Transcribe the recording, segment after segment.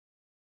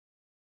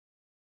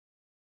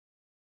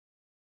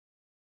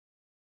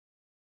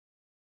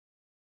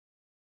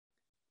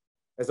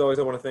As always,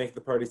 I want to thank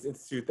the Pardes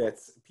Institute,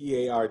 that's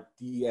pardes.org.il,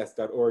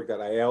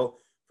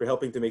 for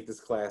helping to make this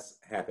class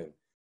happen.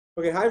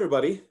 Okay, hi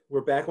everybody.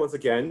 We're back once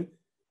again.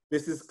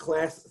 This is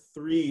class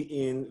 3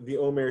 in the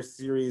Omer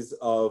series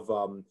of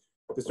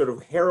the sort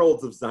of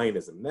heralds of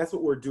Zionism. And that's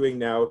what we're doing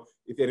now.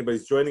 If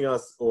anybody's joining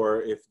us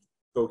or if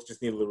folks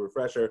just need a little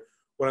refresher,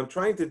 what I'm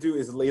trying to do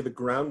is lay the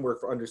groundwork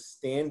for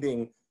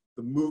understanding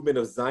the movement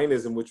of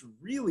Zionism, which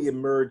really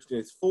emerged in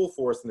its full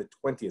force in the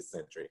 20th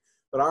century.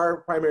 But our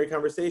primary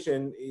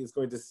conversation is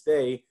going to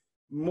stay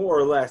more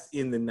or less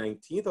in the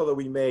 19th, although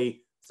we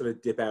may sort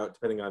of dip out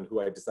depending on who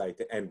I decide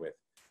to end with.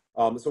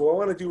 So what I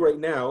want to do right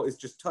now is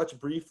just touch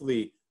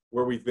briefly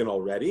where we've been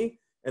already,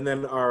 and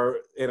then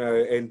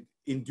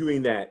in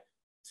doing that,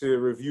 to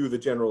review the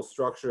general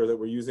structure that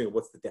we're using,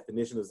 what's the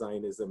definition of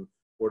Zionism,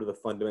 what are the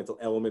fundamental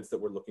elements that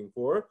we're looking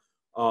for.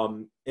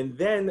 And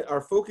then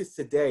our focus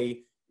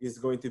today is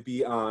going to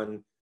be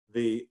on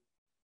the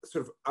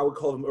sort of, I would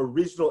call them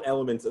original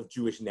elements of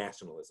Jewish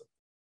nationalism.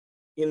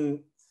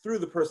 Through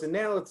the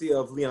personality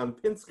of Leon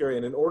Pinsker,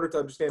 and in order to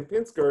understand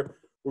Pinsker,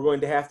 we're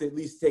going to have to at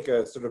least take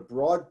a sort of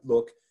broad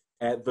look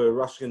at the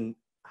Russian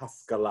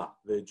Haskalah,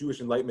 the Jewish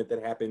Enlightenment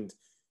that happened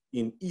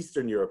in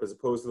Eastern Europe, as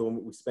opposed to the one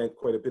that we spent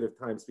quite a bit of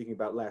time speaking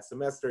about last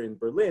semester in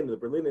Berlin, the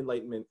Berlin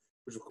Enlightenment,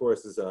 which of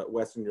course is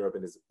Western Europe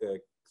and is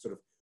sort of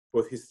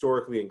both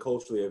historically and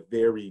culturally a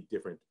very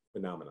different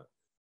phenomenon.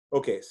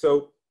 Okay,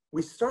 so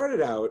we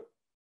started out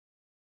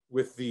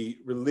with the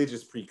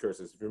religious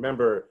precursors. If you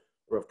remember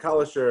Rav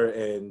Kalisher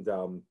and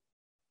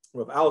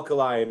Rav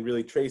Alkali, and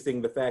really tracing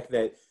the fact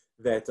that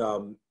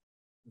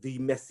the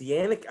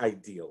messianic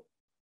ideal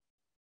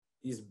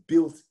is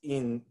built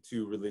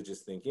into religious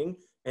thinking,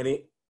 and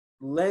it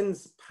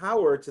lends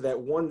power to that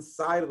one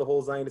side of the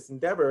whole Zionist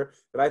endeavor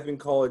that I've been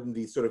calling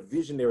the sort of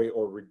visionary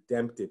or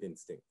redemptive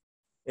instinct.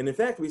 And in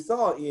fact, we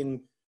saw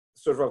in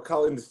sort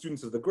of in the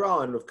students of the Gra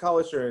and Rav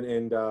Kalisher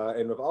and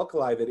Rav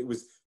Alkali that it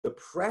was the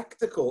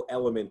practical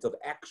element of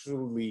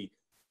actually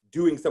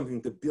doing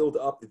something to build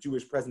up the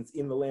Jewish presence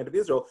in the land of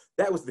Israel.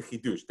 That was the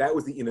chidush, that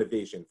was the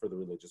innovation for the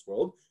religious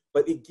world.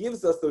 But it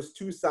gives us those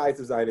two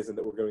sides of Zionism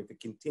that we're going to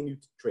continue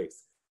to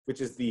trace,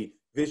 which is the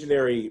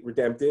visionary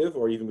redemptive,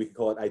 or even we could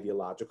call it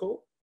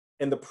ideological,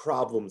 and the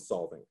problem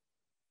solving,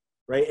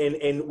 right?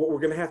 And what we're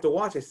going to have to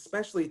watch,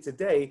 especially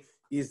today,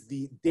 is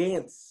the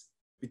dance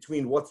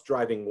between what's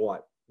driving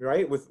what,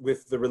 right?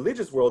 With the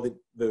religious world,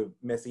 the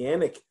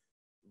messianic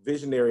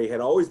visionary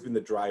had always been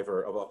the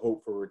driver of a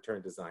hope for a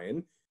return to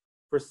Zion.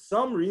 For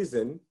some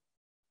reason,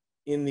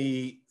 in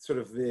the sort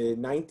of the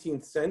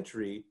 19th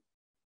century,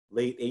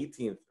 late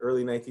 18th,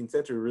 early 19th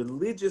century,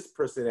 religious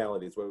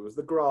personalities, whether it was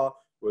the Gra,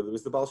 whether it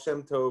was the Baal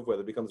Shem Tov,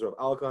 whether it becomes Rav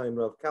Alkali and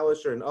Rav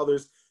Kalisher and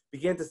others,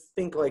 began to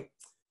think like,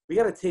 we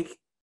got to take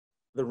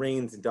the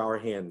reins into our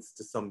hands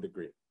to some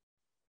degree.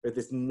 Right?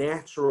 This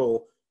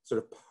natural sort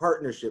of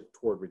partnership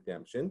toward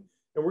redemption.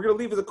 And we're going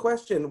to leave as a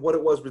question what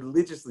it was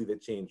religiously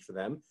that changed for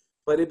them,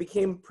 but it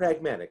became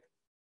pragmatic.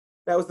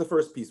 That was the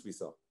first piece we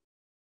saw.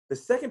 The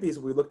second piece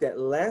we looked at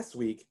last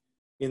week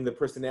in the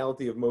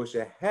personality of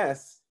Moshe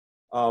Hess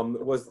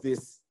was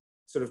this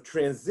sort of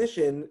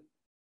transition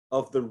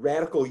of the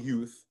radical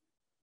youth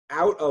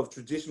out of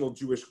traditional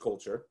Jewish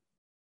culture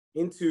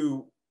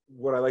into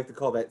what I like to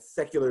call that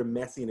secular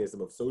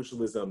messianism of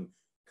socialism,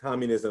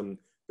 communism,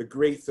 the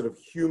great sort of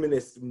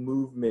humanist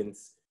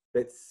movements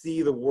that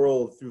see the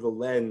world through the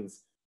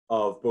lens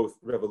of both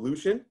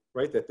revolution,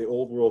 right, that the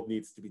old world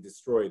needs to be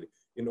destroyed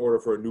in order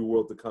for a new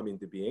world to come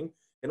into being,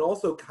 and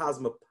also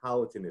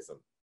cosmopolitanism.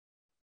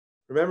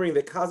 Remembering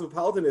that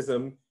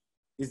cosmopolitanism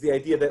is the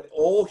idea that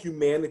all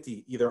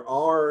humanity either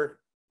are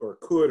or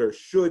could or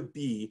should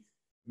be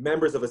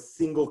members of a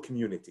single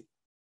community,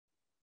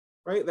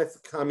 right? That's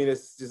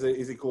communist is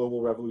a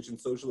global revolution.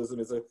 Socialism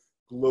is a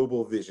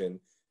global vision.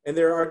 And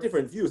there are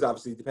different views,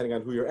 obviously, depending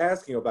on who you're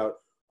asking about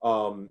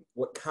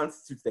what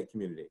constitutes that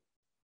community.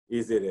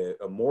 Is it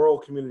a moral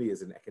community?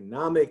 Is it an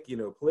economic,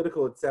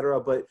 political, et cetera?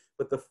 But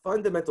the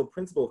fundamental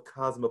principle of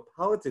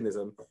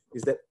cosmopolitanism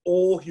is that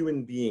all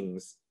human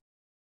beings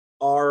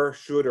are,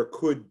 should, or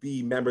could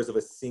be members of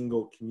a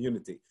single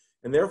community.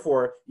 And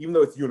therefore, even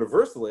though it's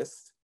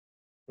universalist,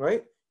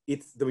 right,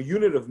 it's the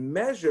unit of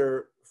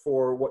measure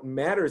for what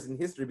matters in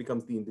history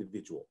becomes the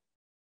individual.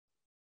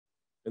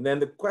 And then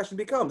the question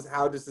becomes,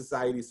 how does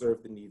society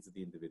serve the needs of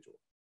the individual,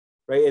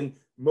 right? And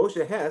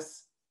Moshe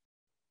Hess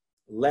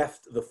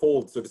left the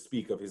fold, so to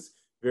speak, of his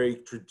very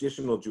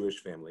traditional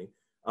Jewish family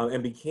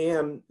and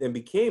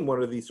became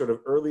one of the sort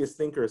of earliest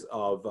thinkers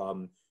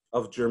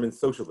of German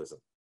socialism.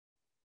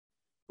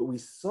 But we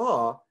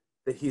saw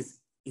that his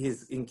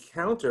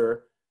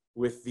encounter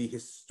with the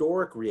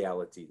historic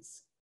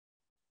realities,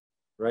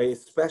 right,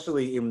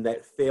 especially in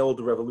that failed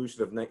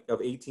revolution of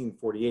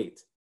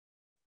 1848,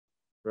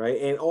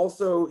 right, and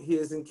also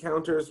his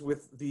encounters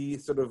with the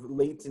sort of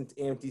latent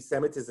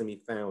anti-Semitism he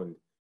found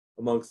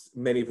amongst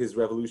many of his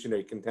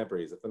revolutionary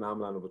contemporaries, a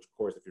phenomenon of which, of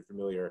course, if you're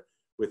familiar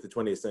with the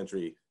 20th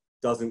century,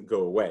 doesn't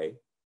go away,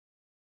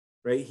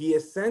 right? He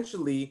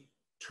essentially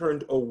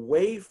turned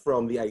away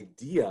from the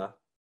idea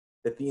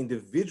that the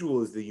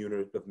individual is the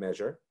unit of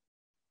measure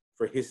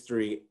for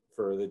history,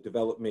 for the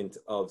development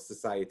of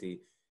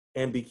society,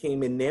 and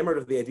became enamored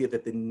of the idea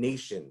that the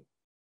nation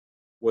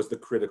was the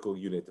critical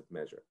unit of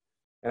measure.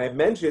 And I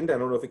mentioned, I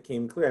don't know if it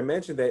came clear, I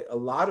mentioned that a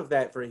lot of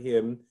that for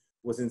him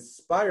was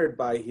inspired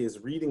by his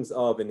readings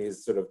of and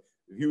his sort of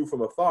view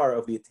from afar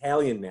of the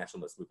Italian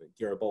nationalist movement,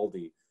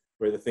 Garibaldi,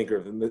 where the thinker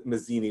of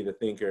Mazzini, the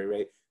thinker,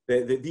 right?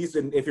 These,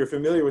 if you're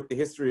familiar with the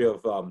history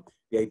of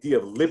the idea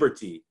of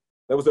liberty,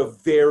 that was a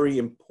very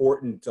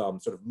important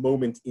sort of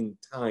moment in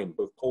time,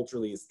 both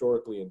culturally,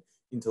 historically, and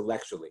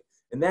intellectually.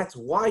 And that's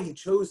why he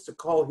chose to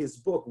call his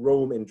book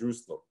Rome and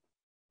Jerusalem,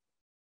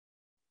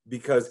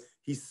 because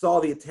he saw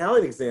the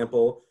Italian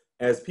example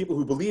as people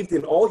who believed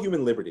in all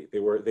human liberty. They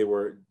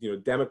were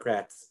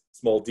Democrats,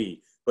 small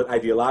d, but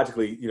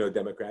ideologically,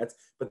 Democrats,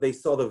 but they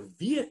saw the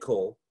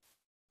vehicle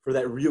for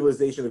that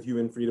realization of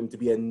human freedom to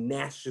be a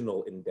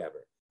national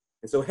endeavor.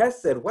 And so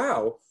Hess said,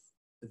 wow,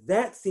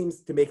 that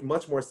seems to make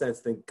much more sense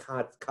than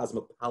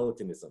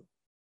cosmopolitanism.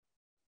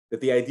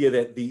 That the idea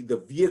that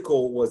the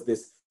vehicle was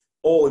this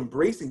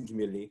all-embracing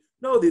community.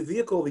 No, the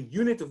vehicle, the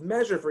unit of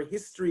measure for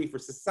history, for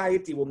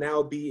society, will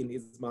now be, in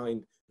his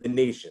mind, the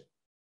nation.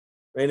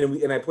 Right?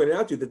 And I pointed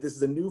out to you that this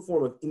is a new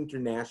form of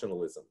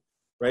internationalism,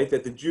 right?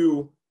 That the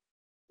Jew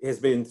has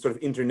been sort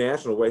of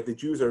international, right? The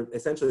Jews are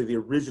essentially the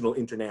original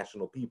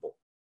international people,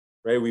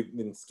 right? We've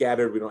been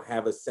scattered. We don't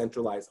have a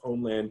centralized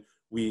homeland.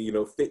 We,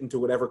 fit into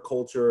whatever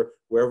culture,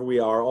 wherever we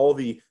are.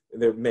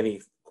 There are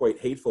many quite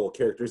hateful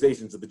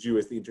characterizations of the Jew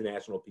as the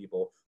international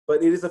people,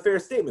 but it is a fair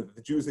statement that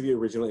the Jews are the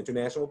original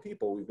international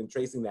people. We've been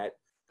tracing that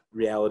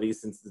reality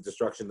since the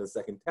destruction of the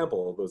Second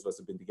Temple. Those of us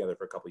have been together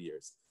for a couple of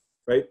years,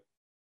 right?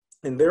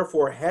 And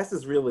therefore,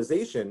 Hess's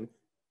realization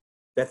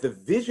that the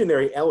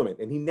visionary element,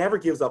 and he never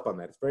gives up on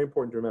that. It's very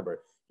important to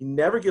remember. He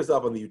never gives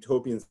up on the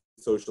utopian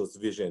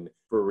socialist vision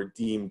for a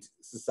redeemed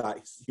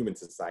society, human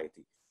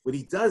society. What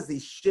he does, he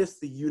shifts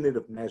the unit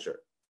of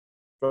measure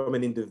from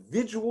an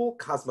individual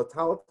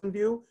cosmopolitan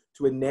view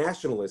to a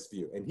nationalist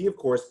view. And he, of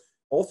course,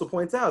 also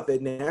points out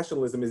that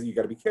nationalism is, you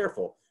got to be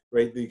careful,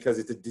 right? Because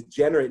it's a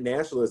degenerate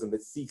nationalism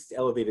that seeks to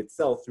elevate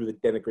itself through the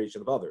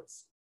denigration of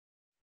others.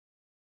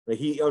 Right?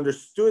 He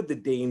understood the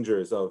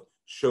dangers of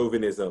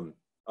chauvinism,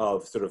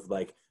 of sort of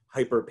like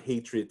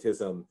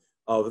hyper-patriotism,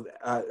 of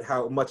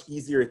how much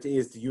easier it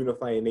is to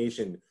unify a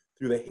nation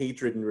through the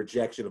hatred and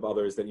rejection of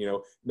others, that,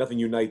 nothing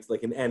unites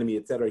like an enemy,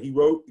 etc. He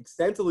wrote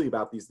extensively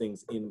about these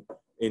things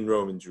in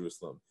Rome and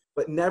Jerusalem.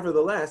 But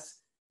nevertheless,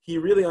 he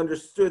really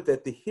understood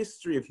that the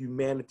history of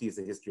humanity is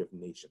a history of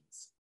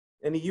nations.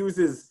 And he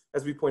uses,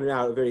 as we pointed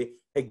out, a very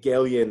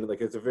Hegelian,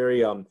 like it's a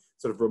very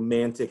sort of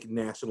romantic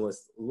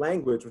nationalist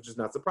language, which is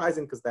not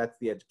surprising because that's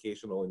the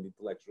educational and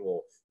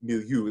intellectual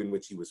milieu in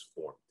which he was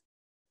formed.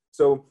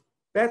 So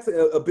that's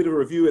a bit of a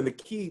review, and the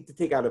key to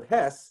take out of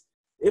Hess,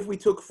 if we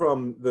took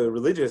from the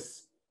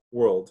religious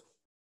world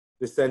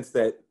the sense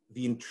that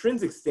the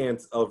intrinsic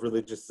stance of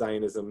religious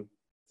Zionism,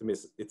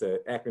 it's an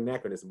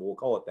anachronism, but we'll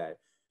call it that,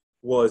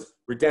 was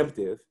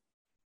redemptive,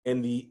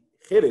 and the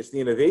Chiddush, the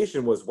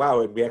innovation, was,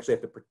 wow, and we actually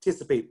have to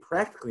participate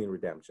practically in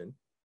redemption.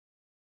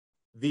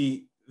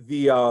 The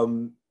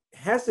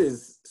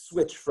Hess's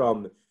switch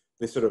from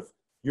the sort of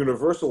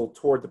universal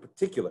toward the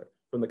particular,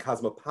 from the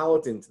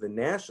cosmopolitan to the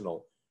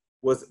national,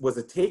 was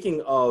a taking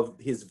of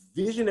his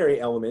visionary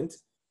element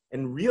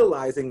and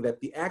realizing that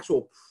the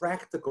actual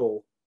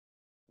practical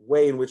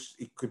way in which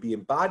it could be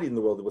embodied in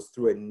the world was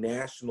through a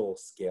national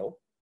scale.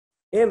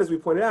 And as we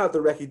pointed out,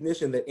 the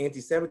recognition that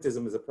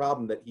anti-Semitism is a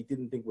problem that he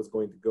didn't think was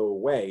going to go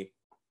away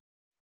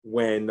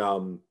when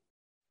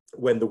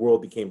the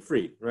world became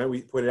free, right?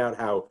 We pointed out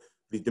how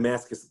the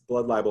Damascus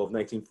blood libel of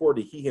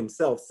 1940, he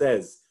himself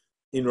says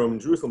in Rome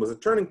and Jerusalem, was a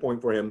turning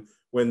point for him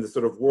when the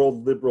sort of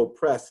world liberal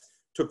press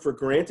took for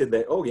granted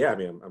that, oh yeah, I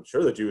mean, I'm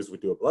sure the Jews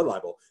would do a blood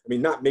libel. I mean,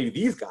 not maybe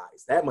these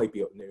guys, that might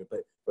be,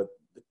 but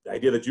the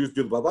idea that Jews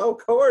do the blood libel, of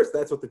course,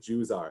 that's what the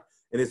Jews are.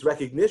 And his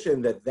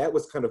recognition that that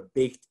was kind of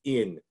baked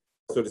in,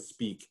 so to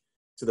speak,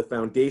 to the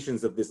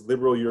foundations of this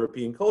liberal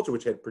European culture,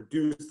 which had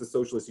produced the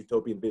socialist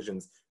utopian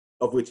visions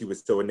of which he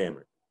was so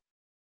enamored.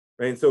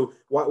 Right? And so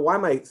why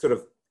am I sort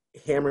of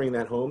hammering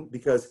that home?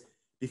 Because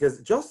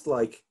just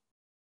like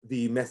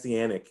the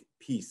messianic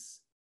piece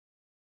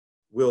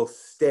will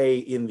stay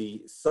in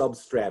the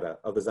substrata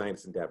of the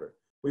Zionist endeavor,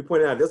 we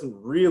pointed out it doesn't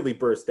really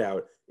burst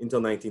out until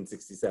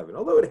 1967,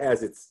 although it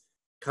has its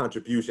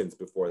contributions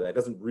before that. It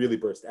doesn't really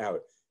burst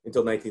out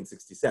until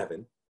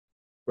 1967.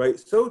 Right?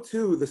 So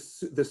too,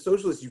 the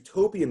socialist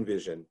utopian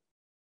vision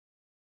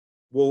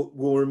will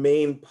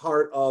remain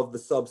part of the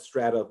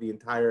substrata of the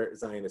entire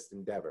Zionist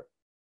endeavor.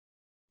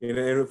 And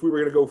if we were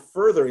going to go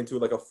further into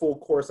like a full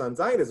course on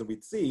Zionism,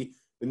 we'd see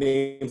the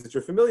names that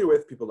you're familiar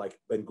with. People like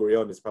Ben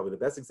Gurion is probably the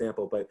best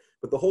example, but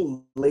the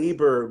whole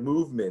labor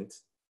movement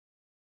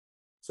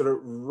sort of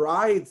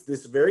rides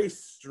this very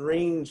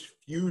strange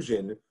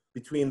fusion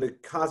between the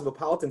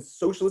cosmopolitan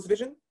socialist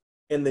vision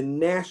and the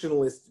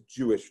nationalist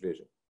Jewish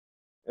vision.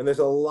 And there's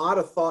a lot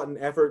of thought and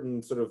effort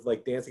and sort of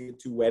like dancing at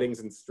two weddings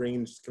and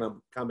strange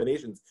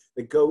combinations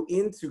that go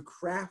into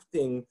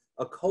crafting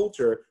a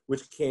culture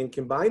which can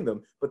combine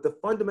them. But the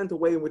fundamental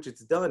way in which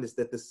it's done is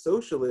that the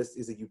socialist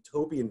is a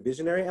utopian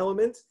visionary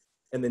element,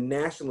 and the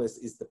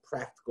nationalist is the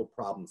practical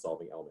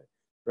problem-solving element,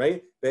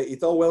 right? That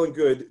it's all well and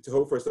good to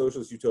hope for a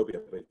socialist utopia,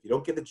 but if you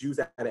don't get the Jews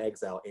out of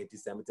exile,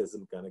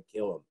 anti-Semitism gonna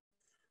kill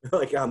them.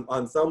 Like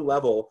on some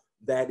level,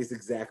 that is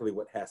exactly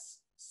what Hess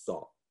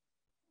saw.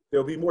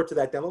 There'll be more to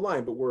that down the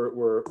line, but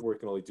we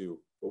can only do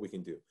what we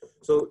can do.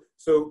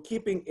 So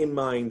keeping in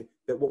mind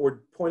that what we're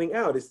pointing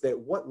out is that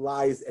what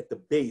lies at the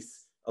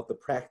base of the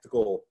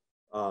practical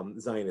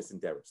Zionist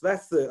endeavor. So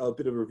that's a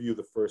bit of a review of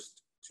the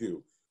first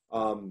two.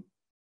 I'm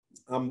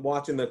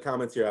watching the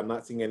comments here. I'm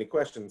not seeing any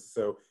questions.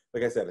 So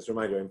like I said, as a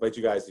reminder, I invite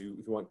you guys, if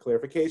you want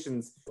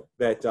clarifications,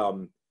 that,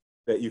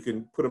 that you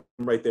can put them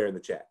right there in the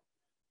chat.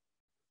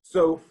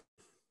 So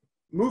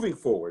moving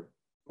forward,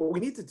 what we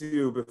need to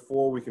do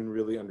before we can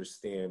really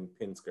understand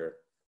Pinsker,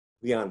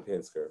 Leon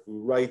Pinsker,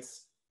 who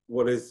writes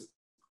what is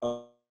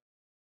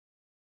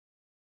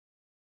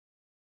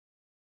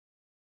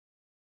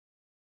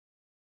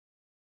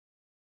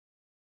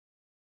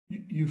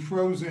You've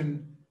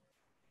frozen.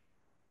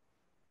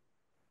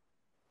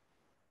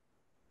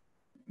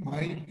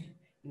 Mike?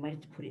 You might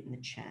have to put it in the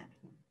chat.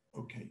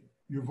 Okay,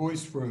 your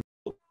voice froze.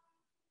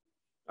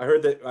 I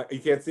heard that you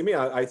can't see me.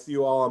 I see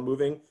you all. I'm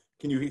moving.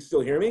 Can you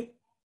still hear me?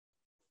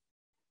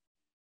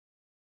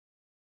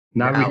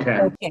 Now we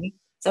can. Okay,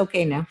 it's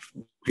okay now.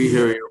 We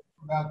hear you.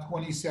 About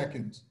 20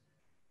 seconds.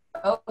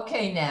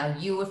 Okay, now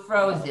you were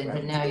frozen,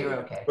 but now you're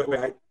okay.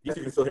 Wait, yes,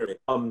 you can still hear me.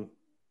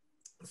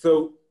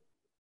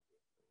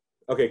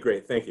 Okay,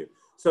 great, thank you.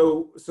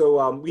 So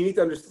we need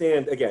to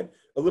understand, again,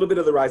 a little bit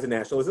of the rise of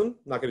nationalism.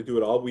 I'm not going to do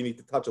it all. We need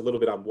to touch a little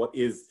bit on what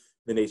is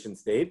the nation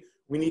state.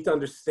 We need to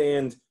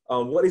understand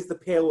what is the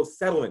Pale of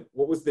Settlement.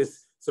 What was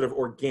this sort of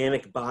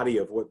organic body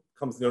of what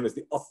comes known as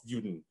the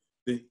Ostjuden,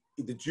 the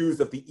Jews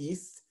of the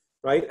East,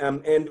 right?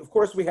 And of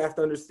course, we have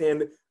to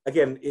understand,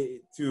 again,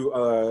 to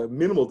a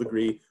minimal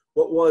degree,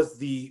 what was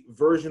the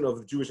version of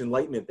the Jewish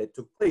Enlightenment that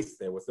took place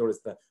there, what's known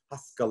as the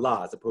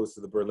Haskalah, as opposed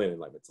to the Berlin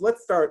Enlightenment. So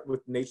let's start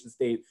with nation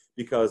state,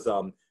 because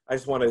I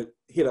just want to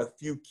hit a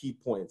few key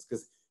points,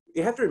 because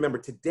you have to remember,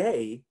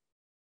 today,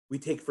 we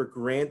take for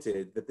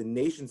granted that the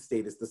nation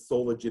state is the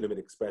sole legitimate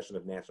expression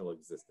of national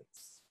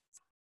existence.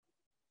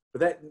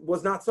 But that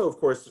was not so, of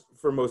course,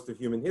 for most of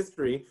human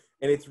history,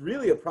 and it's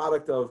really a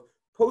product of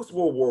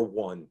post-World War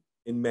I,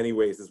 in many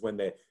ways, is when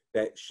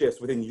that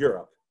shifts within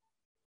Europe.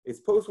 It's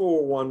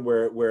post-World War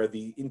I where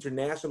the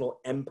international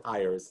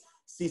empires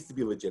cease to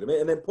be legitimate,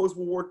 and then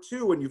post-World War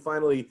II, when you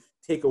finally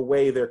take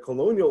away their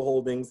colonial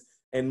holdings,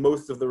 and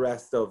most of the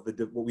rest of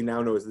what we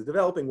now know as the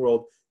developing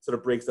world sort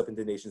of breaks up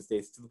into nation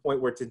states, to the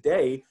point where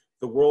today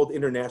the world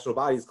international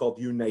body is called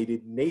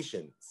United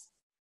Nations.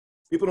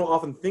 People don't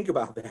often think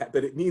about that,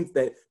 but it means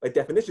that by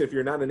definition, if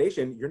you're not a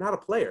nation, you're not a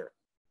player.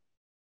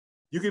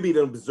 You could be an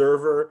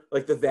observer,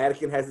 like the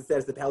Vatican has it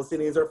says the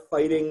Palestinians are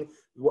fighting.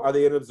 Are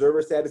they an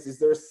observer status? Is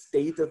there a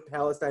state of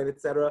Palestine,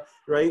 etc.?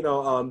 Right?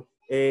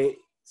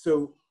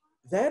 So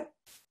that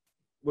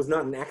was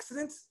not an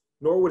accident,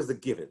 nor was it a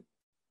given.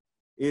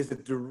 It is a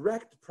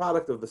direct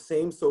product of the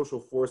same social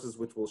forces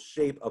which will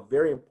shape a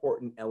very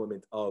important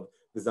element of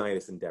the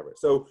Zionist endeavor.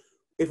 So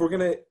if we're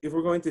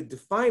going to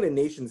define a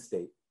nation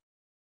state,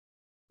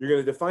 you're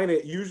going to define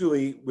it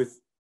usually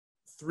with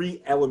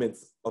three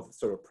elements of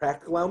sort of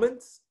practical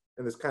elements,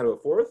 and there's kind of a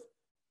fourth,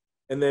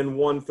 and then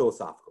one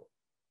philosophical.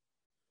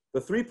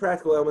 The three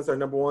practical elements are,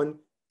 number one,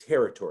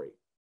 territory.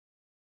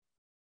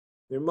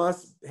 There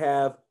must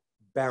have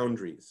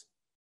boundaries.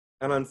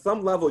 And on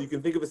some level, you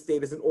can think of a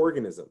state as an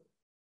organism.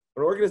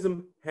 An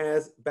organism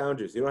has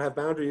boundaries. You don't have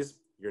boundaries,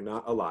 you're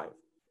not alive.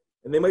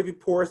 And they might be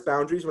porous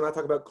boundaries. We're not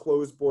talking about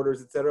closed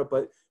borders, etc.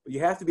 But you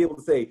have to be able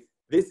to say,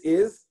 this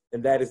is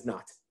and that is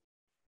not,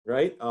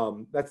 right?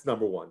 That's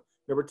number one.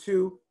 Number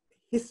two,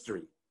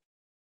 history.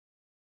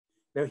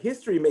 Now,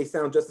 history may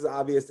sound just as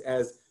obvious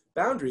as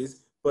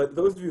boundaries, but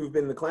those of you who've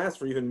been in the class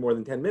for even more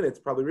than 10 minutes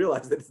probably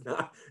realize that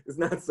it's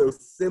not so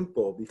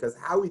simple, because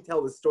how we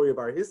tell the story of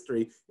our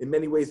history in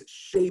many ways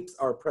shapes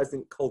our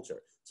present culture.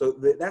 So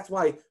that's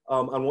why,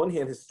 on one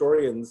hand,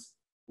 historians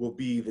will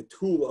be the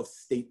tool of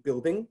state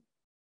building,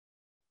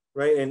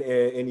 right?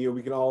 And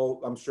we can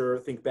all, I'm sure,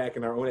 think back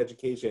in our own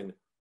education,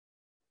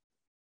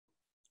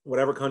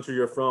 whatever country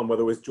you're from,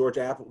 whether it was George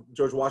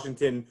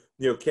Washington,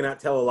 cannot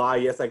tell a lie,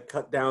 yes, I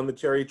cut down the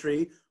cherry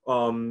tree,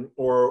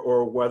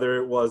 or whether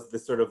it was the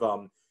sort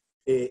of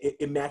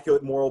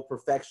immaculate moral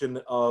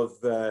perfection of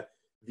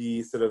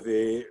the sort of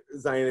the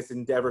Zionist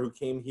endeavor who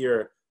came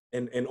here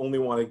and only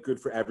wanted good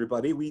for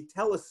everybody. We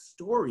tell a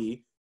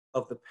story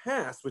of the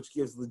past which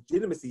gives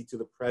legitimacy to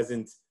the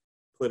present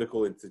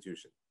political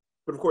institution.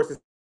 But of course, it's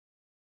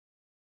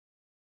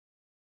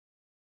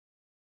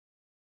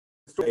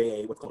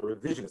what's called a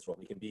revisionist role.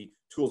 They can be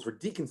tools for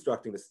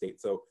deconstructing the state.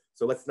 So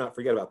let's not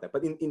forget about that.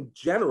 But in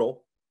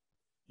general,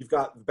 you've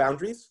got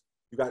boundaries,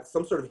 you've got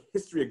some sort of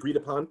history agreed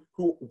upon.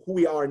 Who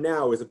we are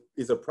now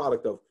is a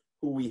product of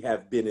who we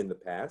have been in the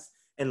past,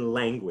 and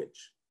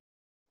language.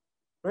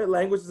 right?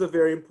 Language is a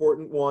very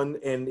important one,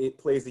 and it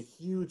plays a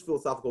huge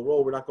philosophical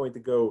role. We're not going to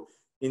go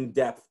in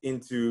depth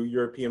into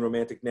European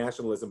romantic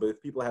nationalism, but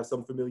if people have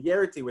some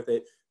familiarity with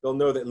it, they'll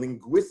know that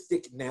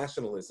linguistic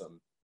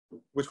nationalism,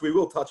 which we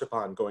will touch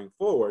upon going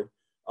forward,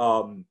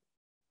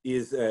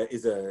 is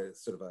a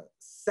sort of a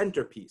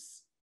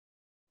centerpiece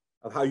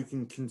of how you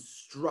can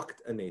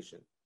construct a nation.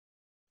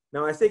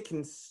 Now, I say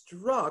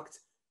construct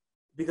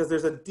because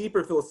there's a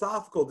deeper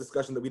philosophical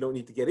discussion that we don't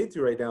need to get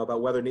into right now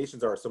about whether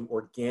nations are some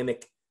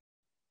organic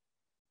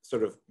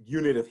sort of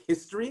unit of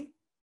history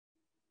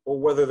or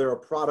whether they're a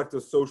product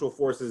of social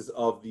forces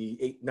of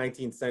the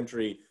 19th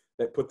century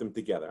that put them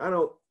together.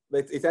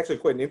 It's actually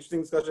quite an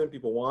interesting discussion.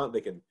 People want,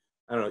 they can,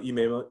 I don't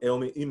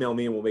know, email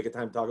me and we'll make a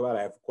time to talk about it.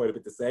 I have quite a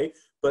bit to say,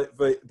 but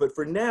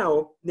for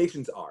now,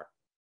 nations are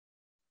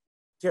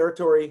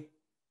territory,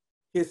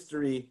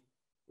 history,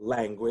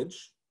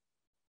 language.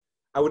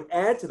 I would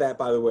add to that,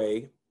 by the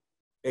way,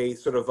 a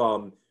sort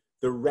of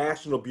the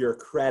rational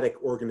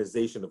bureaucratic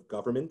organization of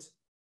government.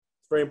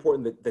 It's very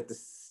important that the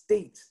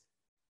state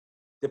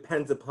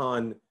depends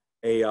upon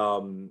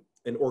an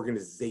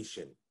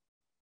organization,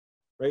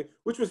 right?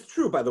 Which was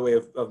true, by the way,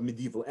 of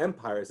medieval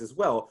empires as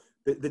well.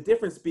 The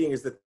difference being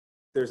is that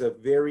there's a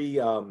very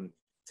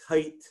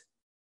tight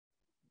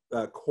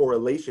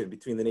correlation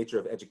between the nature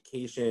of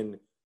education,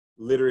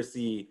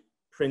 literacy,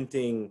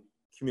 printing,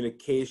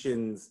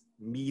 communications,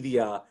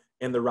 media,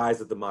 and the rise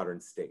of the modern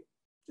state.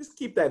 Just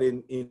keep that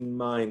in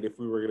mind if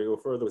we were going to go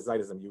further with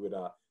Zionism. You would.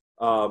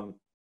 So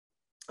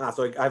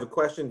I have a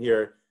question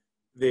here.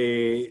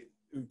 The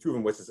two of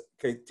them, which is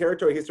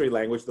territory, history,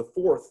 language. The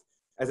fourth,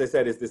 as I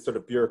said, is this sort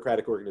of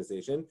bureaucratic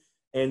organization.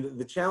 And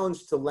the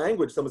challenge to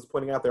language, someone's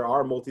pointing out there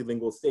are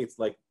multilingual states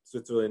like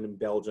Switzerland and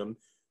Belgium.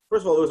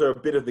 First of all, those are a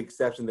bit of the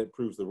exception that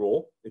proves the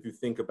rule, if you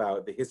think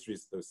about the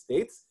histories of those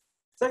states.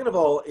 Second of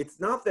all, it's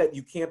not that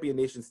you can't be a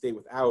nation state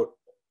without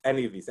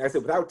any of these. I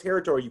said, without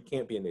territory, you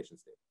can't be a nation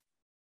state.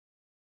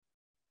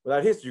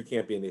 Without history, you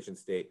can't be a nation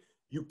state.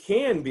 You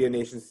can be a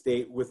nation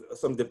state with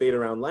some debate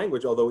around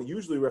language, although it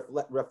usually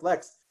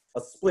reflects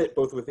a split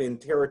both within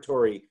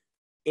territory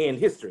and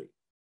history.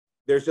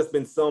 There's just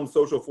been some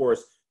social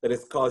force that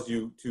has caused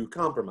you to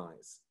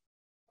compromise.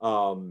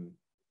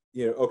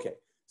 Okay.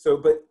 So,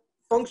 but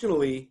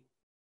functionally,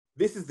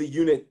 this is the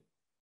unit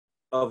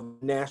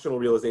of national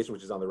realization,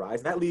 which is on the rise.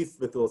 And that leads to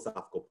the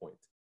philosophical point.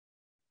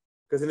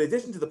 Because in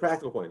addition to the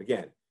practical point,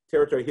 again,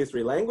 territory,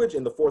 history, language,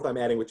 and the fourth I'm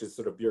adding, which is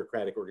sort of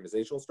bureaucratic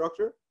organizational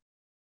structure.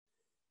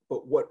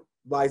 But what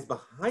lies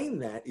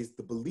behind that is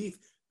the belief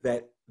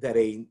that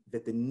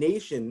the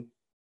nation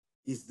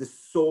is the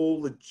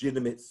sole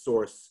legitimate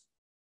source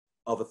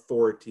of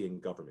authority in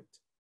government.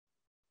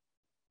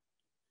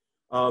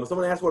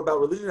 Someone asked, what about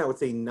religion? I would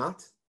say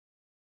not.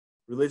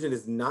 Religion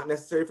is not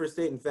necessary for a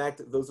state. In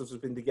fact, those of us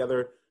who've been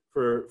together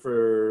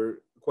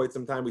for quite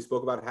some time, we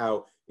spoke about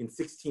how in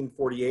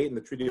 1648 in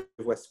the Treaty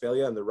of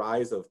Westphalia and the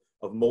rise of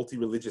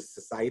multi-religious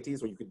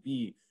societies where you could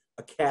be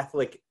a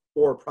Catholic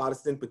or a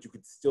Protestant, but you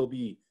could still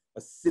be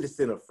a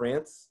citizen of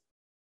France,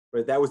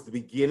 right? That was the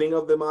beginning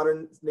of the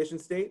modern nation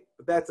state.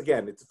 But that's,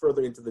 again, it's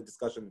further into the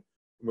discussion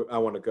I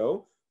want to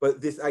go.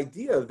 But this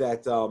idea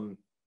that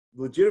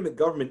legitimate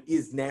government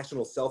is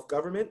national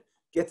self-government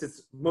gets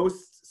its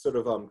most sort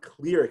of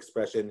clear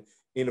expression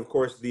in, of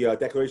course, the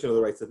Declaration of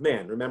the Rights of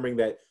Man. Remembering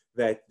that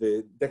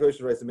the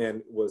Declaration of the Rights of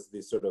Man was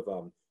the sort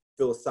of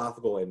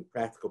philosophical and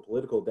practical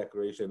political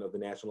declaration of the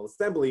National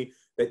Assembly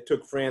that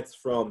took France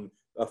from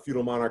a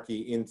feudal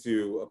monarchy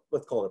into,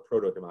 let's call it a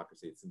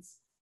proto-democracy, since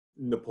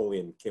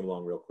Napoleon came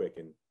along real quick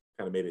and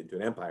kind of made it into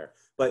an empire.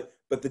 But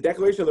the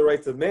Declaration of the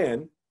Rights of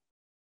Man,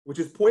 which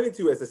is pointed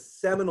to as a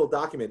seminal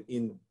document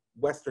in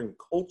Western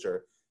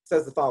culture,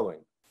 says the following: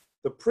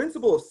 the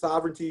principle of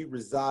sovereignty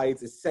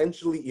resides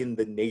essentially in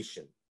the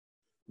nation.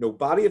 No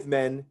body of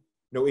men,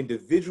 no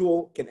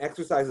individual can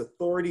exercise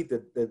authority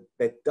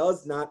that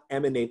does not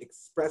emanate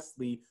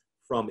expressly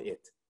from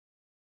it.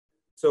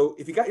 So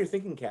if you got your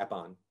thinking cap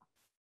on,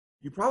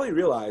 you probably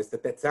realize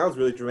that sounds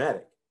really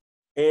dramatic.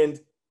 And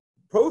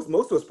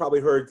most of us probably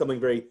heard something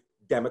very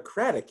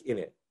democratic in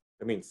it.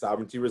 I mean,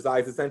 sovereignty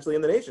resides essentially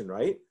in the nation,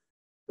 right?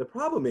 The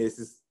problem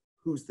is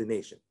who's the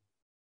nation,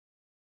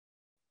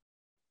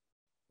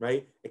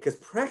 right? Because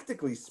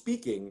practically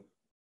speaking,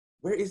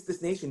 where is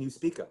this nation you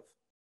speak of?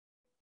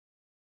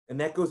 And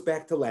that goes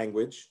back to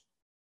language,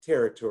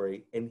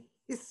 territory, and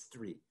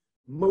history,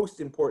 most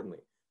importantly.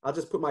 I'll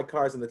just put my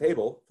cards on the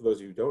table, for those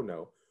of you who don't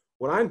know.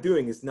 What I'm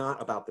doing is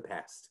not about the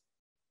past.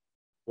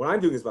 What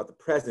I'm doing is about the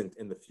present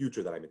and the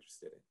future that I'm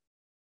interested in.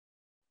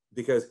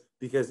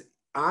 Because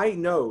I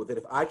know that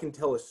if I can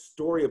tell a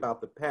story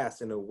about the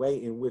past in a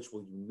way in which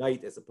we'll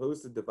unite as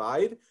opposed to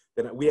divide,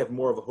 then we have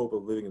more of a hope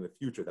of living in the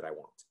future that I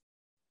want,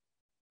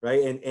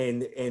 right?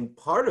 And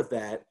part of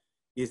that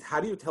is,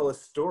 how do you tell a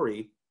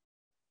story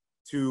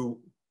to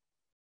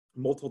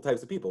multiple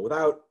types of people?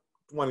 Without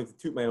wanting to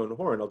toot my own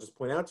horn, I'll just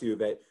point out to you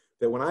that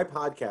when I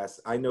podcast,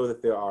 I know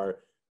that there are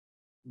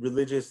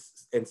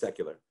religious and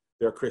secular.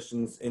 There are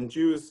Christians and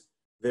Jews.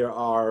 There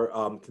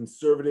are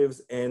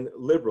conservatives and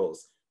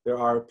liberals. There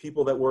are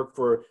people that work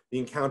for the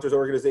Encounters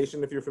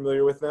organization, if you're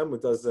familiar with them,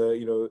 which does,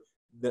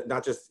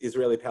 not just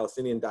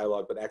Israeli-Palestinian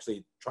dialogue, but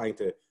actually trying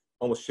to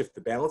almost shift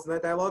the balance in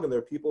that dialogue. And there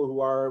are people who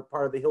are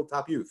part of the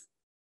Hilltop Youth.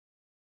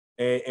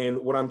 And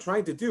what I'm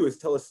trying to do is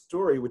tell a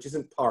story which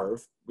isn't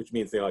parv, which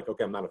means they're like,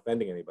 okay, I'm not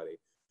offending anybody,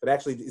 but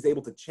actually is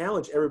able to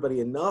challenge everybody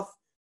enough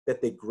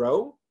that they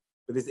grow,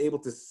 but is able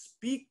to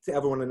speak to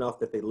everyone enough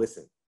that they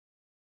listen.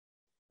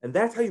 And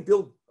that's how you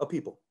build a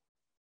people.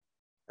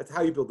 That's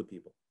how you build a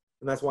people.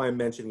 And that's why I'm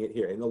mentioning it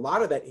here. And a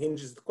lot of that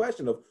hinges the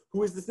question of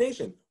who is this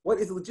nation? What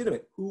is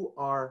legitimate? Who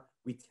are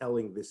we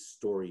telling this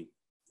story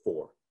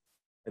for?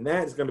 And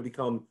that is going to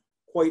become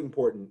quite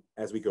important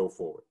as we go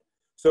forward.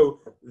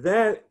 So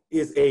that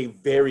is a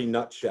very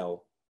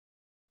nutshell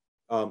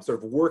sort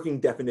of working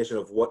definition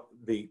of what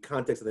the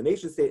context of the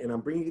nation state. And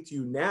I'm bringing it to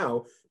you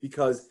now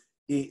because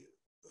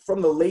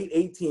from the late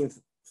 18th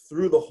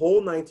through the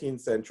whole 19th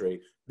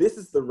century, this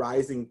is the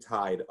rising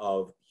tide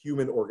of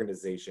human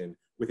organization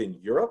within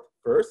Europe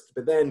first,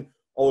 but then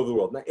all over the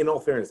world. Now, in all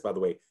fairness, by the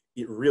way,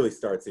 it really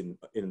starts in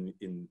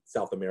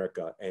South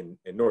America and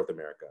North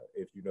America,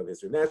 if you know the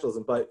history of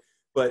nationalism. But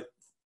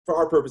for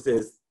our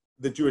purposes,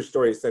 the Jewish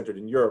story is centered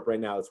in Europe right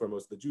now. That's where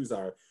most of the Jews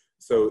are.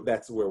 So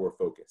that's where we're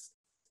focused.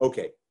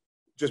 Okay,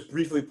 just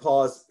briefly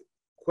pause,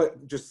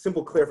 just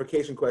simple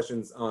clarification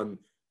questions on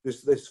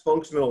this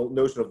functional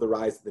notion of the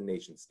rise of the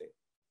nation state.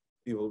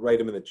 People write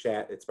them in the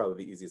chat. It's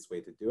probably the easiest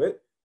way to do it,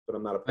 but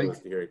I'm not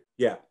opposed to hearing.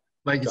 Yeah.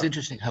 Mike, it's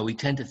interesting how we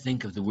tend to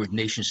think of the word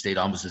nation state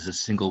almost as a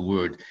single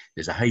word.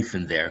 There's a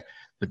hyphen there,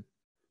 but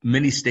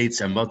many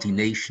states are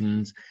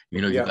multi-nations.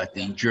 You've got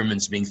the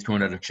Germans being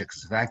thrown out of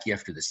Czechoslovakia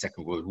after the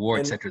Second World War,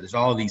 et cetera. There's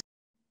all these.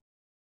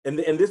 And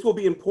this will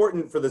be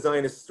important for the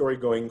Zionist story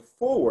going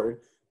forward.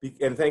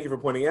 And thank you for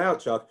pointing it out,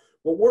 Chuck.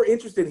 What we're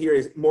interested here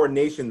is more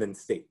nation than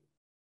state.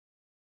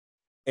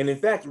 And in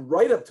fact,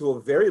 right up to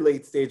a very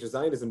late stage of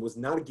Zionism was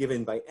not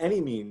given by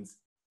any means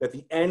that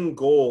the end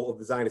goal of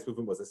the Zionist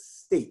movement was a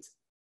state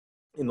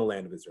in the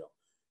land of Israel.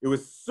 It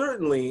was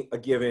certainly a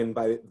given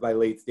by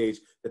late stage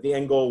that the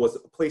end goal was a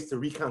place to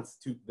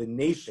reconstitute the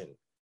nation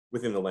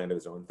within the land of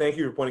Israel. And thank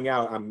you for pointing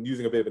out, I'm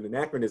using a bit of an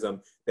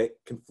anachronism, that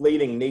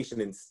conflating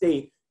nation and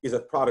state is a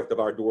product of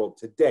our world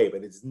today,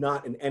 but it's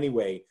not in any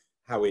way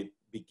how it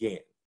began.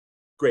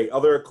 Great,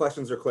 other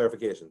questions or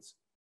clarifications?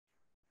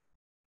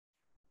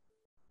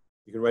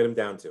 You can write them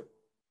down too.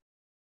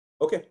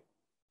 Okay,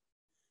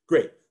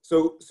 great.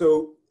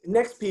 So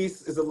next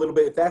piece is a little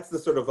bit, if that's the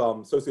sort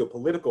of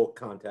socio-political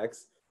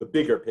context, the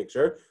bigger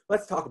picture,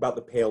 let's talk about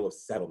the Pale of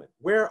Settlement.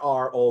 Where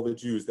are all the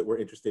Jews that we're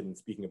interested in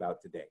speaking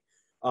about today?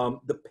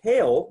 The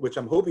Pale, which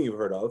I'm hoping you've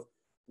heard of,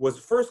 was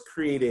first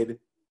created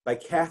by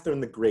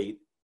Catherine the Great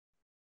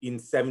in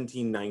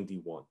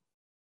 1791,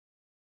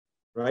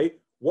 right?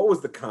 What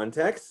was the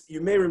context?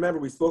 You may remember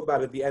we spoke about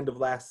it at the end of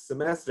last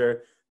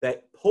semester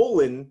that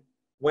Poland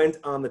went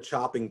on the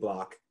chopping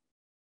block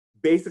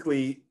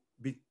basically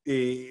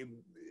in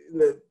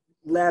the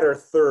latter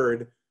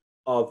third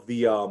of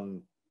the,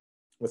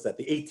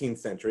 the 18th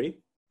century,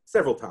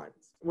 several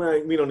times.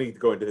 Well, we don't need to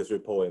go into the history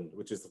of Poland,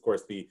 which is, of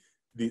course, the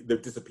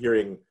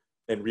disappearing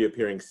and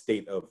reappearing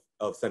state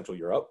of Central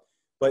Europe.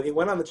 But it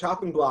went on the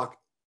chopping block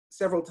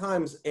several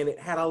times, and it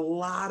had a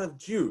lot of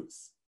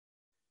Jews.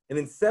 And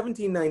in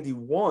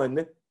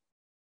 1791,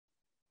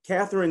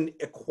 Catherine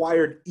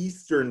acquired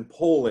Eastern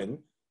Poland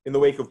in the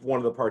wake of one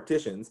of the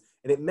partitions,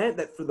 and it meant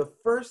that for the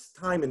first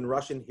time in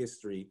Russian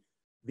history,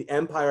 the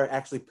empire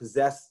actually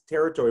possessed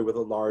territory with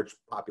a large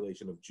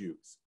population of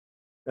Jews.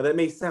 Now that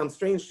may sound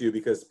strange to you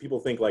because people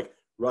think like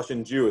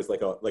Russian Jew is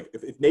like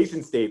if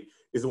nation state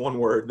is one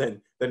word,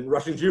 then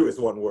Russian Jew is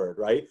one word,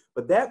 right?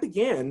 But that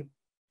began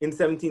in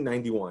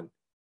 1791.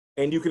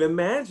 And you can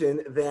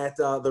imagine that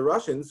the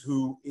Russians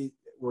who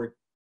were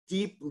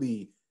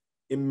deeply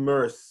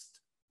immersed,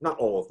 not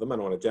all of them, I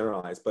don't want to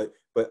generalize, but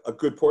a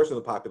good portion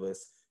of the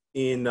populace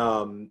in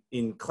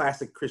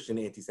classic Christian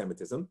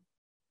anti-Semitism,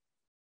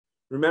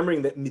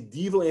 remembering that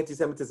medieval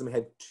anti-Semitism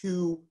had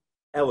two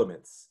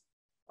elements.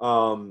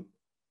 I'm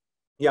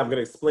going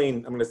to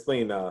explain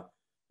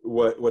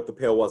what the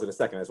Pale was in a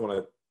second. I just want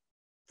to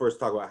first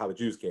talk about how the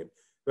Jews came,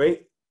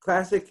 right?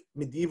 Classic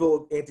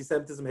medieval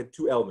anti-Semitism had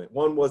two elements.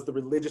 One was the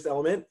religious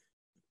element.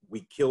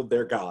 We killed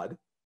their God,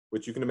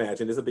 which you can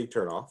imagine is a big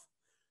turnoff.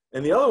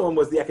 And the other one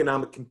was the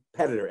economic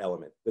competitor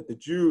element, that the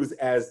Jews,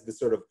 as the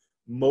sort of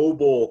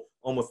mobile,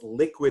 almost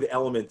liquid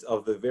element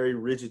of the very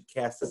rigid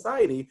caste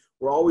society,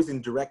 were always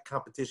in direct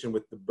competition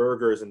with the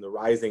burghers and the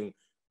rising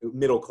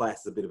middle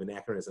class. Is a bit of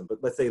anachronism, but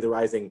let's say the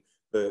rising,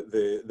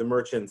 the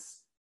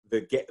merchants,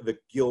 the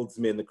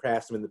guildsmen, the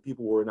craftsmen, the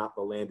people who were not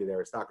the landed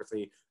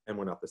aristocracy and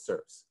were not the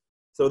serfs.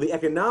 So the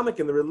economic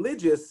and the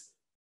religious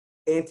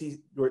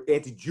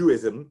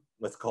anti-Jewism,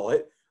 let's call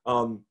it,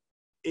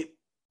 it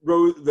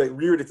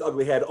reared its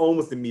ugly head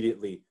almost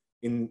immediately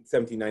in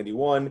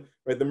 1791.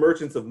 Right, the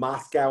merchants of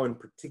Moscow in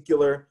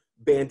particular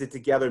banded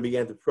together and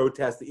began to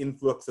protest the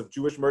influx of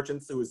Jewish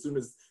merchants who, as soon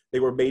as they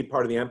were made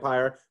part of the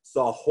empire,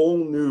 saw a whole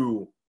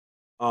new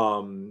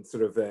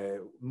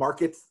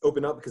markets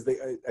open up because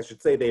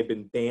they had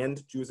been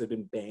banned. Jews had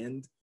been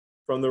banned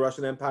from the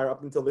Russian Empire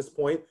up until this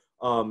point,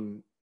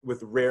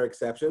 with rare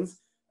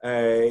exceptions.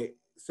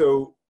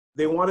 So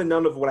they wanted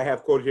none of what I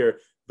have quoted here,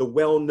 the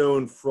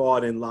well-known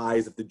fraud and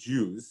lies of the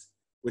Jews,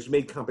 which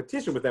made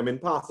competition with them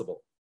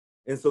impossible.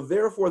 And so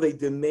therefore they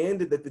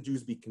demanded that the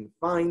Jews be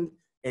confined,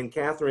 and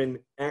Catherine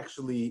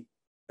actually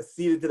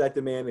acceded to that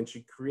demand, and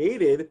she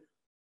created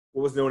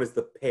what was known as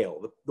the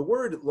Pale. The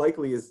word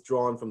likely is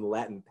drawn from the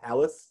Latin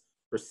palus,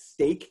 for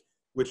stake,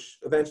 which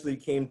eventually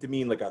came to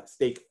mean like a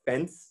stake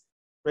fence,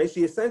 right?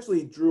 She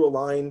essentially drew a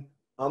line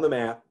on the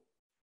map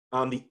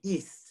on the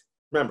east.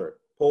 Remember,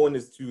 Poland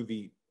is to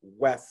the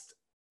west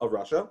of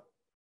Russia.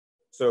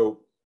 So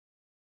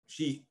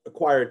she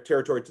acquired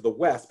territory to the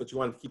west, but she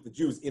wanted to keep the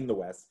Jews in the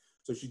west.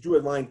 So she drew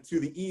a line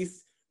to the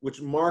east,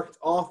 which marked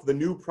off the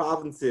new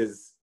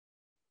provinces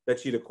that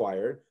she'd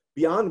acquired,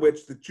 beyond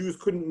which the Jews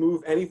couldn't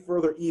move any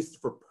further east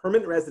for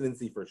permanent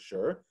residency for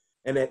sure.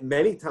 And at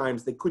many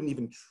times they couldn't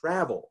even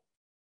travel,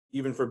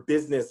 even for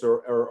business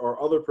or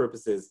other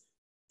purposes,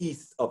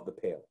 east of the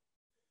Pale.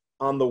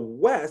 On the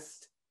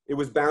west, it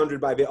was bounded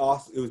by the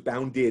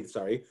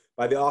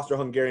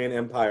Austro-Hungarian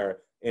Empire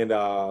and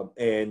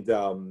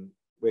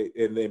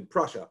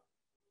Prussia.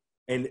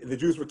 And the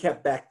Jews were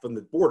kept back from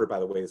the border, by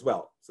the way, as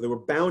well. So they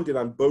were bounded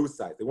on both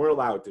sides. They weren't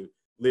allowed to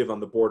live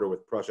on the border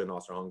with Prussia and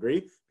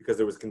Austro-Hungary because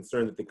there was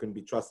concern that they couldn't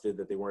be trusted,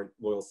 that they weren't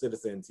loyal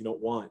citizens. You don't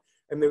want.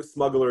 And there were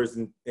smugglers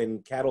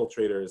and cattle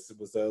traders. It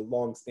was a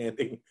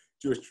long-standing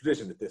Jewish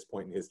tradition at this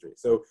point in history.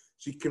 So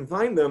she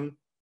confined them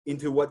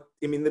into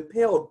the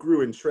Pale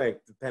grew and shrank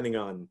depending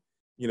on,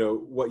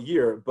 what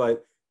year.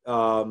 But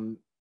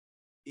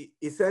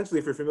essentially,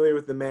 if you're familiar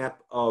with the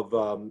map of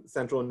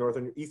Central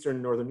and Eastern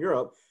and Northern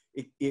Europe,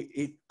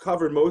 it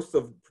covered most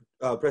of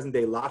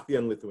present-day Latvia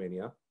and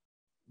Lithuania,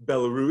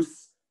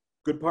 Belarus,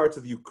 good parts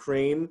of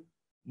Ukraine,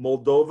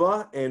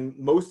 Moldova, and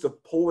most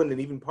of Poland,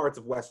 and even parts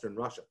of Western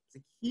Russia. It's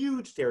a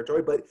huge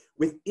territory, but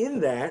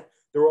within that,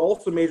 there were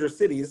also major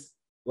cities,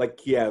 like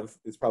Kiev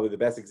is probably the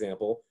best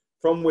example,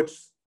 from which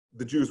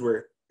the Jews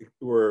were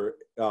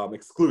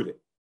excluded.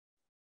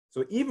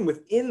 So even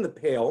within the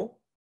Pale,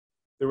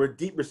 there were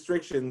deep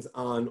restrictions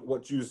on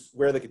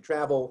where they could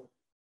travel,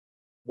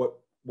 what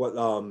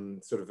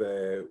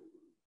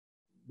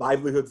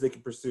livelihoods they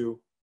could pursue.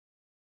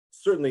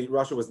 Certainly,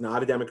 Russia was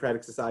not a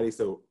democratic society,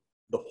 so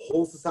the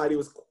whole society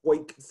was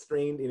quite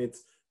constrained in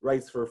its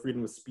rights for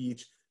freedom of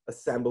speech,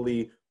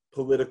 assembly,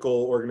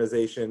 political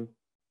organization,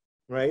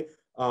 right?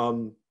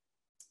 Now,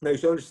 you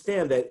should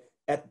understand that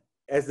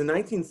as the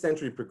 19th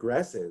century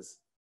progresses,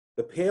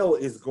 the Pale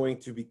is going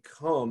to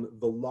become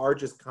the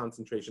largest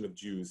concentration of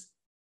Jews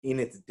in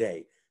its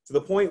day, to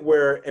the point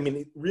where,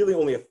 it really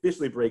only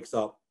officially breaks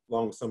up,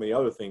 along with so many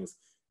other things,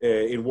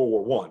 in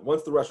World War I.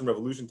 Once the Russian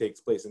Revolution takes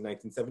place in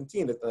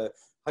 1917, at the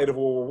height of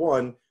World War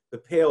I, the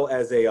Pale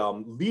as a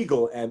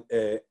legal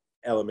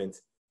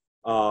element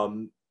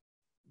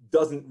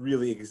doesn't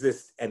really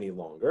exist any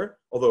longer.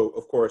 Although,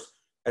 of course,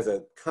 as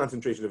a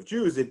concentration of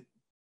Jews, it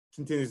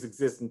continues to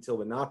exist until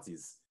the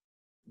Nazis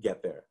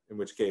get there, in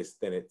which case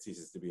then it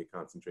ceases to be a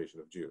concentration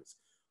of Jews.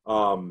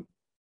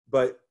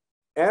 But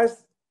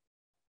as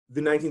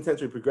the 19th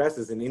century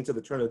progresses and into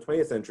the turn of the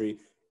 20th century,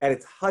 at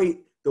its height,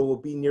 there will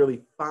be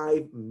nearly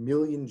 5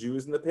 million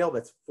Jews in the Pale.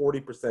 That's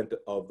 40%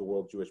 of the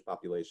world Jewish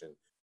population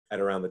at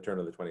around the turn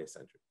of the 20th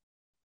century.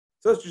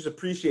 So let's just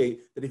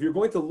appreciate that if you're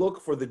going to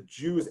look for the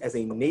Jews as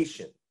a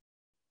nation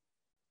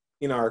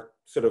in our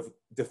sort of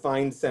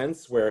defined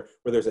sense, where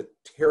there's a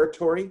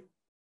territory,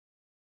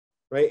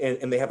 right,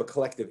 and they have a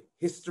collective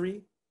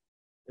history,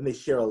 and they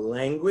share a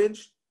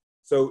language,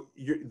 so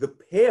the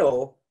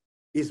Pale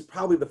is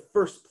probably the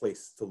first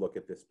place to look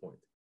at this point.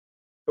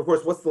 Of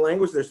course, what's the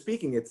language they're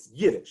speaking? It's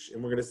Yiddish,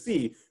 and we're going to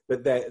see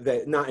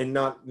that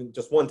not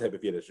just one type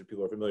of Yiddish.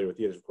 People are familiar with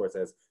Yiddish, of course,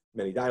 has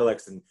many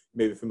dialects, and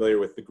maybe familiar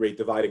with the great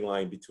dividing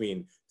line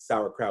between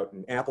sauerkraut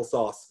and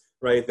applesauce,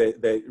 right?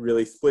 That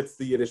really splits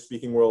the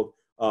Yiddish-speaking world.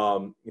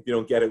 If you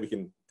don't get it, we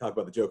can talk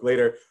about the joke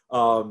later.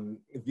 I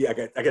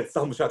get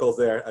some chuckles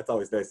there. That's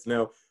always nice to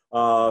know.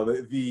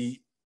 But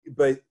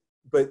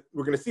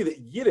we're going to see that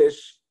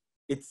Yiddish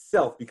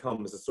itself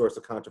becomes a source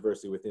of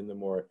controversy within the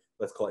more,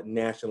 let's call it,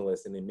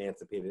 nationalist and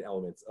emancipated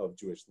elements of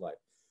Jewish life.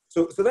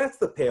 So that's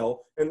the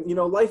Pale, and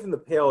life in the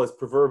Pale is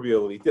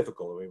proverbially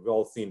difficult. We've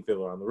all seen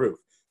Fiddler on the Roof,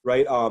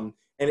 right? And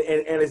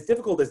as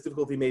difficult as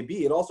difficulty may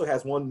be, it also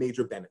has one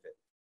major benefit,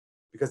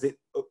 because it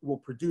will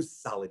produce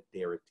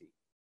solidarity,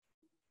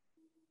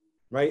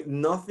 right?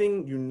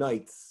 Nothing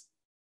unites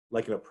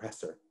like an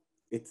oppressor.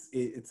 It's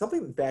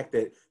something, in fact,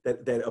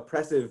 that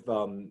oppressive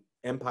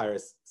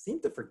empires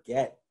seem to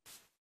forget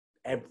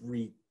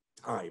every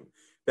time.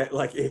 That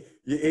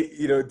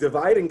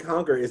divide and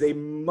conquer is a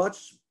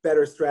much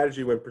better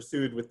strategy when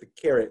pursued with the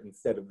carrot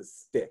instead of the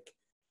stick,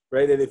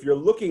 right? And if you're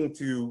looking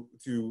to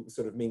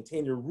sort of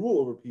maintain your rule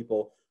over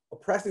people,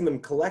 oppressing them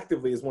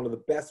collectively is one of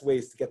the best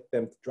ways to get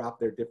them to drop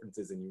their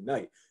differences and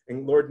unite.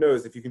 And Lord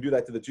knows, if you can do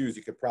that to the Jews,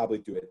 you could probably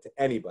do it to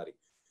anybody.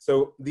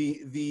 So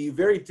the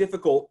very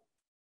difficult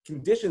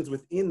conditions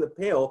within the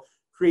Pale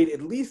create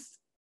at least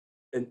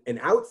an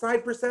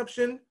outside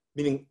perception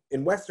meaning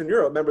in Western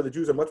Europe, remember the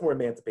Jews are much more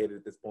emancipated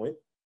at this point.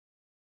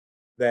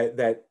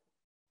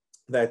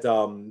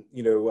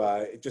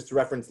 Just to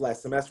reference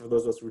last semester for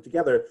those of us who were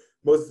together,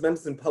 Moses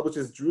Mendelssohn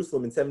publishes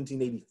Jerusalem in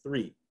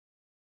 1783.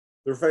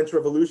 The French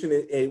Revolution,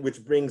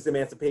 which brings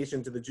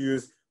emancipation to the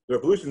Jews, the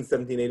revolution is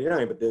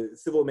 1789, but the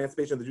civil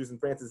emancipation of the Jews in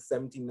France is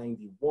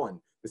 1791,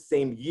 the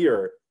same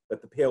year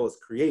that the Pale is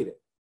created.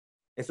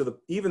 And so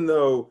even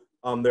though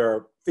there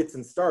are fits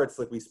and starts,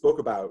 like we spoke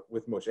about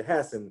with Moshe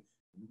Hess, and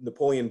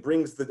Napoleon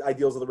brings the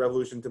ideals of the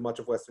revolution to much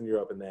of Western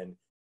Europe, and then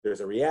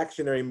there's a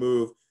reactionary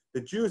move,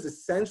 the Jews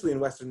essentially in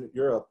Western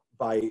Europe,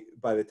 by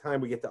the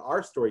time we get to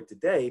our story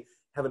today,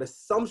 have an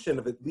assumption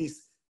of at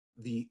least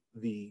the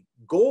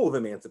goal of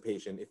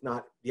emancipation, if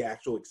not the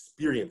actual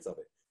experience of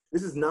it.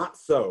 This is not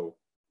so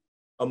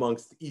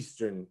amongst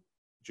Eastern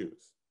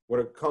Jews. What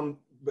have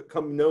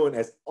become known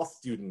as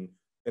Ostjuden,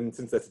 and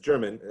since that's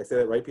German, did I say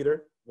that right,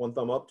 Peter? One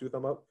thumb up, two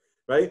thumb up,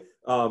 right?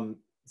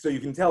 So you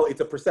can tell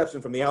it's a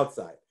perception from the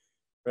outside,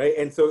 right?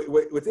 And so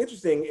what's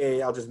interesting,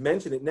 I'll just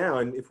mention it now,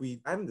 and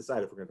I haven't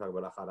decided if we're gonna talk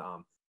about Achad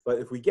Ha'am, but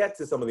if we get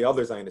to some of the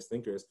other Zionist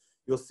thinkers,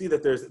 you'll see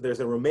that there's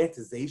a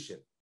romanticization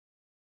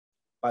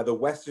by the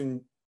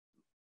Western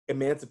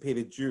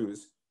emancipated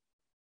Jews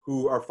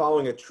who are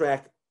following a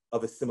track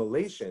of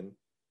assimilation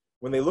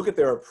when they look at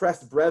their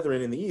oppressed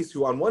brethren in the East,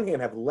 who on one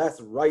hand have less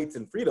rights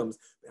and freedoms,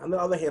 but on the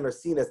other hand are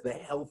seen as the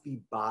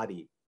healthy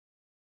body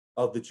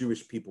of the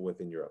Jewish people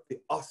within Europe. The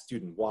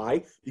Ostjuden.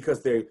 Why?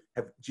 Because they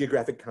have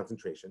geographic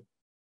concentration,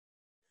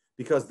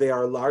 because they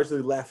are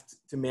largely left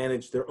to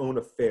manage their own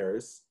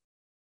affairs,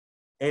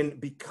 and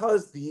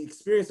because the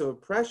experience of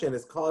oppression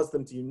has caused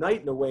them to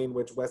unite in a way in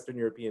which Western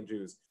European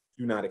Jews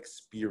do not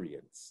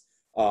experience.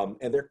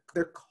 And they're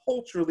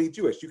culturally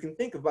Jewish. You can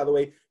think of, by the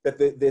way, that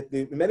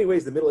in many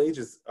ways the Middle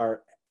Ages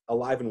are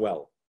alive and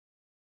well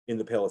in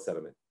the Pale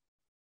settlement.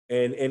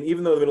 And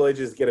even though the Middle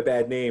Ages get a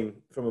bad name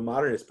from a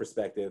modernist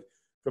perspective,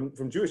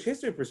 from Jewish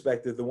history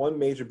perspective, the one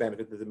major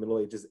benefit that the Middle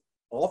Ages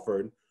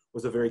offered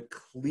was a very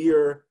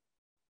clear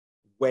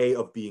way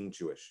of being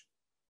Jewish,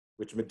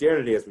 which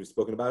modernity, as we've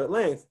spoken about at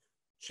length,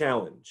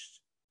 challenged.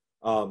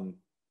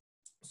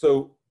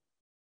 So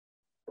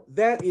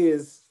that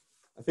is,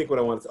 I think, what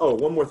I want to say. Oh,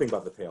 one more thing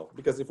about the Pale,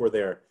 because if we're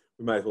there,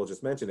 we might as well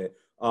just mention it.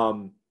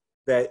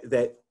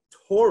 That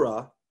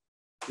Torah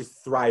is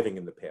thriving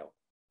in the Pale.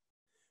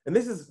 And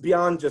this is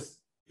beyond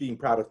just being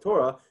proud of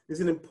Torah. There's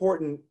an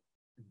important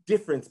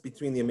difference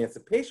between the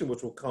emancipation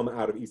which will come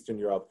out of Eastern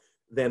Europe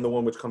than the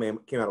one which came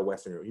out of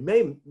Western Europe. You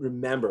may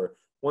remember,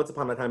 once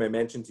upon a time I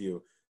mentioned to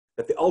you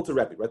that the Alter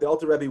Rebbe, right? The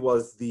Alter Rebbe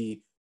was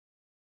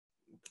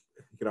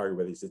you can argue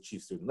whether he's a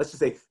chief student. Let's just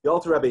say the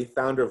Alter Rebbe,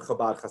 founder of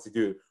Chabad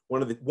Chassidut,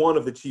 one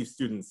of the chief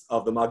students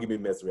of the Maggid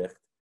Mizrach,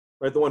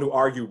 right? The one who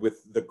argued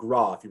with the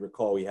Gra, if you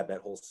recall, we had that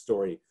whole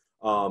story.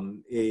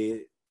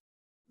 He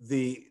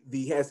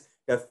has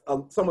a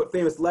somewhat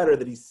famous letter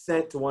that he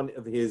sent to one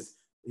of his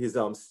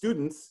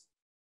students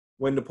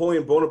when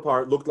Napoleon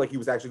Bonaparte looked like he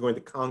was actually going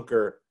to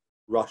conquer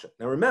Russia.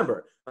 Now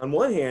remember, on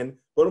one hand,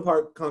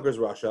 Bonaparte conquers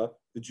Russia,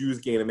 the Jews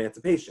gain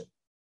emancipation.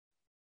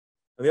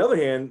 On the other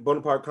hand,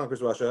 Bonaparte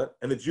conquers Russia,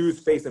 and the Jews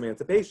face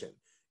emancipation.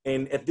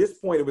 And at this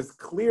point, it was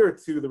clear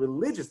to the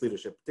religious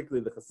leadership,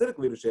 particularly the Hasidic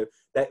leadership,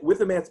 that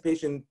with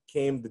emancipation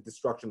came the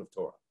destruction of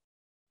Torah.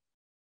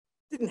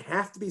 It didn't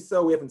have to be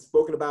so. We haven't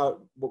spoken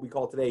about what we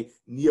call today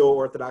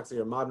neo-Orthodoxy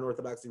or modern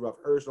Orthodoxy, Rav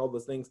Hirsch, and all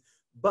those things.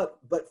 But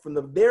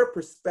from their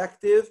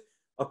perspective,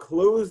 a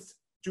closed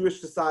Jewish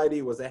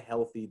society was a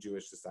healthy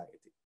Jewish society.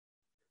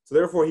 So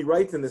therefore, he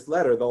writes in this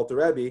letter, the Alter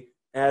Rebbe,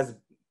 as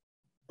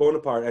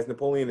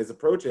Napoleon is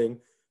approaching,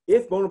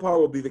 if Bonaparte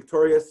will be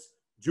victorious,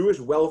 Jewish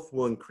wealth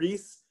will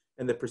increase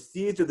and the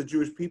prestige of the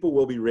Jewish people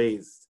will be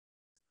raised.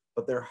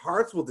 But their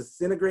hearts will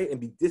disintegrate and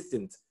be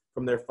distant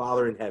from their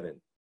Father in heaven.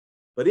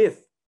 But if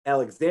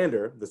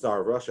Alexander, the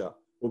Tsar of Russia,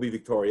 will be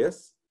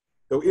victorious,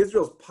 though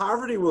Israel's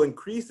poverty will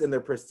increase and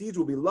their prestige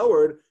will be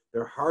lowered,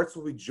 their hearts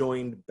will be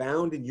joined,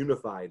 bound and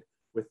unified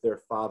with their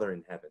Father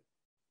in heaven.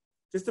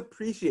 Just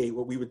appreciate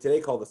what we would today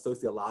call the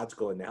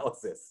sociological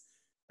analysis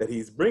that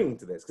he's bringing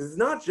to this. Because it's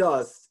not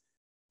just,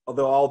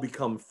 they'll all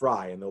become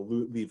fry and they'll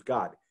leave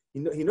God. He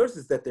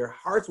notices that their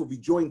hearts will be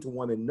joined to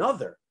one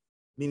another.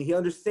 Meaning he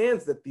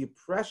understands that the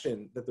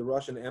oppression that the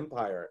Russian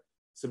Empire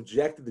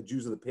subjected the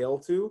Jews of the Pale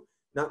to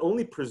not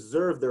only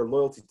preserved their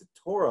loyalty to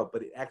Torah,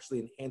 but it actually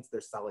enhanced their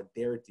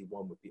solidarity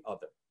one with the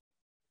other.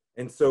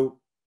 And so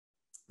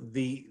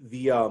the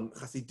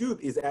Chassidut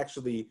is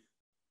actually,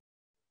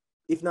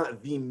 if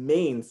not the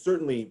main,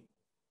 certainly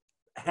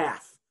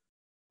half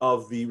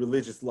of the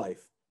religious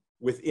life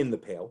within the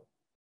Pale.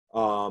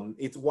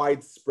 It's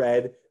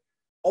widespread,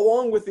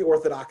 along with the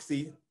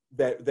Orthodoxy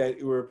that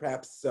we're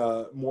perhaps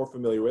more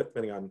familiar with,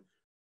 depending on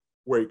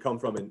where you come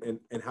from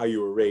and how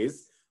you were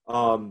raised.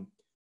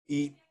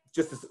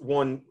 Just as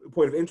one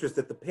point of interest,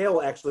 that the Pale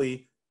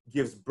actually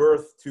gives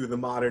birth to the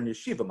modern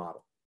yeshiva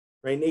model.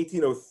 Right? In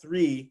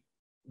 1803,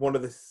 one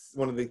of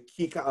the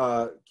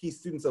key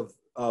students of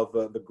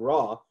the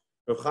Gra,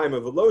 Rav Chaim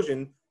of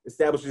Volozhin,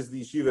 establishes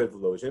the yeshiva of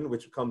Volozhin,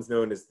 which becomes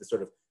known as the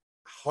sort of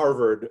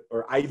Harvard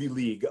or Ivy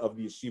League of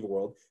the yeshiva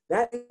world.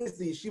 That is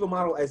the yeshiva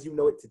model as you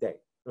know it today.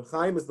 Rav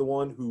Chaim is the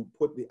one who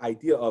put the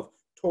idea of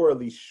Torah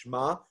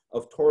lishma,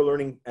 of Torah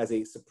learning as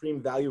a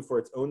supreme value for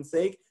its own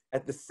sake,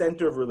 at the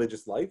center of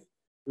religious life.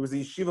 It was a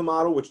yeshiva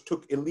model which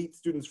took elite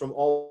students from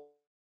all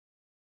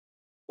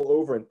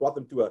over and brought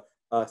them to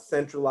a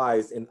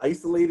centralized and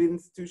isolated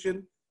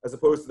institution, as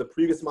opposed to the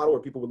previous model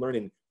where people would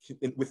learn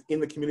within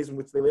the communities in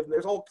which they live. And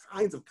there's all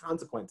kinds of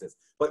consequences.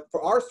 But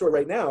for our story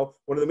right now,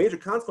 one of the major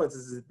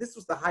consequences is that this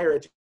was the higher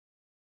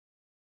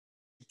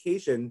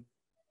education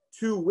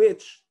to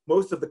which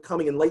most of the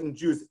coming enlightened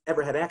Jews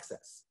ever had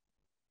access,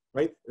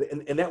 right?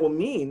 And that will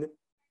mean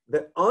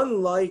that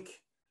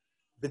unlike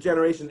the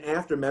generation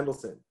after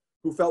Mendelssohn,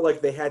 who felt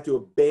like they had to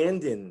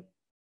abandon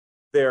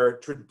their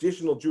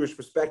traditional Jewish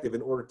perspective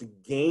in order to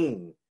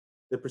gain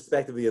the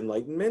perspective of the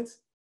Enlightenment,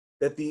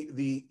 that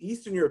the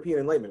Eastern European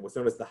Enlightenment, what's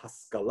known as the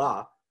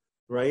Haskalah,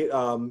 right,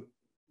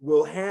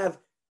 will have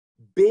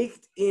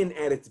baked in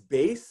at its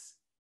base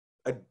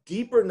a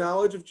deeper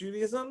knowledge of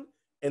Judaism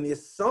and the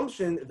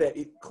assumption that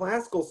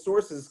classical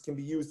sources can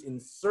be used in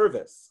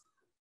service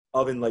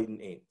of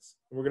enlightened aims.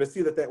 And we're going to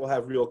see that that will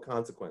have real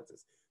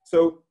consequences.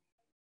 So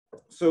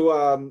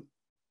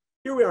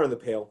here we are in the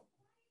Pale.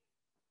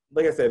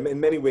 Like I said, in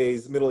many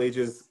ways, Middle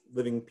Ages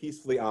living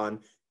peacefully on.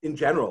 In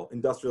general,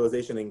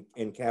 industrialization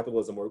and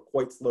capitalism were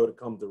quite slow to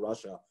come to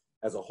Russia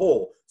as a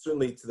whole,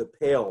 certainly to the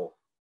Pale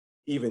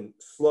even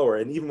slower.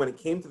 And even when it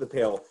came to the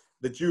Pale,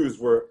 the Jews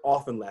were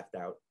often left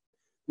out.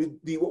 What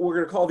we're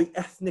going to call the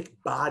ethnic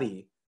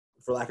body,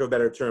 for lack of a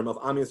better term, of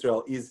Am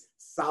Yisrael is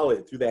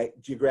solid through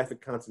that geographic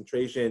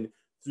concentration,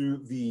 through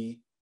the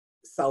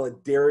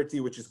solidarity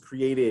which is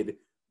created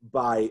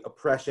by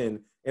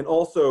oppression, and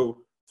also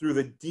through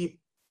the deep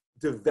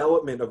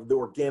development of the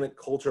organic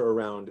culture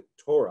around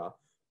Torah.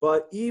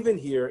 But even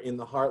here in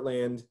the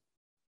heartland,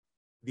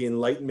 the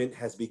Enlightenment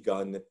has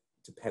begun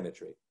to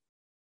penetrate.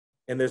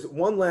 And there's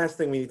one last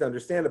thing we need to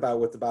understand about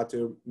what's about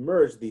to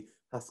emerge, the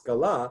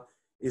Haskalah,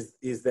 is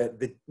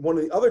that one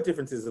of the other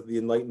differences of the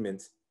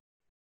Enlightenment,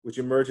 which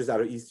emerges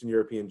out of Eastern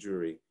European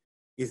Jewry,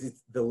 is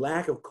it's the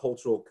lack of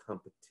cultural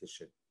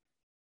competition.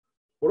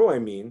 What do I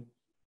mean?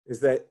 Is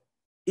that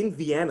in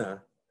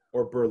Vienna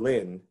or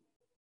Berlin,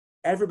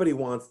 everybody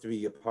wants to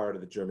be a part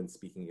of the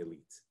German-speaking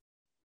elite.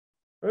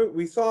 Right?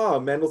 We saw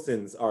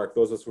Mendelssohn's arc,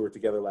 those of us who were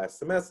together last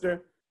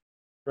semester,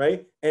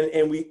 right?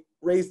 And we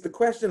raised the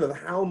question of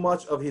how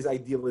much of his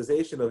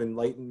idealization of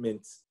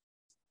Enlightenment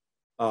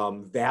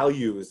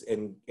values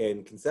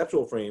and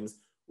conceptual frames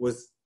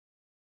was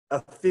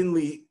a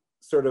thinly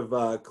sort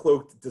of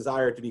cloaked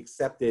desire to be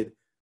accepted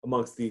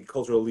amongst the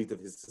cultural elite of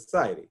his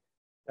society.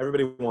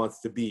 Everybody wants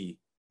to be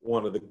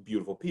one of the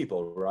beautiful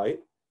people, right?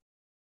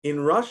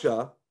 In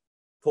Russia,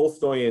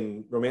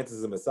 Tolstoyan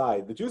Romanticism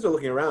aside, the Jews are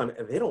looking around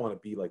and they don't want to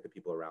be like the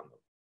people around them.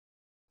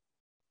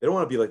 They don't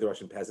want to be like the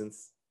Russian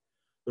peasants.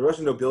 The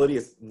Russian nobility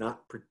is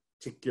not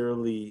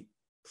particularly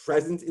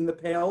present in the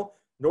Pale,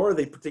 nor are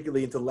they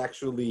particularly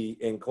intellectually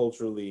and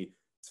culturally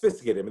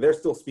sophisticated. I mean, they're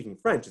still speaking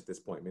French at this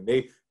point. I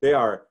mean, they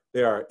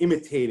are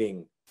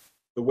imitating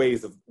the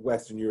ways of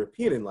Western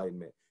European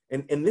Enlightenment.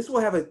 And this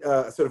will have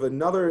a sort of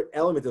another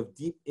element of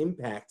deep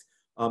impact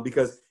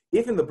because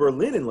if in the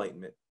Berlin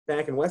Enlightenment,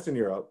 back in Western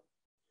Europe,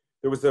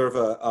 there was sort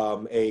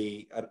of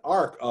an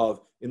arc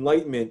of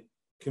enlightenment,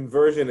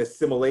 conversion,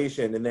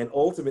 assimilation, and then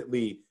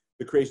ultimately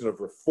the creation of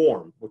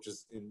reform, which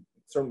is in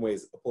certain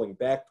ways pulling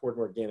back toward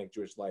an organic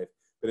Jewish life,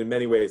 but in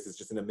many ways it's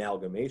just an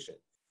amalgamation.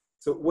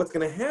 So what's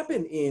going to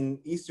happen in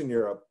Eastern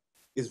Europe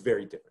is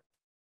very different.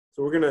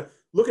 So we're going to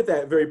look at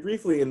that very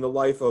briefly in the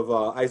life of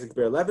Isaac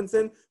Bear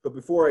Levinson. But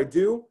before I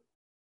do,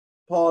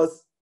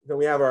 pause. Then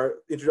we have our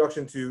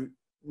introduction to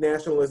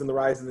nationalism, the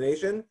rise of the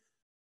nation.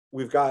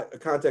 We've got a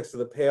context of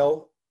the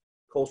Pale,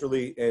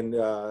 culturally and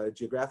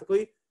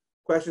geographically.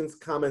 Questions,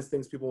 comments,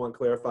 things people want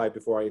clarified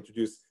before I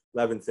introduce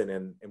Levinson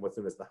and what's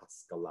known as the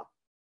Haskalah.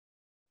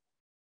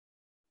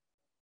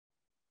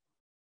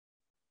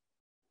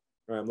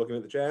 All right, I'm looking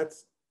at the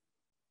chats.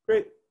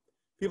 Great.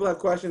 People have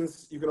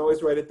questions. You can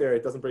always write it there.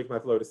 It doesn't break my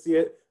flow to see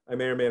it. I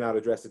may or may not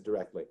address it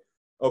directly.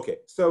 Okay,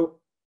 so,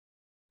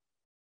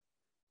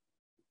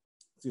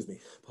 excuse me,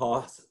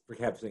 pause for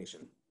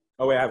captionation.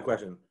 Oh wait, I have a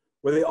question.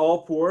 Were they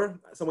all poor?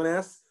 Someone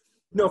asked.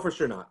 No, for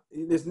sure not.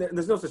 There's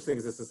no such thing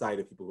as a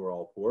society of people who are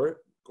all poor.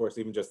 Of course,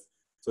 even just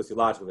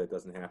sociologically, that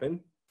doesn't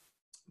happen.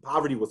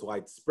 Poverty was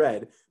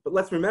widespread, but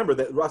let's remember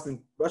that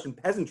Russian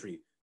peasantry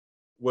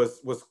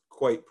was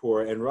quite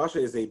poor, and Russia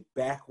is a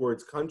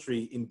backwards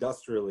country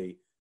industrially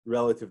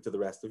relative to the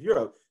rest of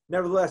Europe.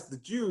 Nevertheless, the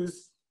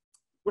Jews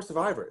were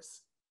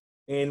survivors,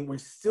 and we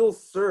still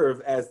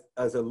serve as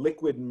a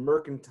liquid,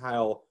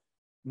 mercantile,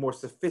 more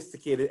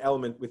sophisticated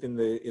element within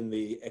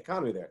the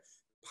economy there.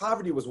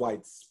 Poverty was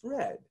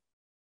widespread.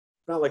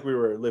 It's not like we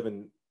were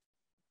living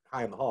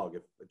high on the hog,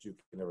 if a Jew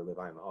can never live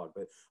high on the hog,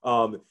 but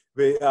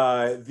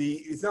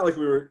it's not like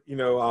we were,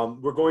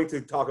 we're going to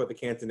talk about the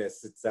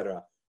Cantonists,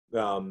 etc.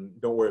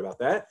 Don't worry about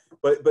that.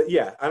 But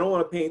yeah, I don't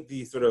want to paint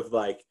the sort of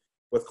like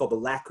what's called the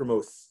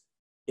lachrymose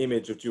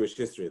image of Jewish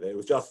history, that it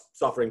was just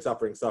suffering,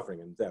 suffering,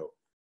 suffering, and so,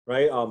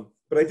 right?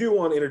 But I do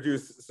want to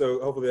introduce, so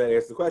hopefully that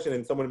answers the question,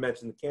 and someone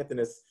mentioned the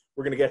Cantonists.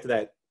 We're going to get to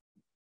that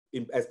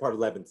as part of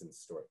Levinson's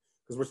story,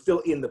 because we're still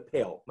in the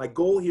Pale. My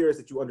goal here is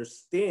that you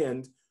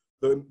understand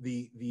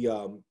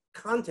the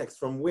context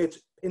from which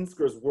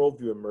Pinsker's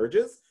worldview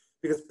emerges,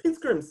 because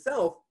Pinsker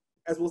himself,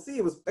 as we'll see,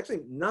 was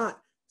actually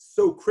not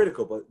so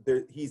critical,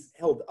 but he's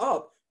held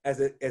up as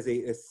a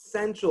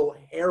essential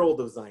herald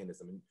of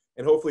Zionism,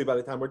 and hopefully by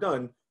the time we're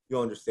done,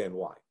 you'll understand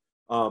why.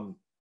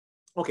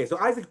 Okay, so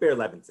Isaac Bear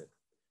Levinson,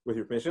 with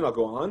your permission, I'll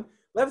go on.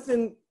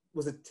 Levinson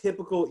was a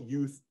typical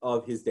youth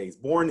of his days,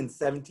 born in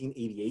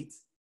 1788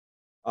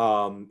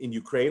 in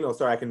Ukraine. Oh,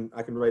 sorry, I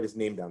can write his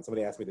name down.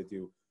 Somebody asked me to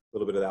do a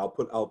little bit of that.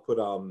 I'll put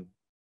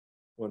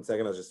 1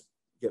 second. I'll just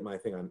get my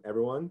thing on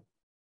everyone.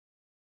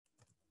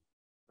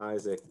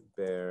 Isaac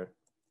Bear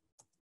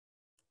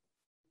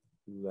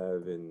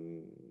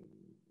Levinson.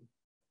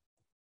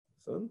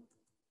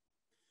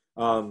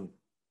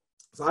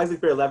 So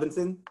Isaac Bear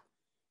Levinson,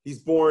 he's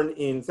born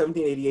in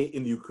 1788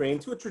 in Ukraine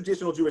to a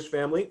traditional Jewish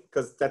family,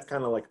 because that's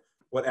kind of like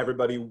what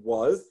everybody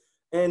was.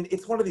 And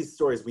it's one of these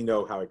stories, we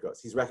know how it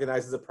goes. He's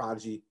recognized as a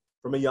prodigy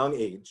from a young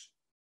age,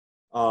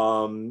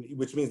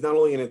 which means not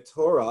only in a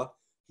Torah,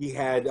 he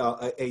had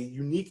a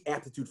unique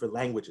aptitude for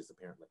languages,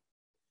 apparently.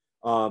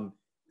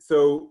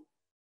 So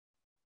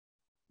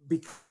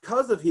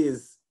because of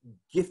his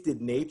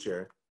gifted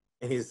nature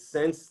and his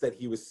sense that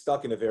he was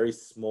stuck in a very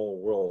small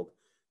world,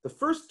 the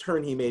first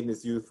turn he made in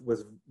his youth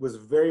was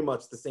very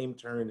much the same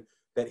turn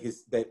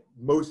that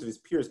most of his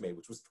peers made,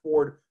 which was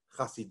toward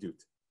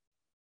Chassidut,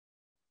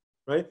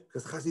 right?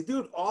 Because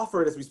Chassidut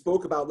offered, as we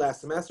spoke about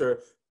last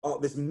semester,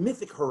 this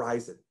mythic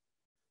horizon,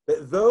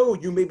 that though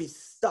you may be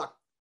stuck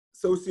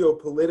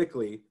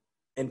socio-politically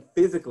and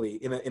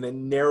physically in a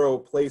narrow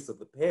place of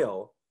the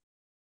Pale,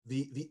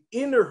 the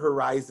inner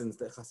horizons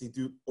that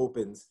Chassidut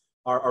opens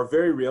are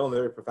very real and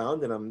very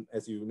profound, and I'm,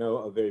 as you know,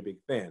 a very big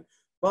fan.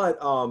 But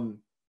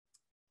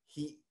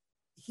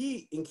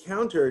he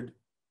encountered,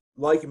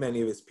 like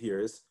many of his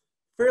peers,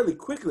 fairly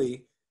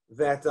quickly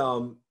that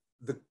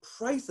the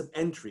price of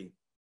entry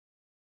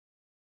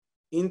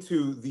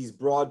into these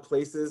broad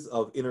places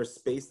of inner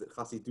space that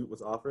Chassidut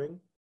was offering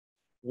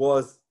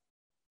was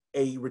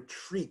a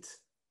retreat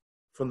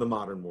from the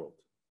modern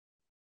world,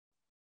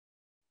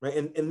 right?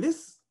 And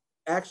this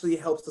actually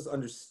helps us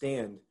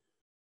understand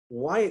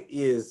why it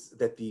is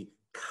that the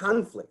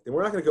conflict, and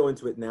we're not going to go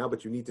into it now,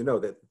 but you need to know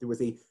that there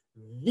was a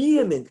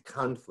vehement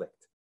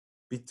conflict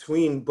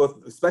between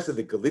both, especially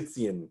the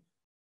Galician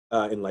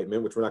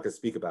Enlightenment, which we're not going to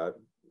speak about,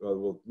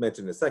 we'll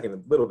mention in a second,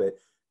 a little bit,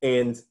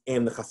 and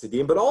the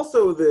Hasidim, but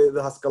also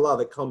the Haskalah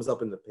that comes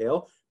up in the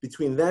Pale.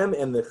 Between them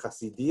and the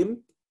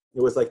Hasidim,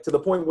 it was like to the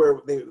point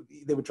where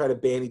they would try to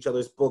ban each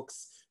other's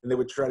books, and they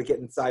would try to get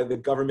inside the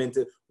government.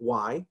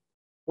 Why?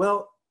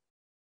 Well,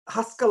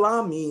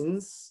 Haskalah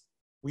means,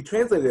 we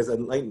translate it as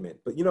enlightenment,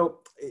 but you know,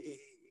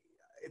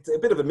 it's a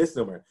bit of a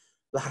misnomer.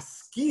 The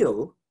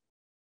Haskil,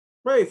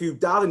 right? If you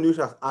daven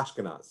Nushach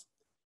Ashkenaz,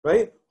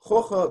 right?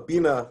 Chocha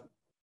Bina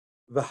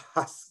the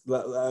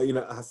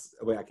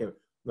wait, I can't.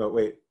 No,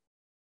 wait.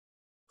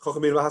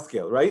 Chocha Bina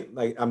Haskil, right?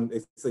 Like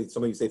it's like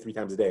something you say 3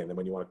 times a day, and then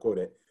when you want to quote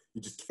it,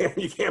 you just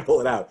can't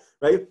pull it out,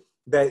 right?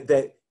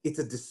 That it's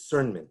a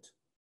discernment,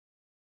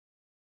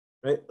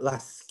 right? La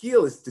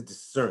skill is to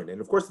discern,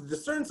 and of course, to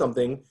discern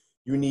something,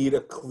 you need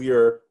a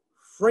clear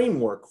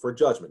framework for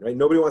judgment, right?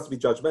 Nobody wants to be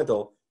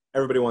judgmental.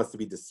 Everybody wants to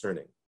be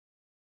discerning.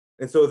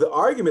 And so the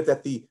argument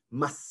that the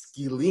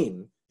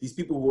maskilin, these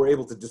people who were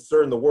able to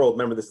discern the world,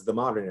 remember this is the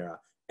modern era,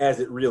 as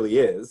it really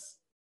is,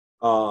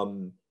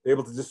 they're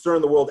able to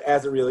discern the world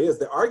as it really is.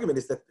 The argument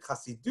is that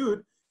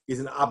Chassidut is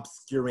an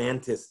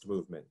obscurantist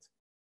movement.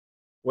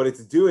 What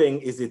it's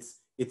doing is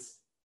it's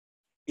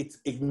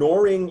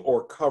ignoring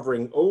or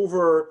covering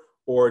over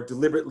or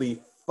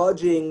deliberately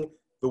fudging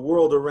the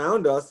world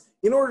around us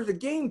in order to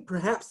gain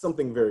perhaps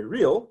something very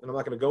real. And I'm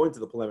not going to go into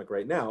the polemic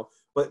right now,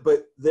 but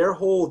their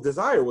whole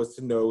desire was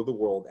to know the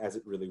world as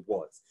it really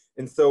was.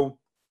 And so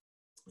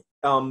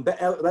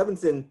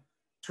Levinson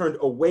turned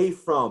away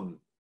from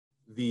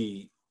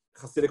the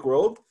Hasidic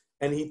world,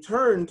 and he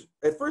turned,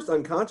 at first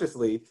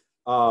unconsciously,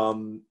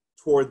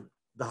 toward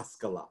the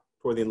Haskalah,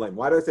 toward the Enlightenment.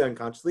 Why do I say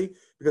unconsciously?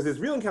 Because his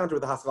real encounter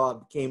with the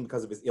Haskalah came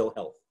because of his ill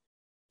health.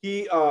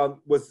 He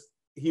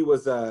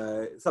was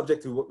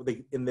subject to what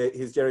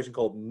his generation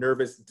called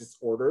nervous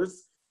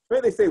disorders.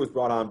 Right? They say it was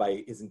brought on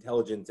by his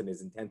intelligence and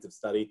his intensive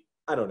study.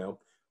 I don't know.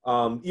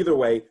 Either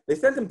way, they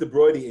sent him to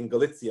Brody in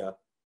Galicia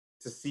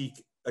to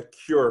seek a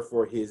cure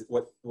for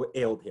what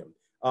ailed him.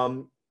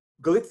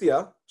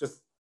 Galicia,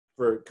 just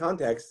for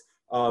context,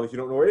 if you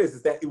don't know where it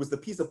is that it was the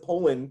piece of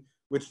Poland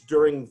which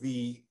during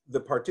the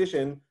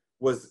partition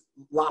was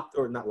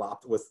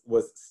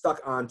was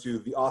stuck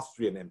onto the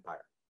Austrian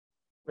Empire.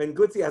 And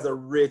Galicia has a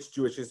rich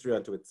Jewish history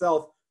unto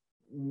itself.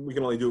 We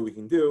can only do what we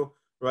can do,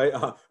 right?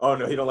 Oh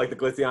no, you don't like the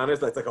Galicianers?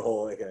 That's like a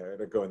whole,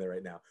 they're going there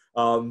right now.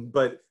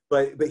 But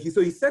he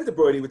sent to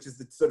Brody, which is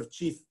the sort of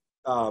chief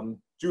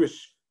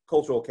Jewish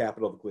cultural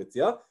capital of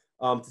Galicia,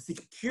 to seek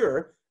a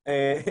cure.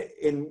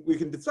 And we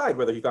can decide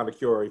whether he found a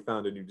cure or he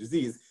found a new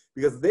disease,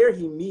 because there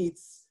he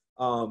meets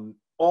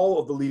all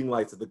of the leading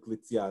lights of the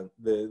Glitzian,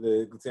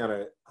 the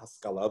Glitziana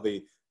Haskalah,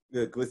 the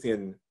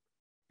Glitzian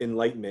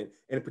Enlightenment,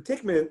 and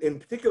in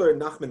particular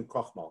Nachman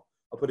Krochmal.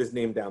 I'll put his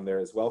name down there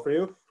as well for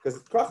you,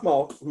 because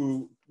Krochmal,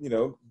 who,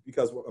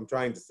 because what I'm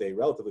trying to say,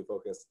 relatively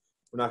focused,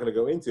 we're not going to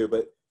go into,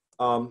 but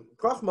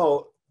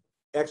Krochmal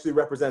actually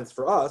represents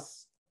for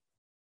us,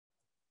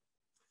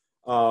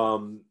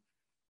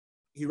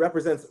 he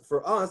represents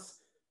for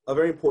us a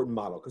very important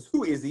model. Because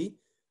who is he?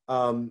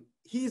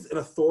 He's an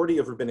authority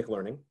of rabbinic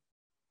learning,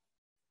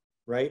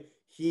 right?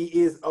 He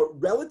is a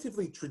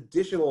relatively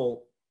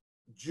traditional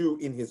Jew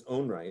in his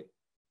own right,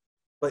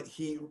 but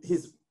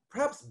his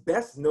perhaps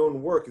best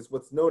known work is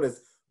what's known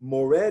as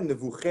Moreh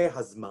Nevuchei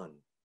Hazman,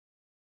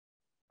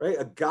 right?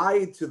 A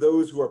guide to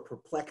those who are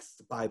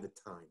perplexed by the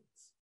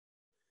times,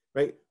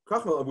 right?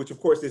 Krochmal, which of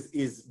course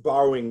is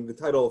borrowing the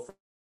title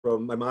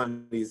from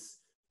Maimonides'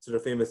 sort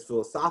of famous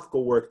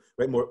philosophical work,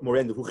 right?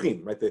 Moreh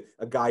Nevuchim, right?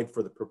 A guide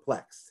for the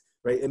perplexed,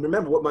 right? And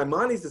remember, what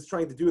Maimonides is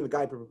trying to do in the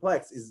Guide for the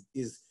Perplexed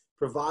is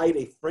provide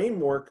a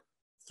framework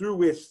through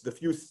which the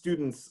few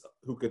students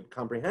who could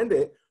comprehend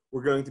it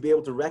were going to be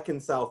able to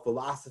reconcile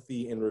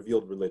philosophy and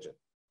revealed religion.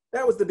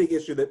 That was the big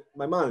issue that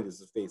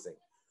Maimonides was facing.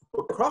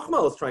 What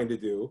Krochmal is trying to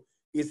do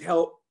is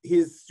help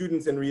his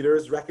students and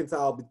readers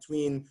reconcile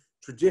between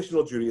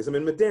traditional Judaism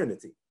and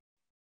modernity,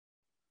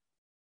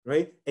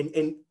 right?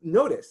 And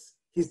notice,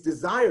 his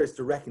desire is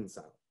to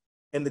reconcile.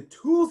 And the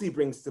tools he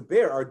brings to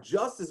bear are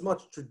just as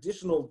much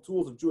traditional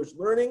tools of Jewish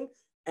learning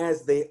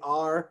as they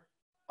are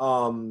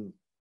the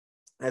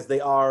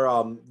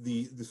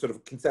sort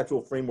of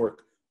conceptual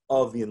framework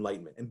of the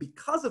Enlightenment. And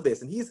because of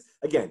this, and he's,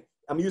 again,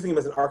 I'm using him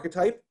as an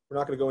archetype. We're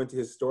not going to go into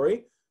his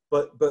story,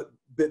 but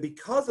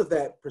because of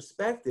that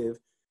perspective,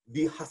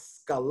 the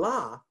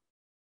Haskalah,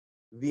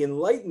 the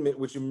Enlightenment,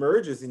 which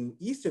emerges in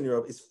Eastern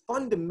Europe, is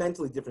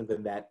fundamentally different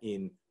than that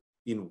in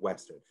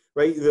Western,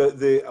 right?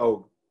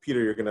 Oh,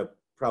 Peter, you're going to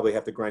probably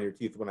have to grind your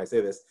teeth when I say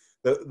this.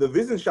 The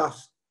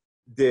Wissenschaft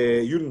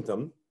des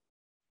Judentum,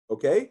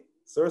 okay?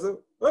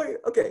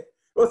 Okay.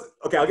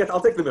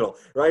 I'll take the middle,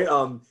 right?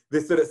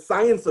 This sort of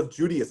science of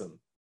Judaism,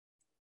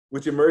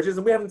 which emerges,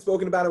 and we haven't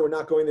spoken about it, we're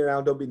not going there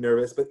now, don't be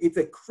nervous, but it's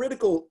a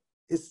critical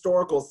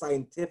historical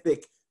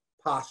scientific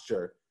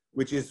posture,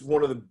 which is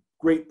one of the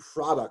great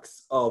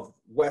products of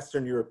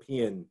Western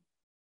European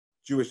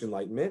Jewish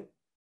Enlightenment.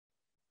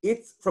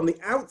 It's, from the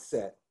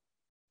outset,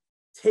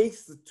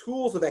 takes the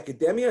tools of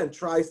academia and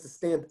tries to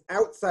stand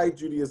outside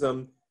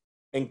Judaism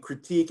and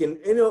critique. And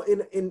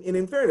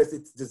in fairness,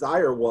 its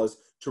desire was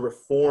to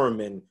reform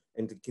and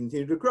to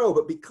continue to grow.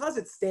 But because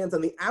it stands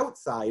on the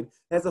outside, it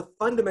has a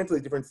fundamentally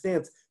different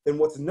stance than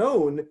what's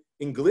known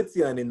in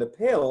Galicia and in the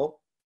Pale.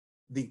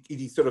 The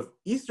sort of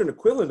Eastern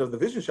equivalent of the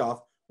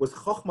Wissenschaft was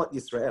Chochmat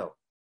Yisrael.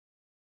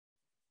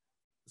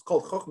 It's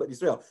called Chochmat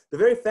Yisrael. The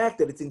very fact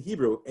that it's in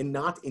Hebrew and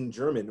not in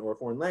German or a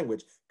foreign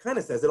language kind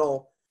of says it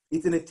all.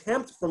 It's an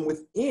attempt from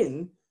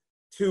within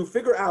to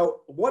figure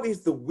out what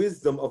is the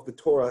wisdom of the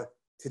Torah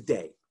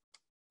today,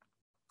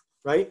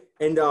 right?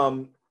 And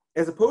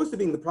as opposed to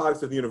being the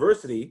products of the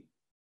university,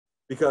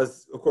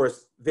 because of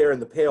course there in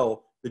the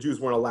Pale, the Jews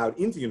weren't allowed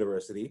into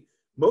university,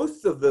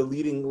 most of the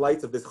leading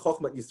lights of this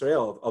Chochmat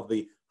Yisrael, of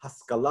the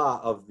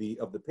Haskalah of the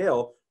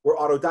Pale, were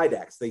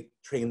autodidacts. They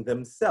trained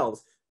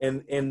themselves.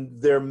 And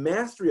their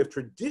mastery of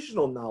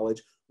traditional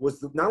knowledge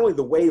was not only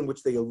the way in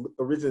which they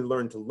originally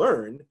learned to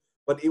learn,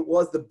 but it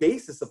was the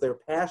basis of their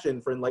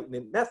passion for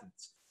Enlightenment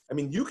methods. I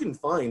mean, you can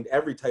find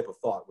every type of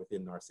thought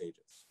within our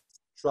sages.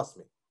 Trust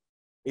me.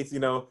 It's,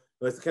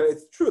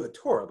 it's true of the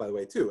Torah, by the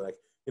way, too. Like,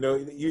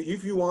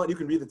 if you want, you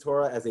can read the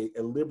Torah as a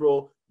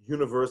liberal,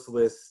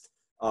 universalist,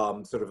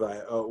 sort of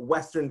a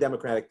Western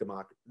democratic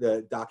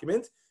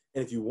document.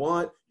 And if you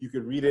want, you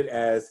could read it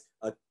as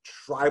a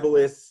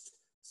tribalist,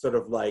 sort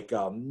of like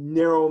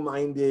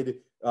narrow-minded,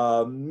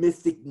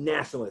 mystic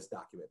nationalist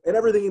document, and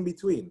everything in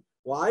between.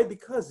 Why?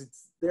 Because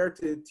it's there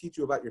to teach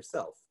you about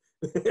yourself.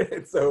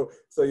 And so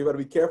you got to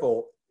be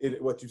careful in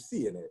what you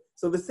see in it.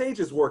 So the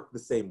sages work the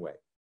same way.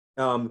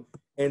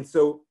 And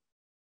so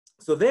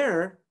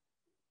there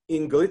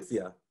in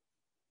Galicia,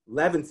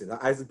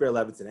 Isaac Ber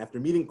Levinson, after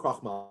meeting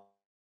Krochmal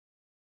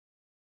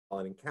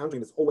and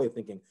encountering this whole way of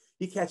thinking,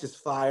 he catches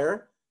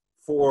fire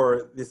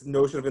for this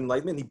notion of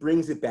enlightenment. He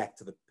brings it back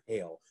to the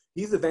Pale.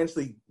 He's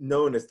eventually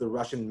known as the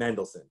Russian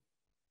Mendelssohn.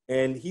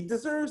 And he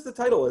deserves the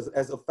title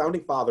as a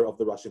founding father of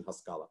the Russian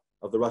Haskalah,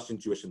 of the Russian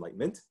Jewish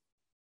Enlightenment.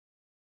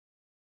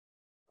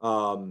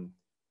 And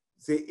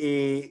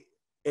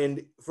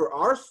for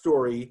our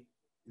story,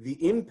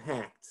 the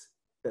impact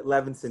that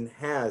Levinson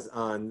has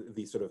on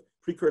the sort of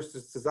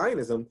precursors to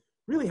Zionism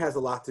really has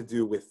a lot to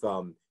do with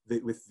the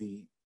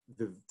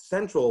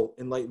central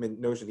Enlightenment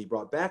notion he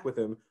brought back with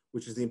him,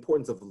 which is the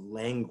importance of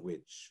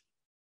language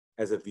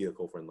as a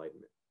vehicle for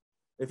enlightenment.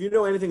 If you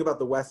know anything about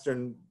the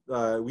Western,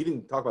 we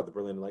didn't talk about the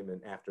Berlin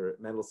Enlightenment after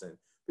Mendelssohn,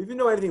 but if you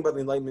know anything about the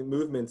Enlightenment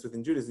movements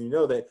within Judaism, you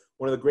know that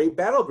one of the great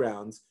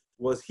battlegrounds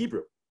was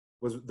Hebrew,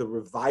 was the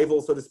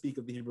revival, so to speak,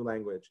 of the Hebrew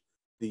language.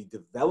 the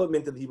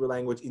development of the Hebrew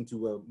language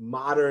into a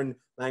modern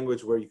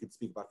language where you could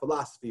speak about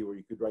philosophy, where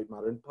you could write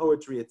modern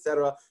poetry,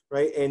 etc.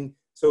 Right? And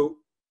so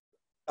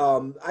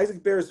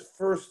Isaac Bear's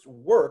first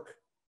work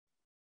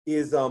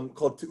is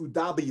called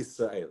Tu'udah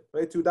B'Yisrael,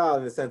 right? Tu'udah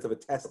in the sense of a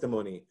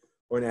testimony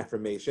or an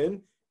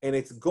affirmation. And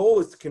its goal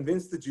is to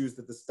convince the Jews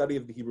that the study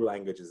of the Hebrew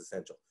language is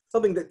essential.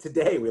 Something that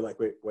today we're like,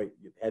 wait,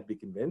 you had to be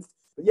convinced?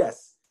 But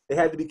yes, they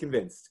had to be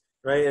convinced,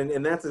 right?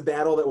 And that's a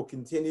battle that will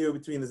continue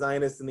between the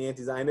Zionists and the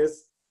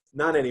anti-Zionists,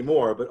 not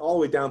anymore, but all the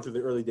way down through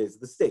the early days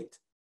of the state.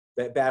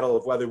 That battle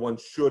of whether one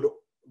should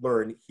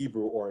learn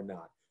Hebrew or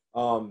not.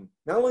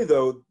 Not only,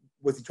 though,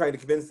 was he trying to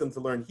convince them to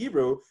learn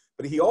Hebrew,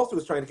 but he also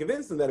was trying to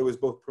convince them that it was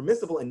both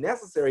permissible and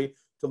necessary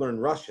to learn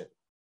Russian.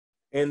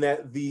 And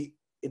that the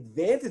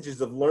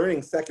advantages of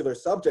learning secular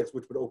subjects,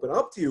 which would open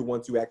up to you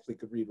once you actually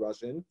could read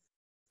Russian,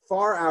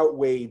 far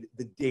outweighed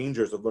the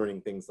dangers of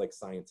learning things like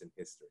science and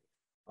history.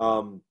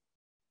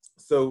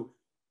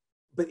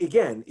 But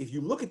again, if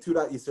you look at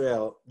Tu'udah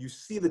Yisrael, you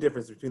see the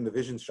difference between the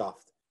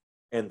Wissenschaft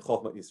and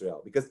Chochmat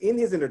Yisrael. Because in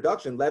his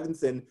introduction,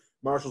 Levinson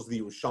marshals the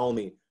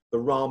Yerushalmi, the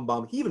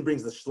Rambam, he even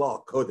brings the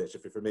Shlach Kodesh,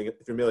 if you're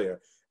familiar,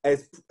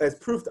 as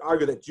proof to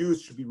argue that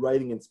Jews should be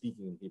writing and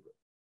speaking in Hebrew.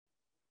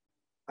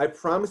 I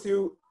promise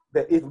you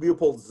that if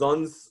Leopold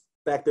Zunz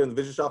back there in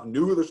the Wissenschaft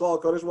knew who the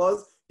Shlach Kodesh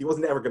was, he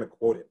wasn't ever going to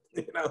quote it.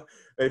 You know,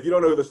 if you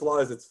don't know who the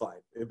Shlach is, it's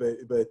fine.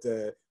 But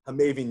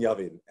Hamevin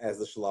Yavin, as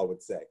the Shlach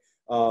would say.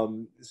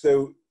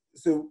 So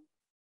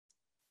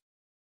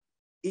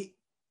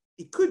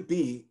it could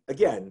be,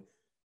 again,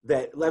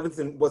 that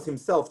Levinson was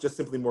himself just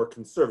simply more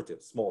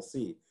conservative, small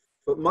c.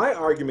 But my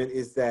argument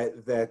is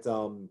that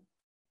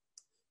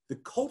the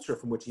culture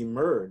from which he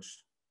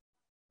emerged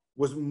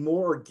was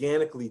more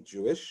organically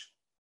Jewish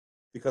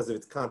because of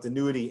its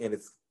continuity and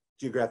its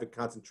geographic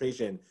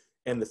concentration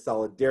and the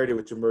solidarity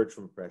which emerged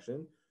from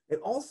oppression.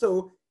 And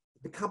also,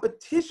 the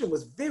competition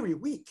was very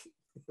weak.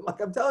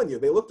 Like I'm telling you,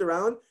 they looked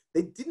around,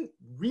 they didn't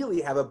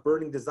really have a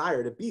burning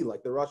desire to be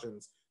like the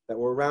Russians that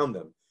were around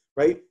them,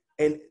 right?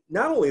 And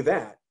not only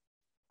that,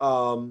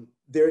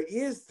 there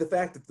is the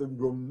fact that the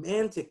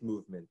Romantic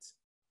movement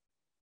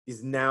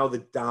is now the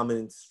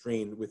dominant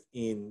strain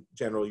within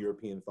general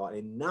European thought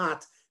and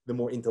not the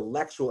more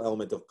intellectual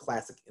element of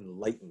classic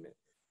Enlightenment.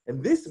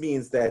 And this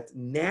means that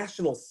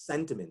national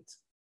sentiment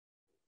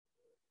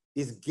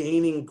is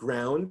gaining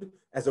ground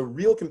as a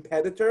real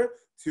competitor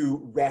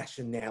to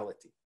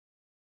rationality.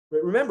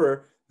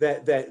 Remember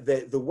that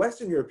the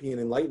Western European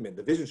Enlightenment,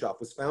 the Wissenschaft,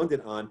 was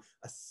founded on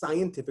a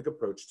scientific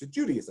approach to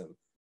Judaism,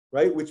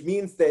 right? Which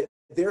means that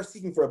they're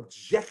seeking for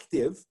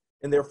objective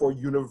and therefore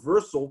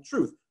universal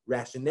truth,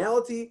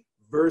 rationality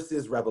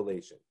versus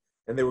revelation.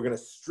 And they were going to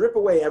strip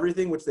away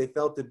everything which they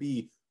felt to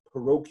be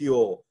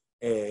parochial,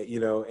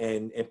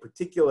 and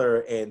particular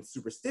and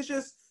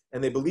superstitious,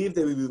 and they believed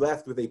they would be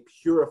left with a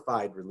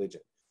purified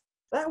religion.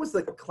 That was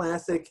like a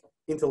classic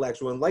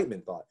intellectual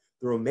Enlightenment thought.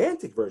 The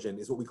Romantic version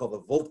is what we call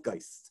the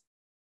Volkgeist.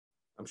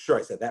 I'm sure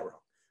I said that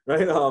wrong,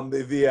 right?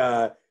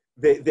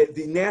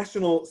 The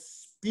national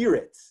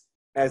spirit,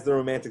 as the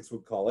Romantics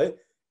would call it,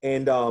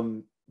 and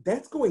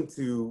that's going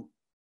to,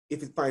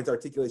 if it finds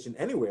articulation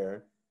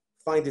anywhere,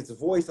 find its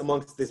voice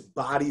amongst this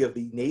body of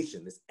the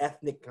nation, this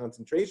ethnic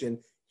concentration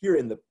here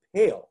in the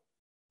Pale.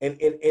 And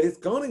it's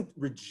going to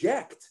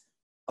reject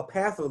a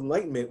path of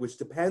enlightenment which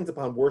depends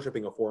upon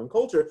worshiping a foreign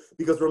culture,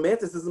 because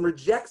Romanticism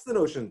rejects the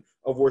notion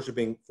of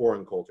worshiping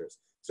foreign cultures.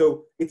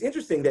 So it's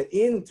interesting that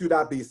in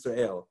Tu'udah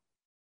B'Yisrael,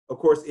 of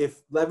course,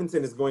 if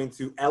Levinson is going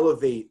to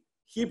elevate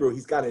Hebrew,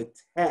 he's got to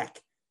attack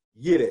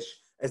Yiddish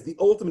as the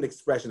ultimate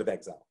expression of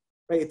exile.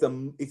 Right?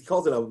 He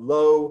calls it a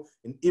low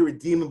and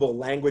irredeemable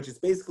language. It's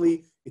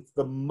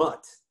the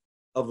mutt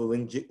of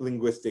the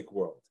linguistic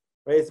world.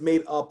 Right? It's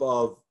made up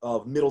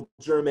of Middle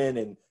German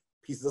and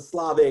pieces of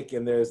Slavic,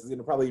 and there's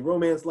probably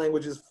Romance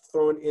languages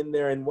thrown in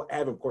there, and what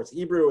have, of course,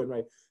 Hebrew, and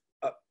right.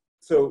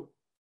 So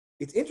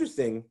it's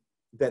interesting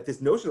that this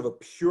notion of a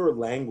pure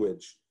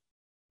language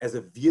as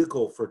a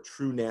vehicle for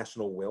true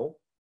national will,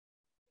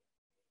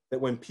 that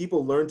when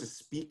people learn to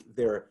speak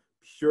their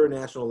pure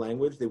national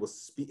language, they will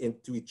speak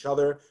to each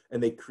other,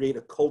 and they create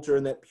a culture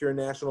in that pure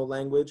national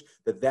language,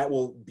 that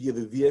will be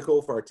the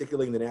vehicle for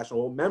articulating the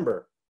national will.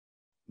 Remember,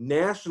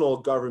 national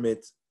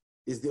government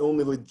is the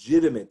only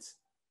legitimate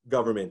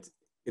government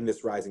in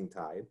this rising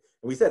tide.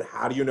 And we said,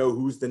 how do you know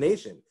who's the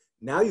nation?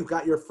 Now you've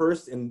got your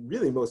first and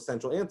really most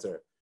central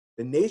answer.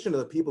 The nation are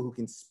the people who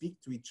can speak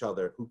to each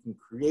other, who can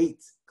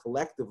create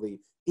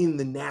collectively in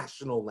the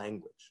national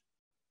language.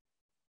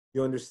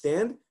 You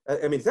understand?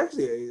 I mean,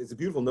 it's a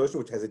beautiful notion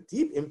which has a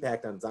deep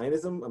impact on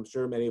Zionism. I'm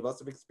sure many of us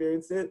have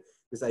experienced it.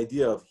 This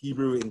idea of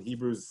Hebrew for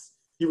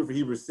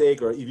Hebrew's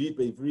sake, or Ivrit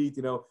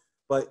Be'Ivrit,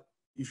 but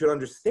you should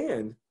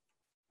understand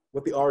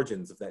what the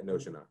origins of that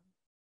notion are,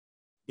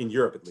 in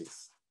Europe at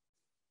least.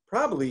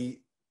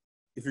 Probably,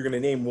 if you're going to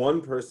name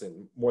one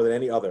person more than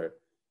any other,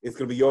 it's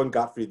going to be Johann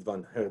Gottfried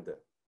von Herder,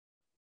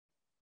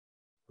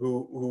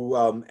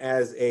 who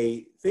as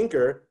a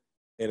thinker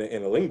and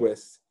a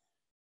linguist,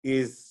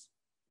 is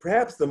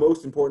perhaps the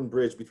most important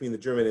bridge between the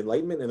German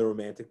Enlightenment and the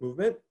Romantic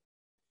movement.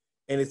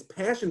 and his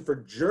passion for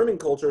German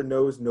culture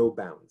knows no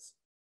bounds.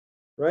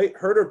 Right?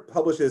 Herder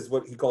publishes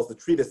what he calls the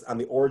Treatise on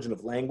the Origin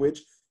of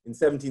Language in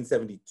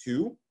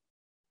 1772,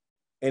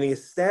 and he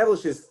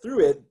establishes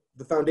through it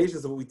the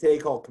foundations of what we today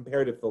call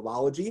comparative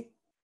philology,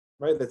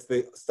 right? That's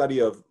the study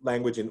of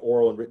language in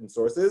oral and written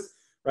sources,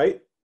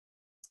 right?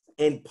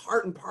 And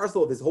part and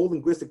parcel of his whole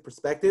linguistic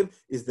perspective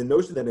is the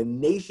notion that a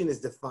nation is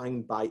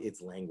defined by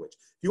its language.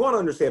 If you want to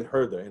understand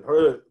Herder, and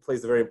Herder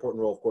plays a very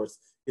important role, of course,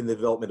 in the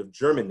development of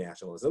German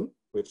nationalism,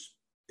 which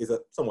is a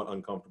somewhat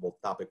uncomfortable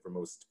topic for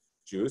most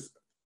Jews.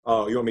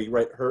 Oh, you want me to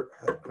write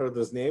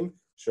Herder's name?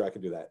 Sure, I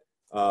can do that.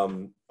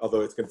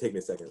 Although it's going to take me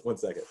a second. 1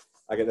 second.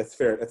 Okay, that's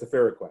fair. That's a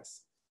fair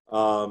request.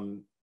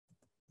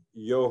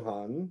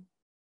 Johann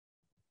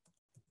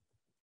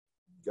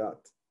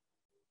Gottfried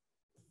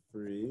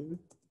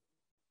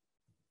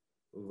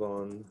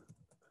von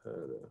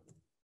Herder.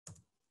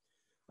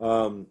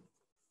 Oh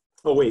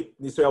wait,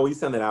 so will you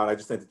send that out? I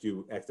just sent it to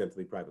you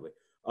accidentally privately.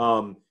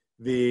 So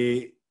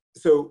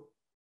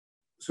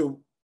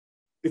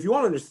if you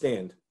want to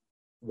understand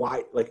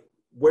why, like,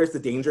 where's the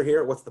danger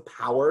here? What's the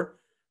power?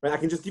 Right? I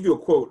can just give you a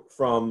quote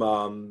from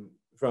a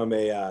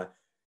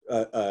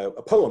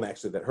poem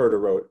actually that Herder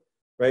wrote.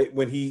 Right,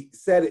 when he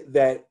said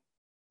that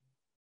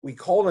we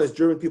called on as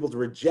German people to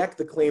reject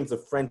the claims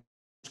of French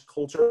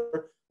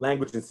culture,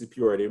 language, and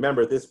superiority.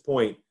 Remember, at this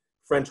point,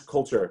 French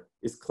culture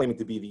is claiming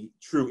to be the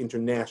true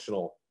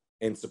international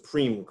and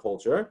supreme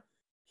culture.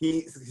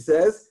 He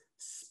says,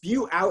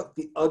 "Spew out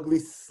the ugly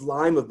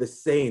slime of the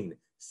Seine.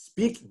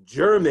 Speak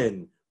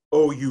German,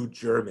 O you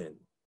German."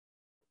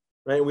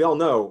 Right? And we all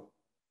know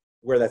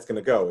where that's going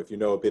to go if you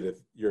know a bit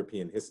of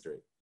European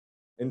history.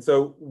 And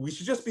so we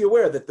should just be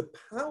aware that the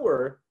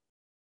power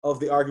of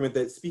the argument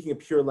that speaking a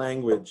pure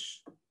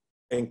language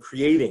and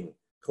creating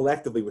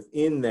collectively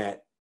within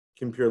that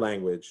pure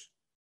language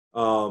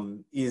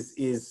is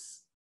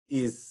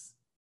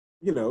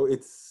you know,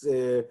 it's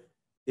an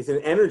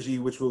energy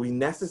which will be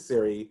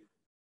necessary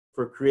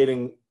for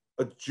creating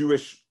a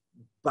Jewish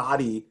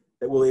body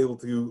that will be able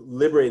to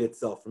liberate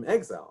itself from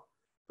exile.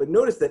 But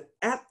notice that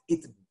at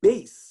its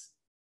base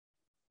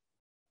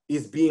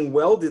is being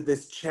welded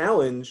this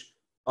challenge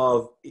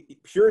of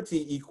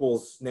purity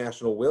equals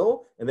national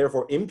will, and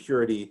therefore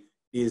impurity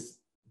is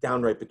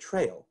downright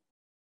betrayal,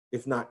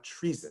 if not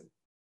treason,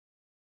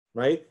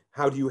 right?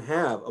 How do you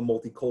have a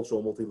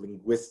multicultural,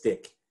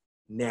 multilinguistic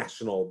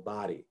national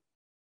body?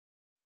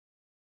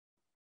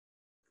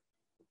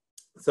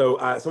 So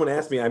someone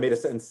asked me, I made a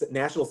sentence,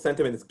 national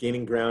sentiment is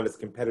gaining ground as a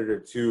competitor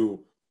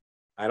to,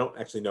 I don't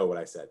actually know what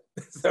I said,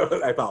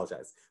 so I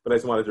apologize, but I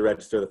just wanted to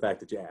register the fact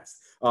that you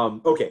asked.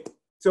 Okay,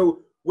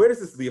 so where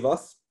does this leave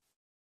us?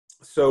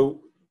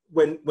 So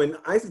when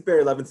Isaac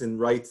Barry Levinson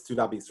writes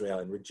to Israel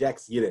and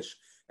rejects Yiddish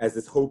as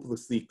this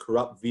hopelessly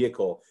corrupt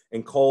vehicle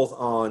and calls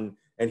on,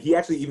 and he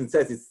actually even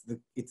says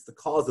it's the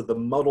cause of the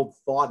muddled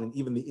thought and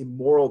even the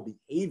immoral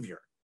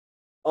behavior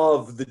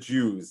of the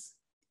Jews,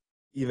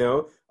 you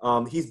know,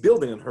 he's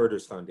building on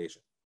Herder's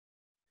foundation.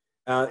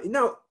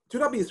 Now,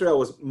 Israel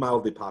was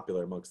mildly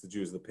popular amongst the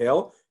Jews of the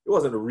Pale. It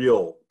wasn't a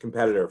real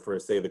competitor for,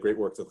 say, the great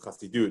works of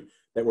Chassidut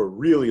that were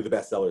really the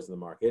best sellers in the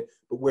market,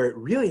 but where it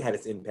really had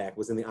its impact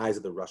was in the eyes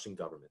of the Russian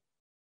government,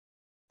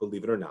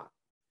 believe it or not.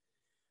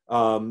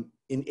 In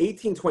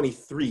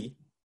 1823,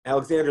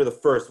 Alexander I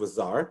was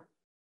Tsar,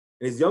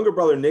 and his younger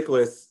brother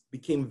Nicholas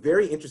became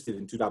very interested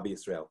in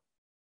Israel.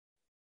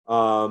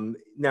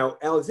 Now,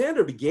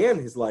 Alexander began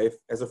his life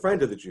as a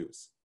friend of the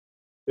Jews.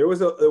 There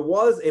was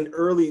an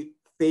early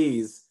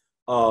phase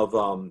of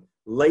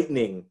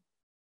lightening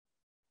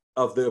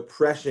of the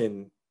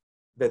oppression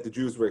that the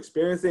Jews were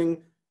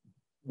experiencing,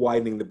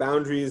 widening the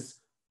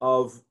boundaries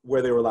of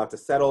where they were allowed to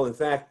settle. In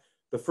fact,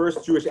 the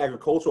first Jewish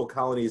agricultural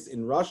colonies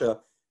in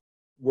Russia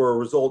were a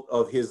result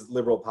of his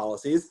liberal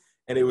policies,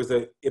 and it was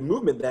a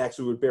movement that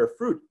actually would bear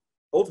fruit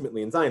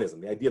ultimately in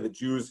Zionism. The idea that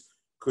Jews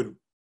could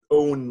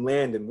own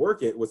land and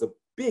work it was a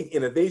big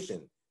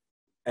innovation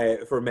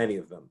for many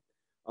of them.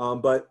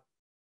 But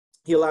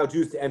he allowed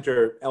Jews to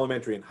enter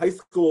elementary and high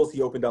schools.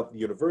 He opened up the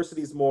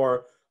universities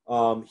more.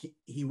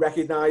 He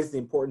recognized the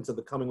importance of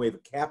the coming wave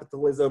of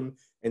capitalism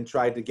and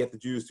tried to get the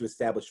Jews to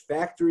establish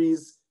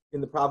factories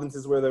in the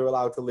provinces where they were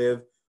allowed to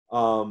live.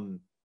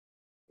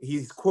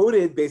 He's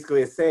quoted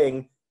basically as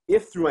saying,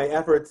 "If through my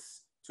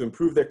efforts to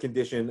improve their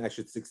condition, I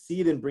should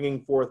succeed in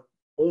bringing forth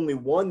only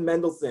one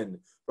Mendelssohn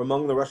from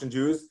among the Russian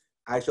Jews,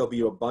 I shall be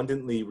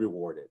abundantly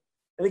rewarded."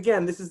 And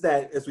again, this is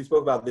that, as we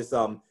spoke about, this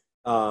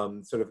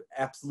sort of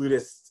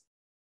absolutist,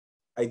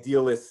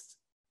 idealist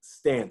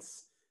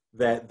stance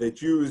that the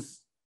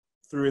Jews,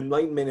 through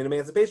Enlightenment and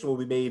Emancipation, will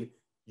be made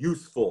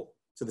useful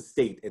to the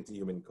state and to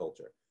human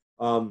culture.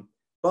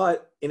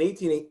 But in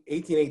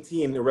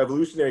 1818, a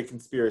revolutionary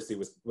conspiracy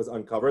was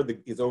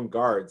uncovered. His own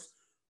guards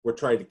were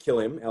trying to kill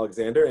him,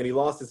 Alexander, and he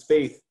lost his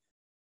faith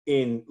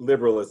in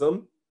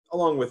liberalism,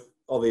 along with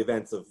all the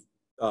events of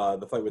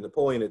the fight with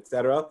Napoleon,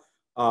 etc.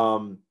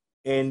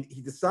 And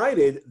he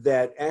decided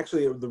that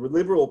actually the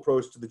liberal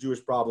approach to the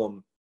Jewish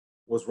problem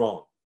was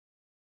wrong.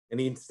 And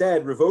he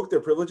instead revoked their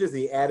privileges,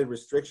 he added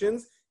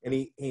restrictions, And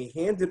he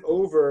handed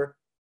over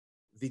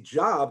the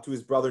job to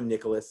his brother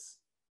Nicholas,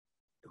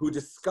 who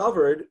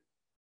discovered,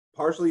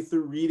 partially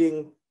through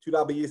reading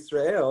Tuda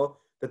B'Yisrael,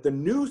 that the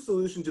new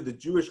solution to the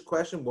Jewish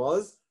question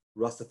was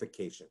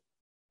Russification.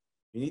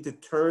 You need to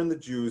turn the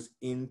Jews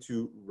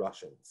into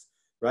Russians,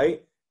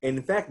 right? And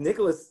in fact,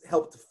 Nicholas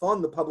helped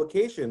fund the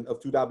publication of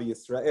Tuda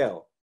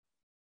B'Yisrael.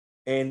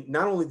 And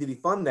not only did he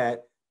fund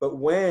that, but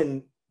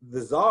when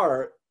the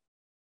Tsar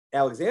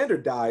Alexander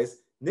dies,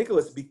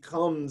 Nicholas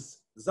becomes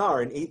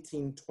Tsar in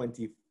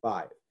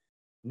 1825.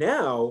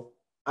 Now,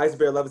 Isaac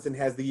Ber Levinson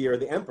has the year of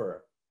the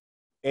emperor.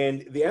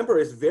 And the emperor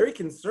is very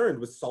concerned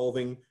with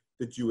solving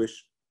the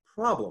Jewish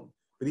problem.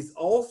 But he's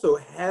also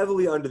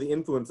heavily under the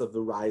influence of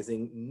the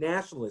rising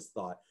nationalist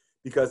thought,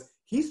 because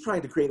he's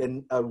trying to create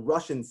a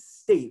Russian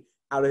state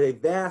out of a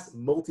vast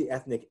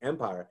multi-ethnic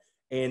empire.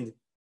 And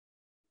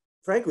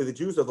frankly, the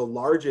Jews are the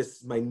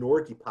largest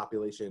minority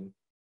population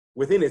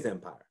within his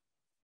empire.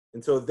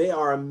 And so they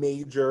are a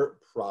major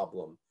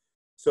problem.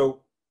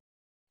 So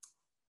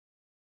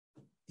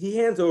he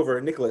hands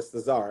over, Nicholas, the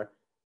Tsar,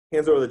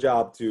 hands over the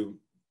job to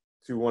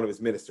one of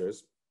his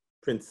ministers,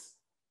 Prince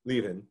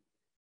Levin,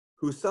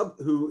 who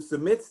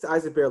submits to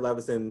Isaac Ber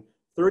Levinson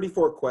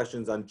 34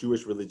 questions on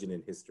Jewish religion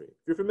and history.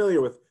 If you're familiar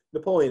with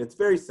Napoleon, it's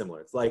very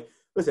similar. It's like,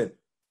 listen,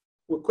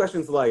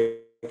 questions like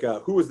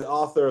who was the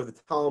author of the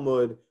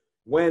Talmud,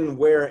 when,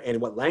 where, and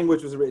what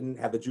language was it written,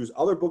 have the Jews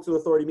other books of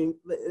authority? I mean,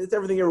 it's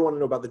everything you ever want to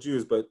know about the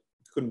Jews, but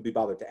couldn't be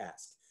bothered to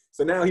ask.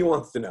 So now he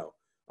wants to know.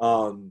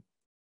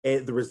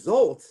 And the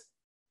result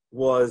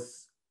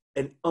was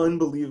an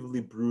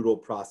unbelievably brutal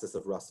process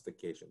of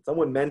Russification.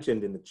 Someone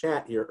mentioned in the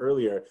chat here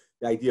earlier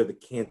the idea of the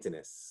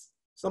Cantonists,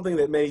 something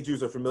that many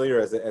Jews are familiar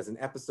as an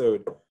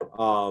episode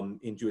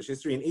in Jewish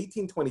history. In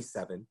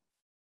 1827,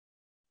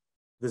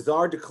 the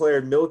Tsar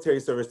declared military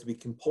service to be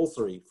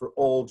compulsory for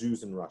all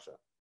Jews in Russia.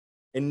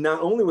 And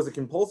not only was it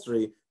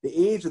compulsory,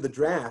 the age of the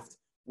draft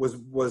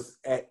was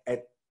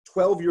at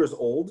 12 years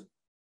old,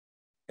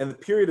 and the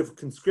period of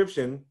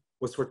conscription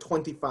was for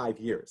 25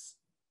 years.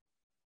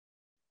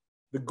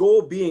 The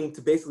goal being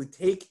to basically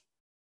take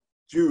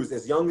Jews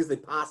as young as they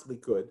possibly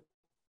could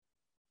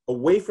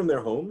away from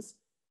their homes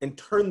and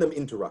turn them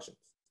into Russians.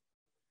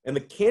 And the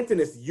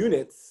Cantonist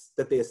units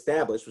that they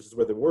established, which is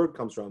where the word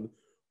comes from,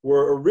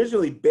 were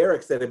originally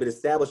barracks that had been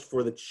established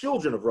for the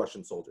children of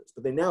Russian soldiers,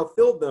 but they now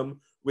filled them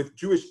with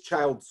Jewish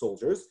child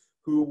soldiers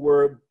who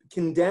were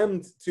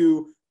condemned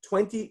to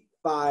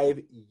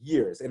 25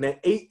 years. And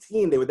at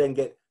 18, they would then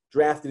get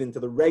drafted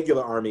into the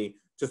regular army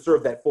to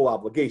serve that full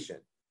obligation.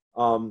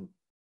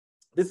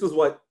 This was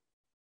what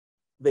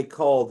they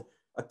called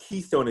a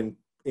keystone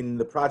in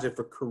the project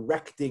for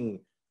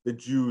correcting the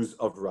Jews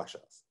of Russia,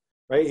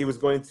 right? He was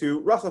going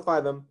to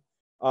Russify them.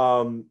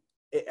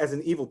 As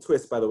an evil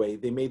twist, by the way,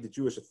 they made the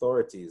Jewish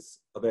authorities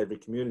of every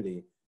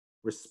community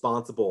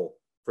responsible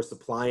for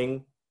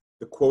supplying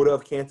the quota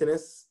of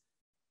Cantonists,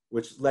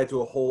 which led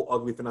to a whole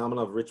ugly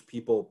phenomenon of rich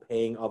people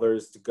paying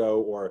others to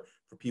go, or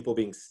for people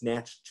being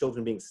snatched,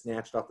 children being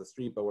snatched off the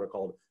street by what are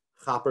called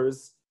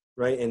choppers,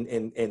 right?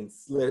 And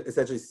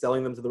essentially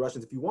selling them to the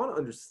Russians. If you want to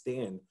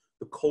understand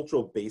the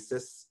cultural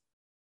basis,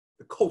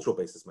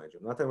 mind you,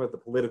 I'm not talking about the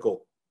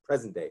political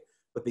present day,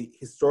 but the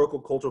historical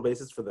cultural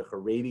basis for the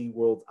Haredi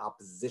world's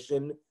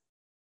opposition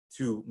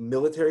to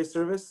military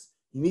service,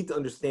 you need to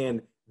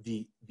understand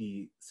the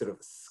sort of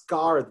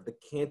scar that the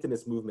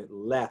Cantonist movement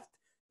left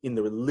in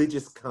the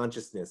religious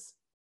consciousness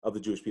of the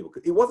Jewish people.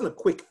 It wasn't a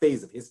quick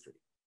phase of history.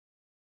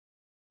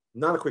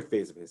 Not a quick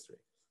phase of history.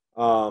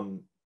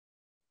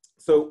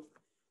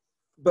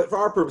 But for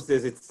our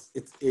purposes,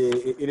 it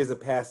is a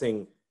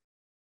passing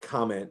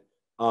comment.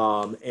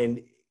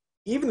 And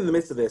even in the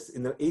midst of this,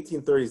 in the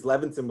 1830s,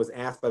 Levinson was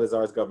asked by the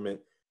Tsar's government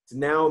to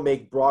now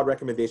make broad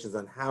recommendations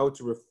on how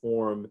to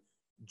reform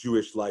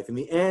Jewish life. In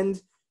the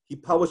end, he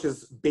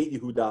publishes Beit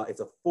Yehuda.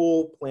 It's a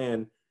full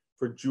plan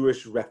for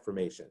Jewish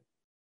reformation.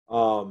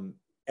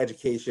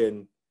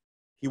 Education.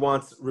 He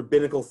wants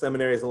rabbinical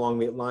seminaries along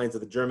the lines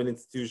of the German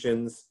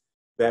institutions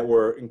that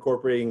were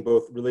incorporating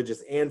both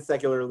religious and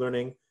secular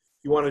learning.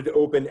 He wanted to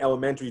open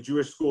elementary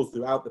Jewish schools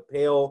throughout the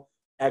Pale,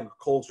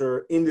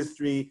 agriculture,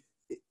 industry,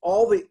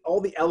 all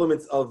the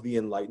elements of the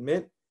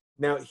Enlightenment.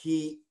 Now,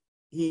 he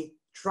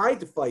tried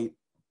to fight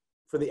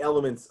for the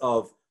elements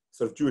of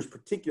sort of Jewish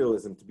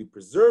particularism to be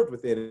preserved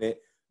within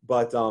it,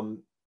 but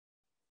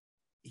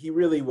he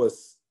really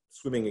was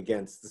swimming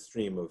against the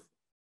stream of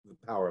the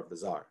power of the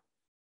Tsar.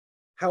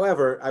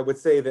 However, I would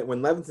say that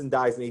when Levinson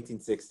dies in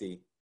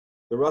 1860,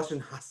 the Russian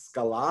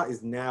Haskalah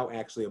is now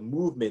actually a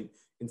movement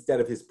instead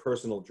of his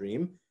personal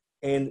dream.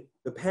 And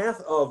the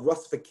path of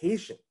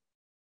Russification,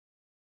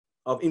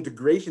 of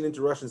integration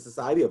into Russian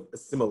society, of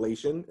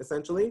assimilation,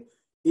 essentially,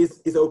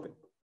 is open.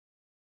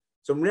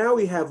 So now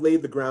we have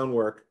laid the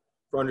groundwork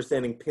for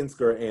understanding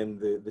Pinsker and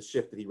the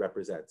shift that he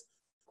represents.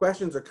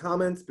 Questions or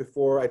comments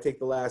before I take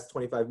the last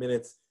 25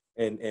 minutes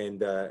and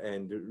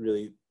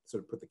really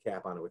sort of put the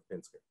cap on it with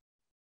Pinsker?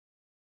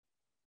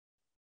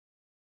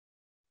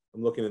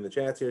 I'm looking in the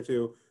chats here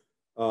too.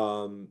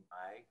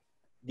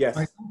 Yes.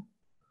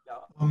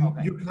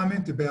 Okay. Your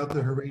comment about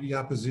the Haredi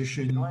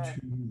opposition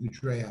to the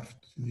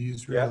draft, to the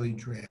Israeli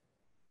draft,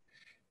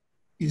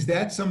 is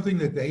that something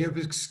that they have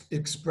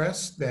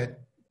expressed, that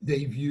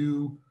they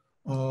view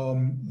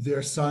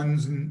their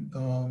sons and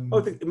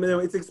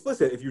it's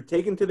explicit. If you're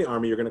taken to the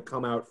army, you're going to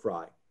come out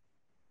fry.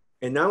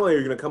 And not only are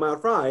you going to come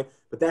out fry,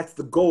 but that's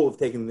the goal of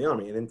taking the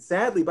army. And then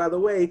sadly, by the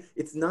way,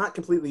 it's not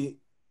completely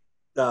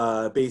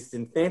based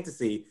in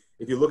fantasy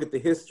if you look at the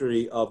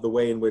history of the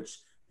way in which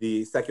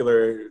the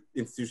secular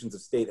institutions of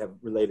state have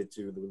related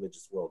to the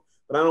religious world.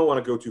 But I don't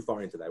want to go too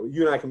far into that.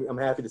 You and I'm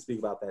happy to speak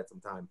about that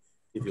sometime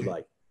if you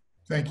like.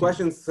 Thank you.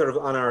 Questions sort of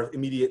on our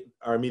immediate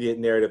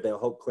narrative that will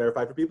help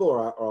clarify for people,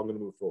 or I'm going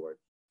to move forward.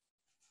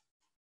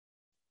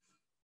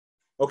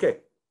 Okay.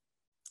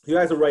 You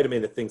guys will write them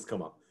in if things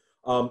come up.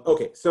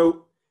 Okay,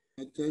 so.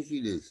 I told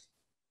you this.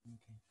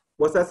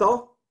 What's that,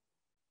 Saul?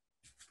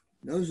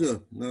 No,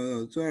 sir.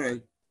 No, it's all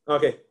right.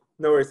 Okay,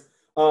 no worries.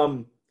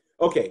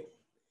 Okay,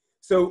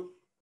 so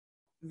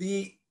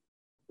we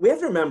have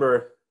to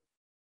remember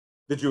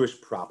the Jewish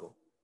problem.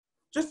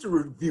 Just to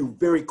review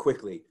very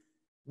quickly,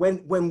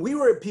 when we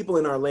were people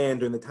in our land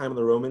during the time of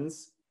the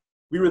Romans,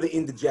 we were the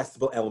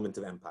indigestible element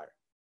of empire,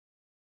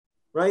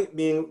 right?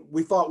 Meaning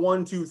we fought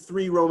 1, 2,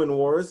 3 Roman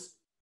wars,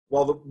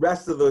 while the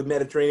rest of the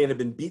Mediterranean had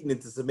been beaten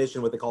into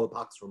submission, what they call the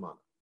Pax Romana.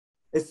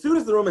 As soon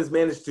as the Romans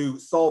managed to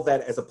solve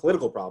that as a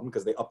political problem,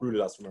 because they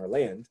uprooted us from our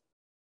land,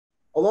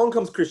 along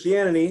comes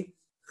Christianity,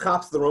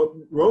 chops the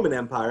Roman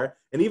Empire,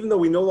 and even though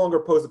we no longer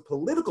pose a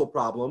political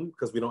problem,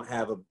 because we don't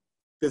have a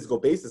physical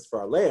basis for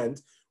our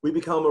land, we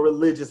become a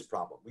religious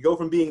problem. We go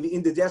from being the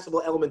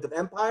indigestible element of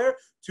empire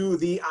to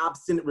the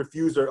obstinate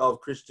refuser of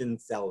Christian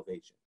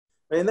salvation.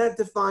 And that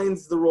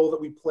defines the role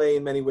that we play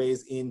in many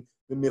ways in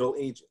the Middle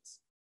Ages.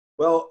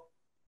 Well,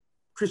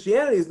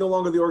 Christianity is no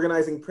longer the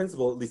organizing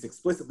principle, at least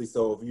explicitly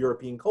so, of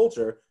European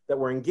culture that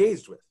we're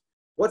engaged with.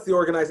 What's the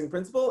organizing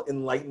principle?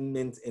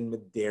 Enlightenment and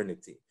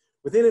modernity.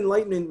 Within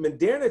Enlightenment and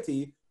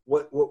modernity,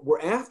 what we're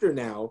after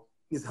now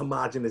is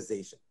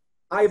homogenization.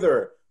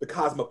 Either the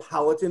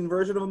cosmopolitan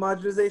version of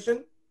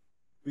homogenization,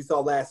 we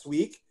saw last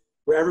week,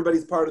 where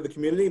everybody's part of the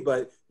community,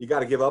 but you got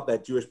to give up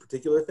that Jewish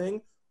particular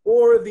thing,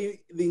 or the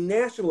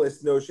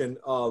nationalist notion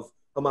of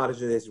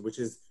homogenization, which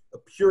is a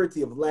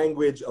purity of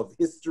language, of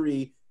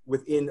history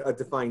within a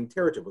defined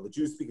territory. Well, the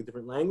Jews speak a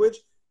different language,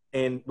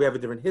 and we have a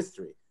different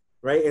history,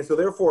 right? And so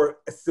therefore,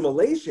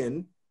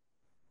 assimilation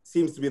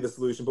seems to be the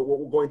solution, but what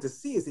we're going to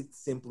see is it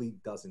simply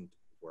doesn't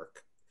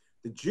work.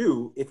 The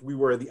Jew, if we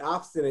were the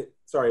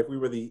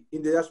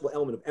indigestible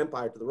element of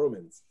empire to the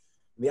Romans,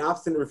 and the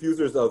obstinate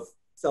refusers of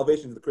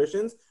salvation to the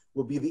Christians,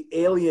 will be the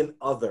alien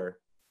other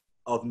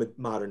of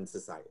modern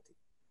society.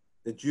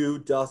 The Jew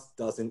just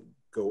doesn't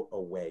go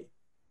away.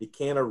 You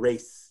can't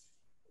erase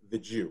the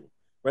Jew,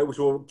 right? Which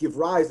will give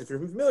rise, if you're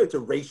familiar, to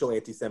racial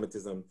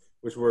anti-Semitism,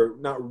 which we're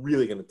not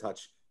really going to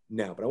touch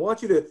now. But I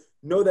want you to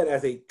know that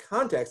as a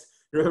context.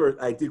 Remember,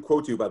 I did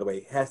quote you, by the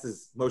way,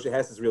 Moshe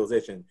Hess's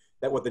realization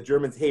that what the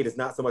Germans hate is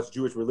not so much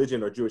Jewish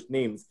religion or Jewish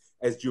names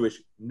as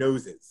Jewish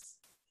noses,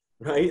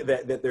 right?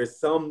 That there's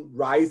some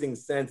rising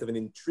sense of an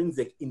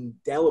intrinsic,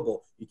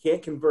 indelible, you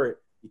can't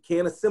convert, you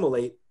can't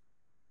assimilate,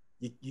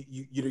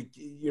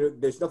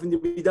 there's nothing to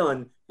be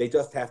done, they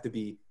just have to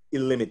be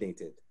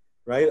eliminated,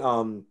 right?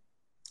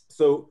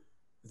 So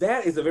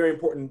that is a very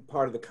important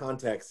part of the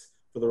context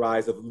for the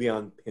rise of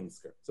Leon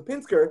Pinsker. So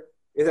Pinsker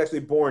is actually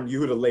born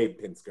Yehuda Leib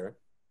Pinsker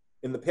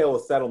in the Pale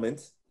of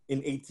Settlement in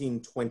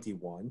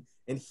 1821,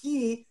 and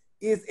he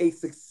is a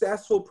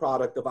successful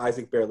product of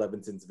Isaac Ber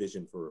Levinson's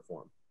vision for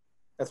reform.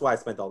 That's why I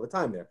spent all the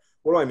time there.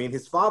 What do I mean?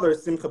 His father,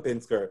 Simcha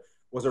Pinsker,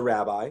 was a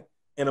rabbi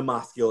and a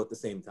maskil at the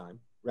same time,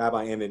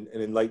 rabbi and an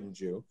enlightened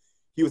Jew.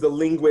 He was a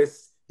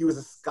linguist. He was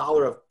a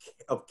scholar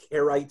of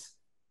Karaite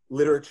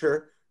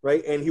literature,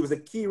 right? And he was a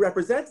key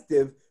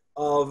representative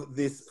of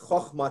this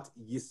Chochmat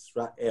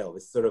Yisrael,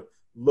 this sort of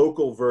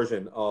local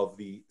version of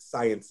the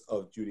science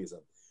of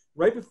Judaism.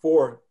 Right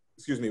before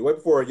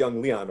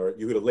young Leon, or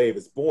Yehuda Leib,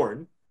 is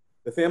born,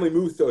 the family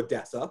moves to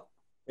Odessa,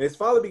 and his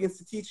father begins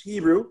to teach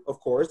Hebrew, of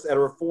course, at a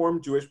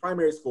Reformed Jewish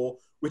primary school,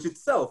 which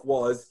itself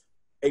was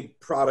a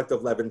product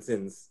of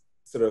Levinson's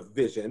sort of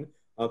vision,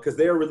 because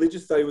their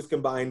religious study was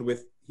combined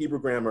with Hebrew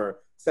grammar,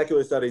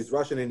 secular studies,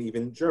 Russian, and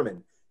even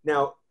German.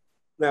 Now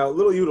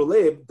little Yehuda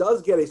Leib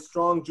does get a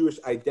strong Jewish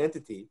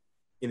identity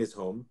in his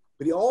home,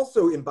 but he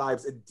also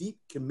imbibes a deep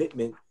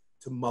commitment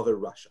to Mother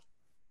Russia.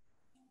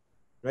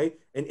 Right?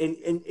 And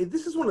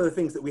this is one of the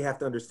things that we have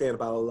to understand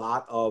about a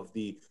lot of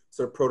the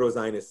sort of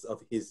proto-Zionists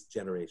of his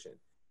generation,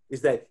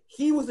 is that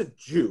he was a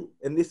Jew.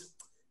 And this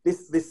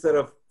sort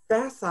of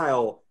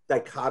facile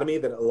dichotomy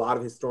that a lot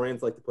of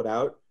historians like to put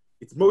out,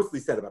 it's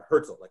mostly said about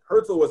Herzl. Like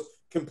Herzl was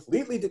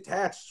completely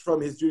detached from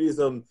his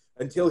Judaism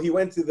until he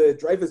went to the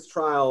Dreyfus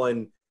trial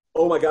and,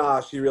 oh my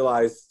gosh, he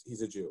realized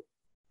he's a Jew.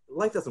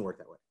 Life doesn't work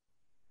that way.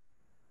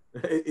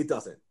 It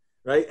doesn't,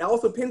 right?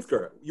 Also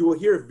Pinsker, you will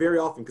hear it very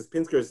often because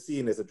Pinsker is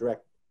seen as a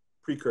direct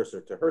precursor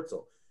to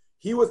Herzl.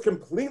 He was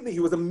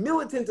a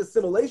militant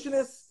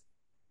assimilationist,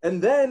 and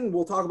then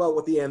we'll talk about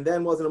what the and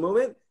then was in a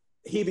moment.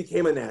 He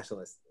became a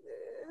nationalist.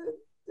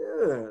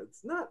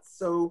 it's not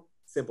so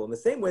simple. In the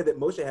same way that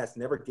Moshe Hess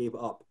never gave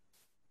up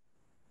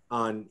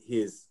on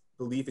his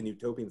belief in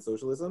utopian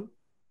socialism,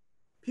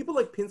 people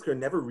like Pinsker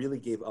never really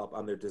gave up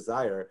on their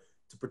desire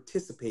to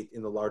participate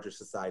in the larger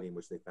society in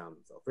which they found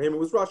themselves. For him, it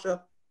was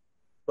Russia,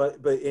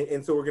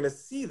 and so we're going to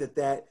see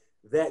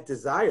that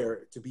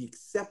desire to be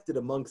accepted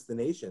amongst the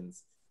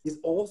nations is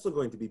also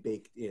going to be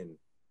baked in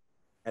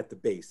at the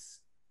base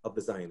of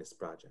the Zionist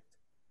project.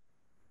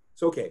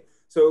 So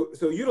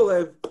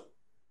Yudolev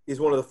is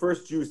one of the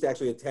first Jews to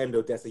actually attend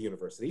Odessa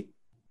University,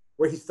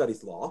 where he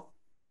studies law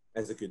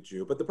as a good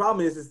Jew. But the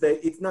problem is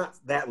that it's not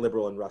that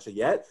liberal in Russia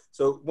yet.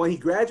 So when he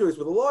graduates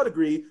with a law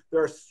degree,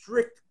 there are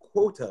strict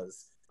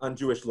quotas on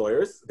Jewish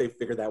lawyers. They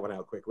figured that one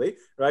out quickly,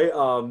 right?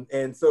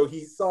 And so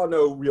he saw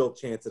no real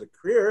chance at a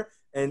career.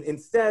 And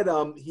instead,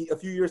 a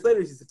few years later,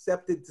 he's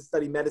accepted to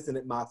study medicine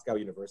at Moscow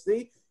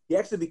University. He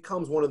actually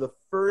becomes one of the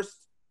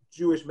first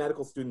Jewish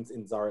medical students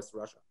in Tsarist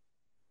Russia,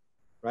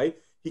 right?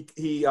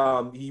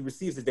 He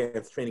receives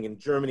advanced training in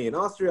Germany and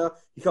Austria.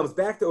 He comes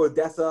back to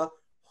Odessa,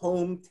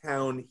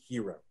 hometown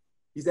hero.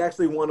 He's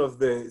actually one of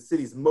the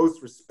city's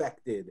most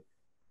respected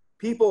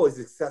people. He's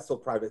a successful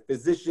private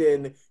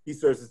physician. He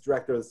serves as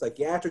director of the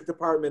psychiatric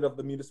department of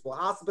the municipal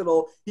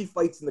hospital. He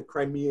fights in the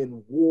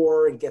Crimean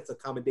War and gets a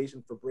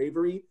commendation for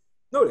bravery.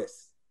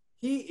 Notice,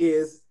 he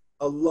is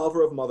a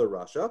lover of Mother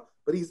Russia,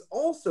 but he's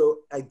also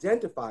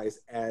identifies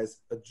as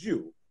a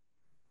Jew.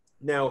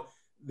 Now,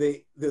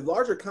 the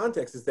larger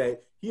context is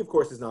that he, of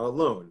course, is not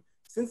alone.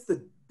 Since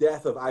the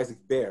death of Isaac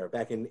Bear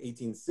back in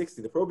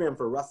 1860, the program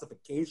for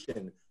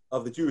Russification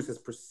of the Jews has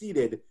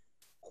proceeded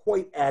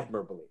quite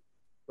admirably,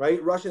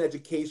 right? Russian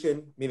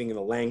education, meaning in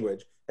the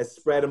language, has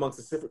spread amongst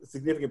a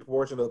significant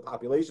proportion of the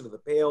population of the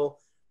Pale.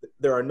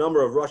 There are a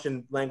number of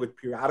Russian language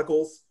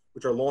periodicals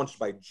which are launched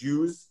by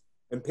Jews,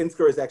 and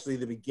Pinsker is actually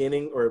the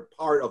beginning or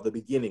part of the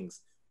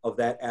beginnings of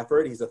that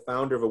effort. He's a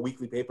founder of a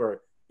weekly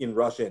paper in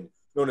Russian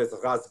known as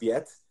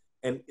Razviet,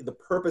 and the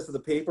purpose of the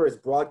paper is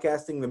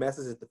broadcasting the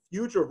message that the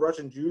future of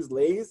Russian Jews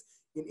lays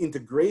in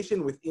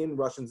integration within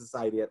Russian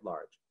society at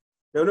large.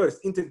 Now notice,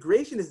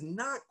 integration is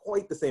not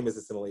quite the same as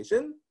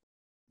assimilation,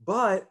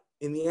 but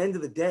in the end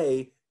of the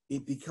day,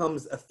 it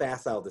becomes a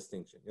facile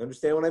distinction. You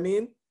understand what I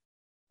mean?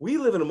 We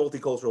live in a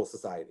multicultural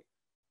society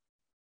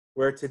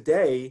where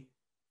today,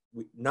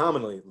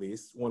 nominally at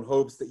least, one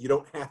hopes that you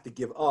don't have to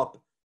give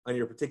up on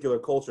your particular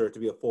culture to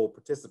be a full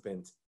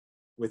participant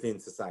within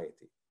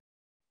society.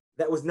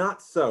 That was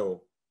not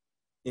so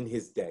in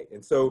his day.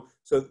 And so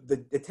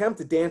the attempt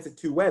to dance at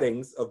two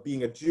weddings of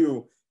being a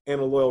Jew and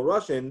a loyal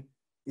Russian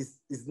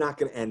is not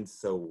going to end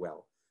so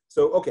well.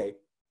 So, okay.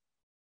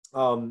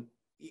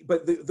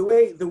 But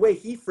the way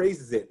he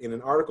phrases it in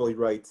an article he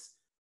writes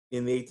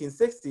in the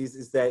 1860s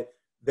is that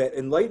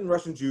enlightened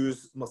Russian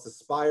Jews must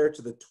aspire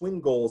to the twin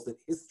goals that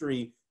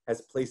history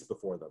has placed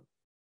before them: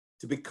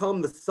 to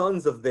become the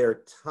sons of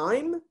their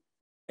time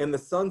and the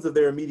sons of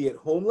their immediate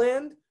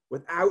homeland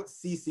without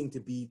ceasing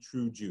to be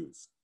true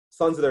Jews.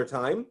 Sons of their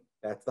time,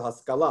 that's the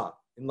Haskalah,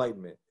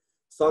 enlightenment.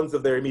 Sons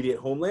of their immediate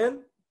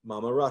homeland,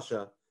 Mama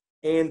Russia,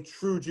 and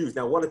true Jews.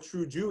 Now, what a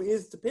true Jew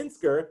is to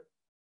Pinsker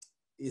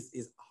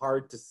is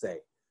hard to say,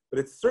 but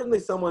it's certainly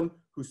someone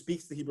who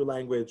speaks the Hebrew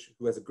language,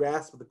 who has a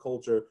grasp of the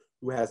culture,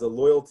 who has a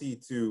loyalty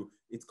to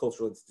its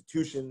cultural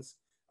institutions.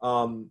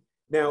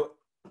 Now,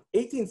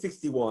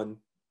 1861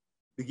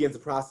 begins a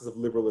process of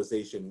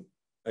liberalization,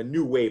 a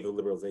new wave of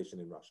liberalization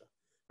in Russia.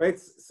 Right?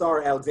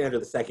 Tsar Alexander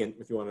II,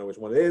 if you want to know which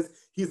one it is,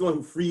 he's the one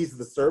who frees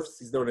the serfs.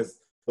 He's known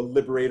as the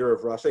liberator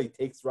of Russia. He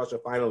takes Russia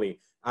finally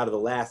out of the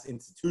last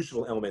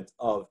institutional element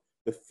of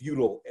the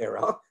feudal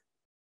era.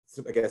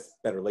 So I guess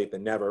better late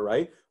than never,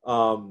 right?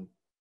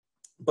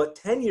 But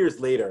 10 years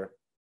later,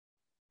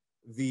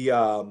 the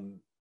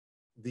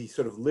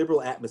sort of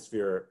liberal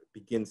atmosphere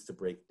begins to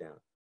break down.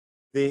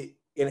 And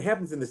it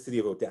happens in the city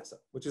of Odessa,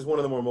 which is one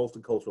of the more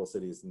multicultural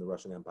cities in the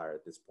Russian Empire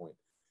at this point,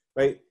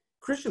 right?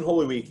 Christian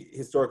Holy Week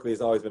historically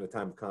has always been a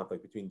time of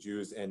conflict between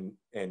Jews and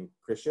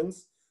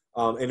Christians.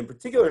 And in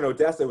particular in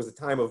Odessa, it was a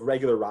time of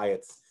regular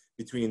riots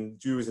between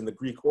Jews and the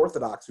Greek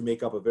Orthodox, who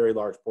make up a very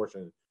large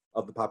portion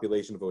of the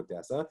population of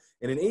Odessa.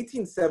 And in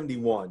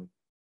 1871,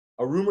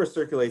 a rumor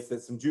circulates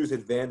that some Jews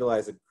had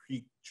vandalized a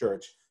Greek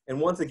church. And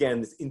once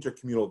again, this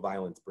intercommunal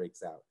violence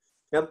breaks out.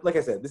 Now, like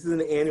I said, this is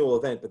an annual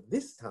event, but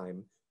this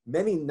time,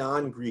 many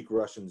non-Greek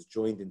Russians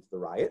joined into the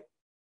riot,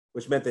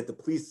 which meant that the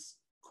police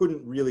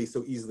couldn't really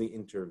so easily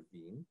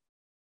intervene.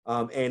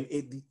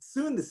 And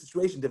soon the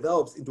situation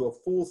develops into a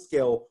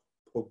full-scale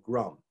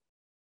pogrom.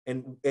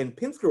 And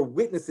Pinsker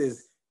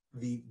witnesses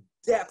the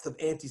depth of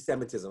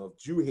anti-Semitism, of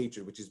Jew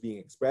hatred, which is being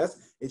expressed.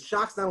 It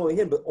shocks not only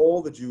him, but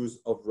all the Jews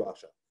of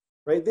Russia,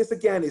 right? This,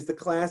 again, is the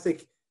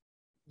classic,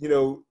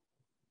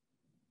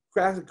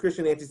 classic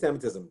Christian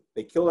anti-Semitism.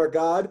 They killed our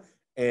God,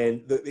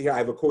 and I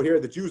have a quote here: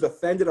 the Jews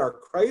offended our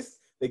Christ,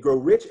 they grow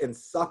rich and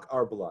suck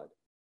our blood.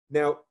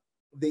 Now,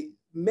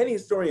 many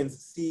historians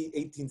see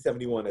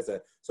 1871 as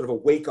a sort of a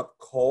wake-up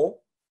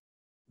call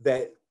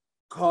that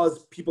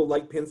caused people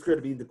like Pinsker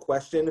to begin to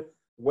question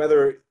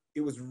whether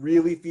it was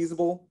really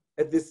feasible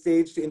at this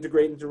stage to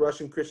integrate into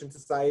Russian Christian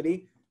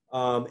society.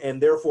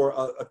 and therefore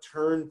a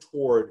turn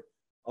toward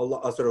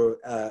a sort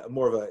of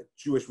more of a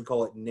Jewish, we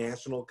call it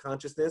national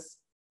consciousness.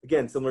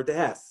 Again, similar to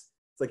Hess.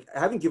 It's like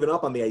having given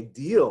up on the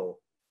ideal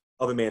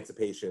of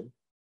emancipation,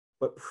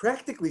 but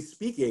practically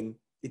speaking,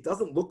 it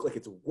doesn't look like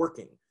it's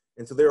working.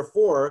 And so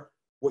therefore,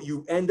 what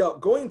you end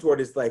up going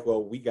toward is like,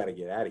 well, we got to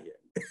get out of here.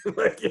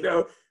 Like, you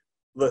know,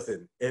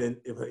 listen, and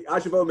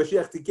Ashavo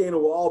Mashiach Tikenu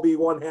will all be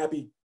one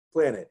happy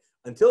planet.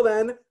 Until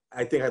then,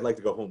 I think I'd like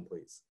to go home,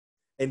 please.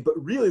 But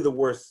really the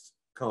worst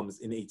comes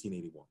in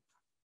 1881.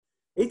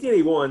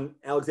 1881,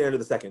 Alexander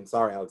II,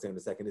 Tsar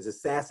Alexander II, is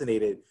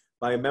assassinated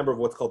by a member of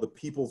what's called the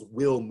People's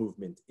Will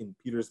Movement in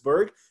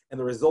Petersburg, and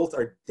the results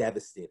are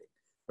devastating,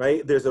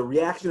 right? There's a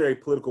reactionary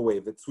political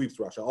wave that sweeps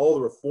Russia. All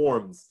the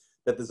reforms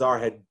that the Tsar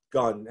had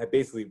done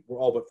basically were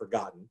all but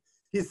forgotten.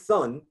 His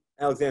son,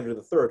 Alexander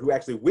III, who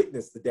actually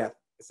witnessed the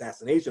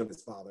assassination of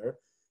his father,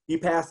 he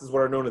passes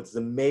what are known as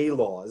the May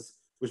laws,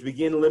 which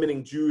begin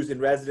limiting Jews in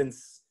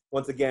residence,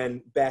 once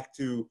again, back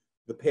to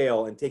the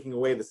Pale and taking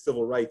away the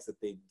civil rights that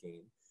they'd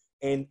gained.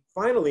 And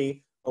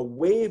finally, a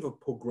wave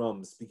of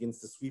pogroms begins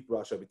to sweep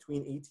Russia between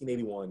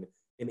 1881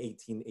 and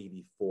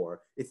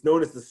 1884. It's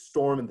known as the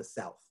Storm in the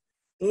South.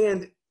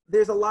 And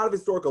there's a lot of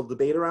historical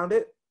debate around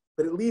it,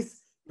 but at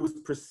least it was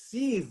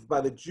perceived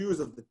by the Jews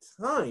of the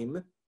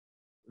time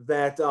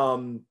that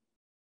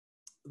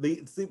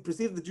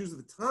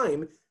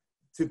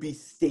to be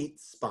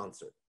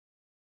state-sponsored.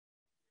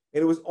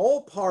 And it was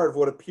all part of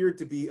what appeared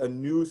to be a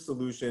new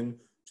solution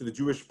to the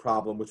Jewish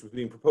problem, which was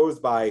being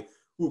proposed by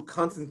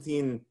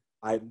Constantine.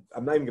 I'm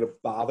not even going to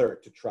bother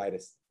to try to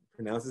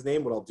pronounce his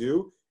name. What I'll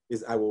do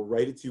is I will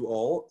write it to you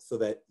all so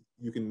that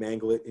you can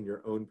mangle it in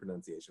your own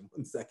pronunciation.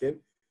 1 second,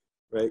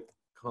 right?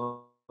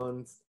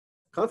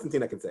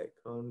 Constantine, I can say.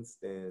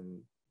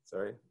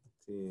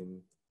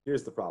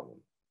 Here's the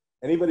problem.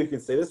 Anybody who can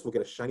say this will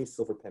get a shiny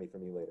silver penny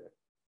from me later.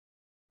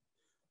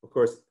 Of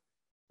course,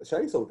 a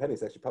shiny silver penny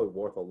is actually probably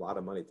worth a lot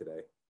of money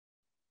today.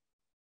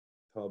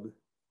 I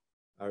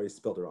already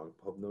spelled it wrong.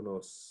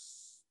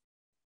 Pubnonos.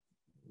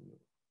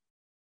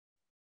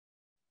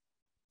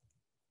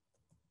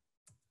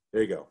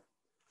 There you go.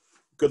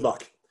 Good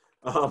luck.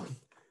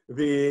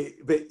 He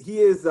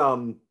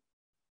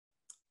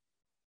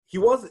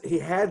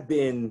had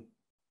been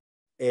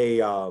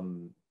a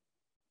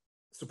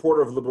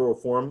supporter of liberal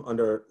reform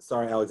under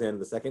Tsar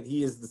Alexander II.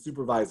 He is the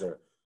supervisor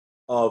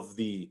of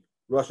the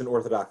Russian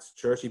Orthodox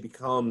Church. He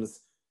becomes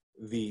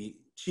the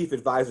chief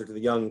advisor to the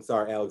young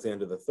Tsar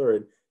Alexander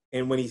III.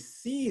 And when he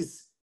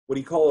sees what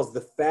he calls the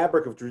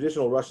fabric of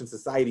traditional Russian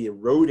society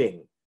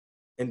eroding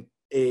and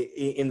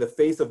in the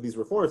face of these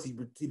reforms, he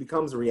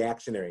becomes a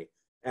reactionary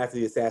after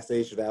the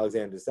assassination of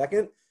Alexander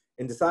II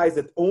and decides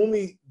that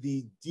only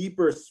the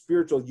deeper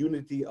spiritual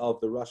unity of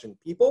the Russian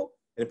people,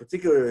 and in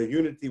particular the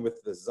unity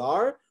with the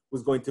Tsar,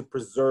 was going to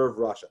preserve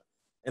Russia.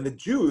 And the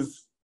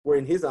Jews were,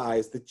 in his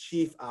eyes, the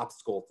chief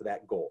obstacle to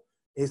that goal.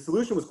 His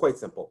solution was quite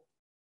simple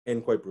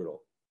and quite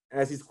brutal.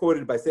 As he's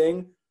quoted by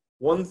saying,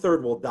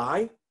 1/3 will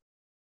die,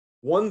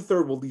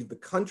 1/3 will leave the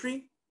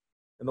country,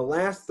 and the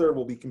last third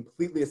will be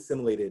completely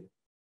assimilated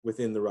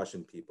within the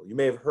Russian people. You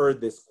may have heard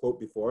this quote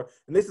before,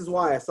 and this is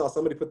why I saw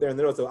somebody put there in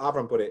the notes, so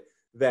Avram put it,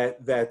 that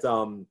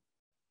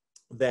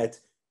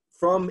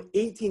from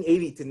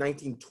 1880 to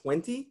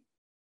 1920,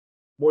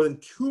 more than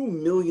 2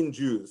 million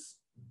Jews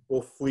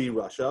will flee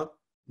Russia,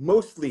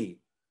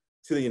 mostly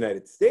to the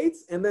United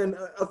States, and then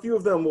a few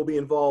of them will be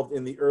involved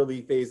in the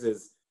early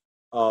phases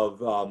of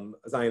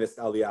Zionist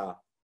Aliyah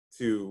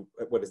to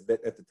what is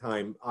at the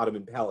time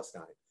Ottoman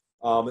Palestine.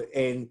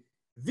 And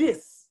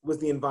this was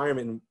the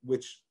environment in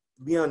which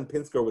Leon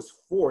Pinsker was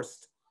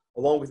forced,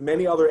 along with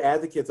many other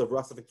advocates of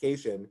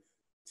Russification,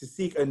 to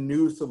seek a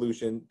new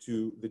solution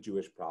to the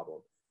Jewish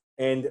problem.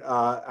 And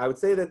I would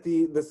say that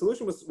the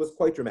solution was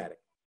quite dramatic.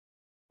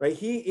 Right?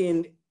 He,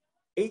 in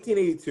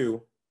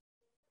 1882,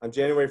 on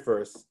January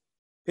 1st,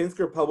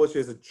 Pinsker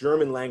publishes a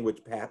German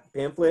language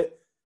pamphlet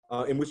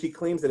in which he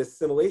claims that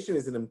assimilation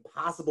is an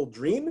impossible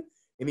dream,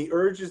 and he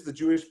urges the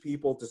Jewish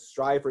people to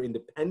strive for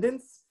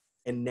independence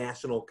and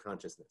national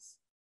consciousness.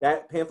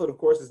 That pamphlet, of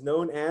course, is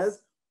known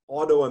as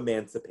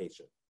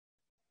Autoemancipation.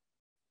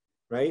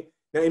 Right?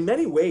 Now, in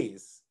many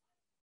ways,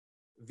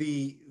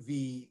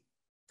 the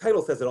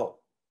title says it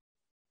all.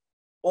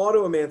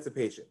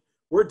 Autoemancipation.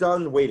 We're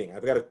done waiting.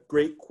 I've got a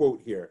great quote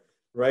here,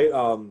 right?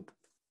 Where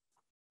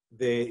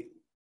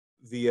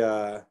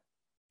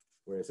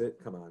is it?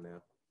 Come on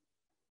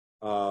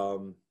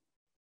now.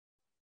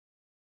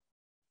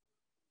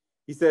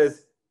 He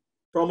says,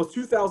 for almost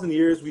 2,000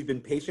 years, we've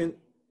been patient.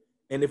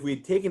 And if we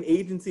had taken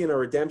agency in our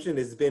redemption,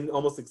 it has been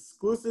almost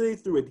exclusively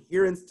through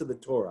adherence to the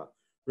Torah.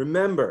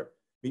 Remember,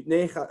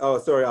 that's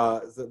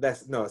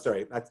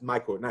my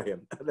quote, not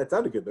him. That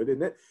sounded good though,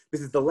 didn't it?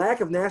 This is the lack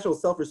of national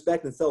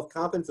self-respect and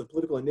self-confidence of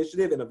political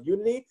initiative and of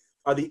unity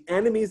are the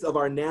enemies of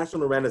our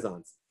national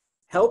renaissance.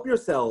 Help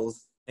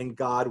yourselves and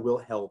God will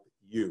help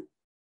you,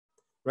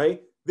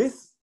 right?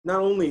 This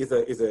not only is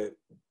a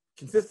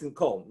consistent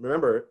call.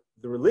 Remember,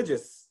 the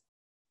religious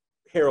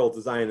heralds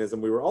of Zionism,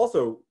 we were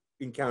also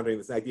encountering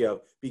this idea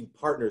of being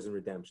partners in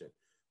redemption.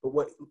 But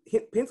what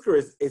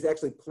Pinsker is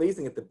actually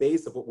placing at the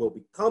base of what will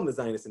become the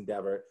Zionist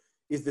endeavor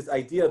is this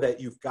idea that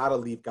you've got to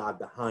leave God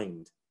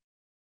behind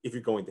if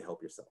you're going to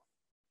help yourself.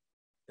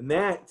 And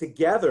that,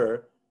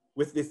 together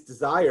with this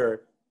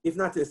desire, if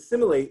not to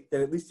assimilate,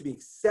 then at least to be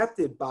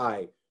accepted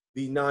by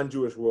the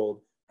non-Jewish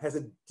world, has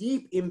a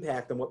deep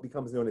impact on what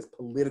becomes known as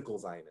political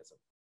Zionism,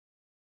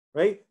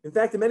 right? In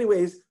fact, in many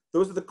ways,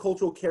 those are the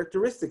cultural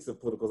characteristics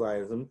of political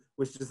Zionism,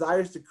 which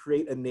desires to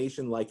create a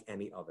nation like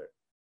any other.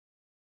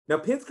 Now,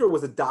 Pinsker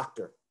was a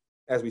doctor,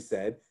 as we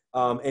said,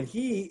 and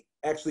he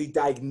actually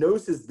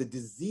diagnoses the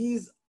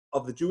disease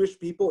of the Jewish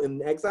people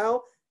in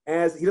exile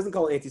as, he doesn't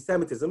call it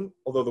anti-Semitism,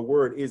 although the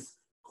word is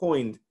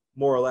coined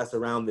more or less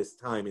around this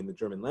time in the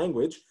German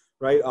language,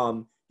 right?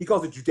 He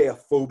calls it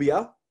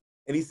Judeophobia,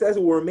 and he says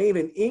it will remain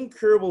an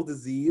incurable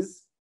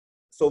disease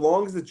so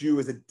long as the Jew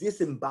is a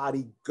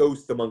disembodied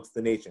ghost amongst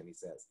the nation, he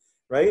says,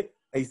 right?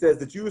 And he says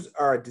the Jews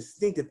are a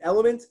distinctive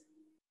element,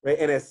 right?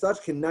 And as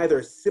such can neither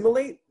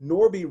assimilate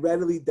nor be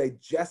readily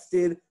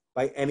digested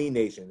by any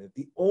nation. That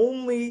the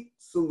only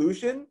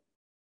solution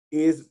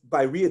is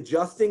by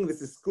readjusting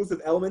this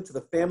exclusive element to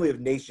the family of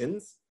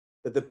nations,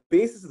 that the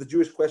basis of the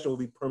Jewish question will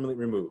be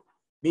permanently removed.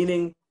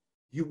 Meaning,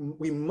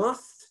 we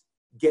must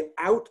get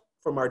out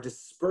from our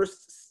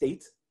dispersed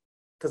state,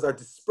 because our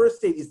dispersed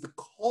state is the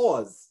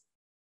cause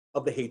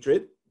of the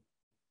hatred.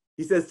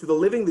 He says, to the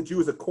living, the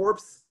Jew is a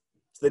corpse.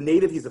 To the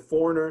native, he's a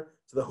foreigner.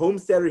 To the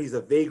homesteader, he's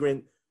a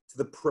vagrant. To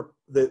the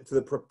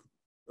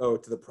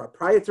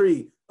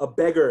proprietary, a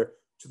beggar.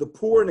 To the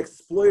poor, an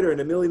exploiter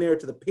and a millionaire.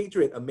 To the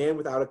patriot, a man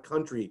without a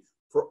country.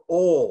 For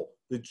all,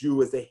 the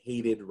Jew is a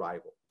hated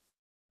rival.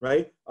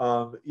 Right?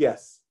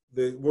 Yes,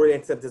 the word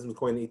antisemitism was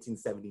coined in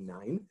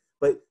 1879,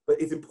 but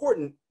it's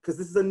important because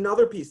this is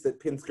another piece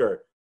that Pinsker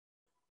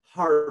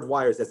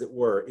hardwires, as it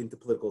were, into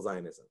political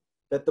Zionism.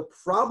 That the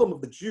problem of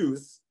the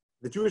Jews,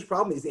 the Jewish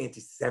problem, is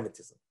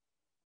anti-Semitism,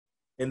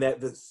 and that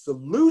the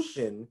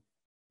solution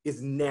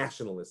is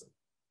nationalism.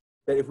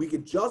 That if we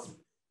could just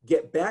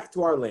get back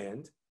to our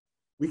land,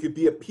 we could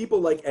be a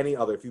people like any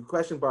other. If you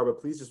question Barbara,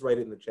 please just write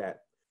it in the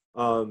chat.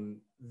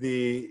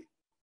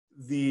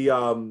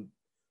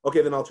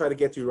 Okay, then I'll try to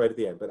get to you right at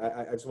the end, but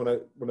I just want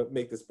to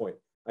make this point.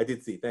 I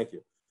did see, thank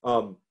you.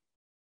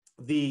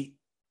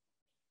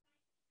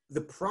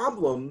 The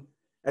problem,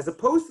 as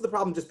opposed to the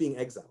problem just being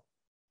exile,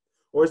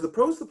 or as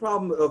opposed to the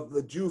problem of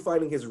the Jew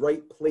finding his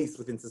right place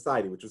within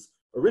society, which was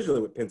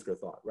originally what Pinsker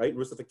thought, right?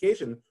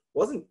 Russification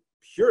wasn't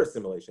pure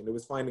assimilation, it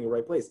was finding a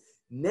right place.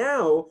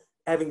 Now,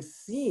 having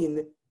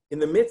seen in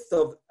the midst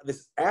of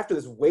this, after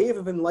this wave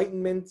of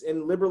enlightenment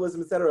and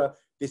liberalism, etc.,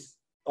 this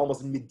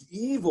almost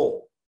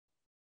medieval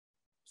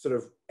sort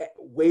of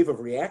wave of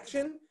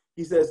reaction,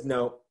 he says,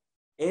 no,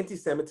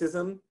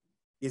 anti-Semitism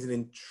is an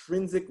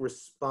intrinsic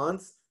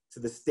response to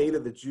the state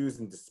of the Jews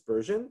in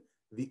dispersion.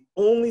 The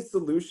only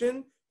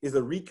solution is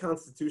a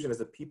reconstitution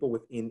as a people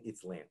within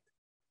its land.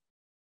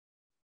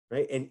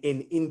 Right? And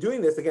in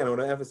doing this, again, I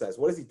want to emphasize,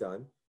 what has he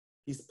done?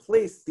 He's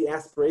placed the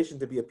aspiration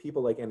to be a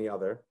people like any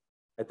other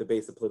at the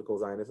base of political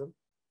Zionism.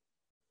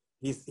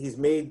 He's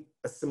made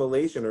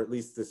assimilation, or at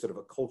least this sort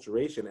of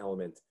acculturation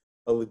element,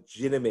 a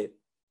legitimate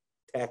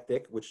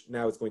tactic, which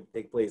now is going to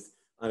take place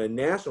on a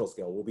national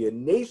scale. We'll be a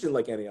nation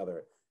like any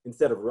other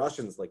instead of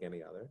Russians like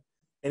any other.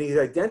 And he's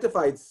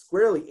identified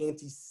squarely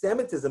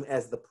anti-Semitism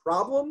as the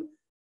problem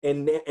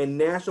and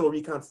national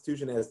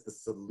reconstitution as the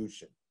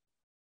solution.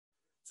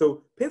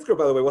 So Pinsker,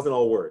 by the way, wasn't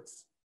all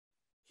words.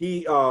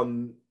 He,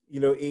 already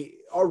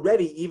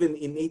even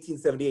in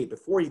 1878,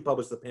 before he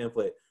published the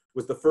pamphlet,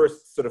 was the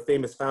first sort of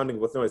famous founding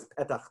of what's known as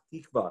Petach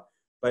Tikva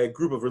by a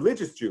group of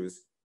religious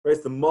Jews. Right?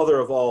 It's the mother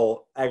of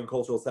all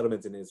agricultural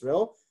settlements in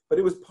Israel. But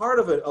it was part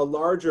of a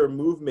larger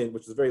movement,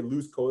 which is a very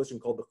loose coalition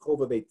called the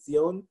Chovavei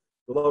Zion,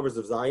 the Lovers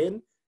of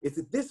Zion. It's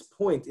at this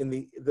point in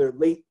the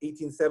late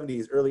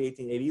 1870s, early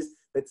 1880s,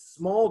 that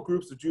small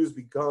groups of Jews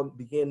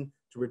begin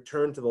to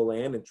return to the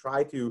land and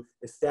try to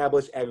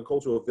establish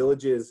agricultural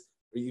villages,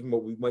 or even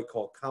what we might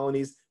call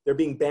colonies. They're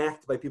being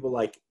backed by people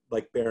like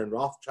Baron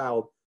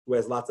Rothschild, who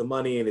has lots of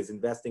money and is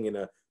investing in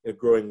a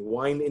growing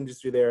wine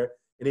industry there.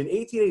 And in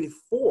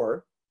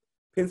 1884,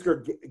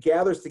 Pinsker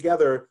gathers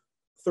together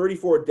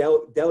 34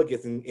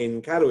 delegates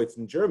in Katowice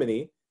in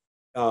Germany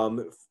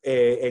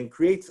and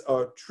creates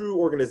a true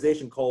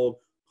organization called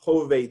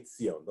Chovavei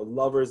Zion, the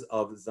Lovers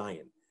of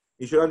Zion.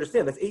 You should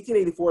understand, that's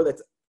 1884,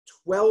 that's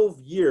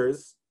 13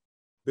 years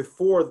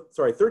before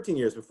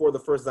the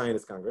first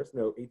Zionist Congress.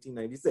 No,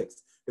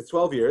 1896. It's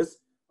 12 years.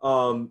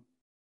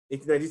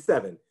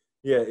 1897.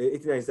 Yeah,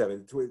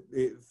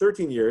 1897.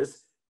 13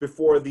 years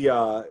before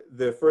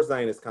the first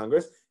Zionist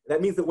Congress.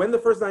 That means that when the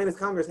first Zionist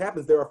Congress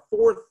happens, there are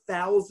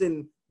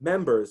 4,000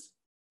 members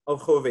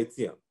of Chovavei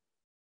Zion.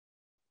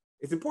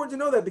 It's important to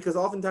know that because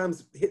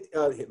oftentimes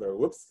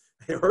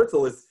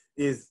Herzl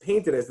is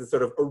painted as the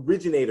sort of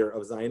originator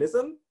of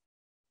Zionism,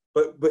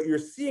 but you're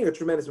seeing a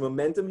tremendous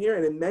momentum here,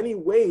 and in many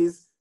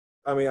ways,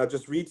 I mean, I'll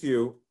just read to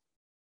you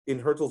in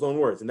Herzl's own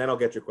words, and then I'll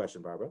get your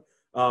question, Barbara.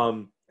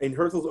 In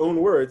Herzl's own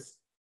words,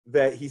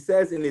 that he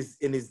says in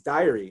his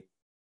diary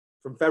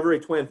from February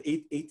 10th,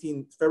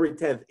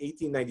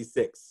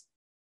 1896.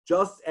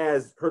 Just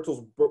as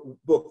Herzl's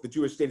book, The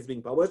Jewish State, is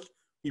being published,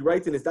 he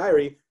writes in his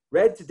diary,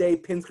 read today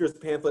Pinsker's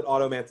pamphlet,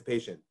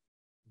 Autoemancipation.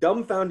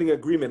 Dumbfounding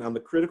agreement on the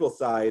critical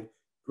side,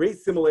 great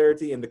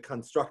similarity in the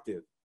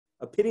constructive.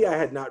 A pity I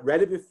had not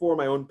read it before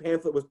my own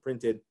pamphlet was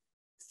printed.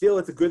 Still,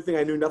 it's a good thing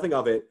I knew nothing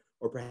of it,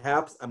 or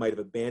perhaps I might have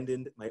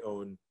abandoned my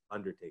own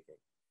undertaking.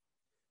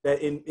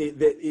 That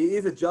it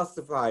is a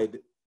justified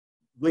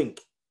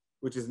link,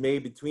 which is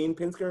made between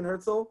Pinsker and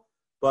Herzl,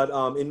 but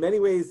in many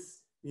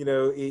ways, you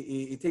know,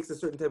 it takes a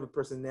certain type of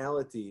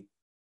personality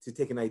to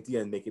take an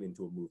idea and make it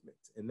into a movement,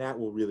 and that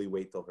will really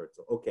wait till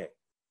Herzl. Okay,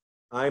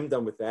 I'm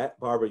done with that.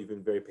 Barbara, you've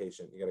been very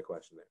patient. You got a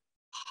question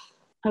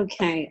there?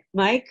 Okay,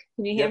 Mike,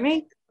 can you hear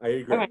me? I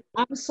agree. All right,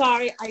 I'm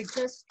sorry. I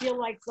just feel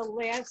like the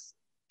last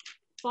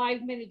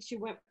 5 minutes you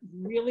went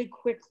really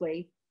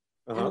quickly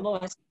and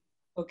lost.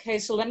 Okay,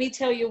 so let me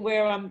tell you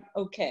where I'm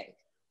okay.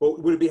 Well,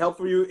 would it be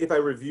helpful for you if I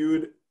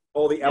reviewed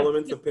all the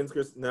elements of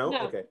Pinsker's? No?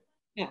 Okay.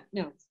 Yeah,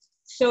 no.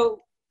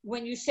 So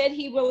when you said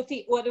he wrote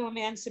the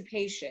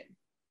Autoemancipation,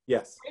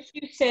 yes. First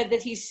you said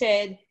that he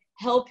said,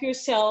 help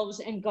yourselves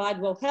and God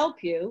will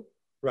help you.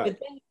 Right. But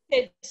then he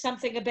said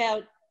something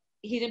about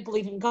he didn't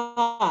believe in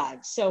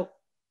God. So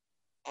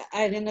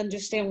I didn't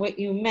understand what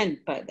you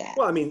meant by that.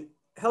 Well, I mean,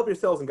 help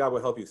yourselves and God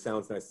will help you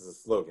sounds nice as a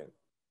slogan.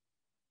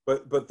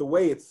 But the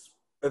way it's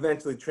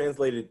eventually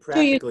translated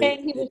practically. So you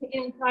saying he was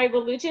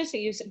anti-religious?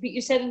 But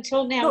you said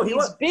until now no, he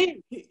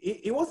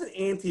wasn't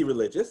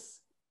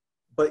anti-religious,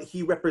 but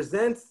he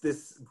represents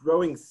this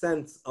growing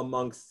sense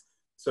amongst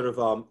sort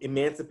of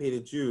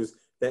emancipated Jews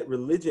that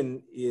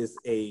religion is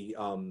a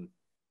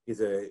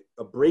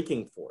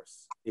breaking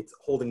force. It's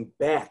holding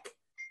back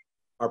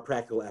our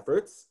practical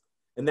efforts,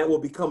 and that will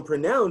become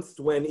pronounced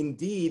when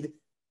indeed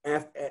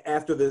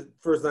after the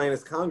First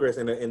Zionist Congress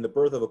and the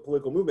birth of a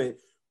political movement,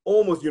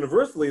 almost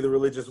universally the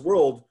religious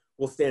world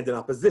will stand in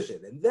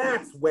opposition. And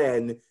that's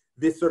when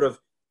this sort of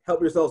help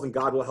yourselves and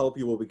God will help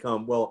you will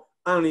become, well,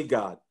 I don't need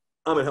God,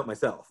 I'm gonna help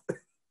myself.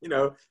 You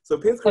know, so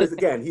Pinsker is,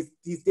 again,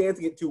 he's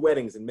dancing at two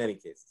weddings in many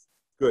cases.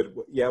 Good,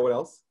 yeah, what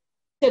else?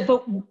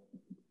 But,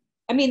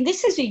 I mean,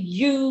 this is a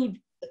huge,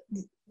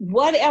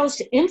 what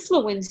else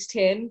influenced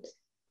him?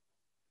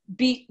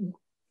 Do you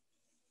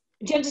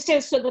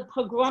understand? So the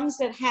pogroms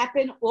that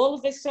happened, all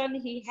of a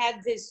sudden he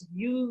had this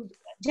huge,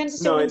 do you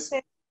understand what I'm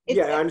saying?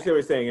 Yeah, I understand what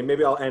you're saying, and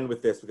maybe I'll end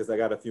with this because I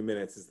got a few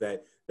minutes, is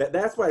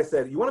that's why I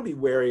said you want to be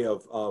wary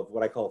of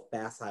what I call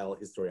facile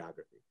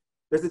historiography.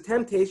 There's a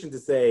temptation to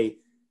say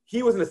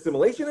he was an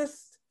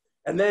assimilationist,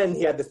 and then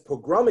he had this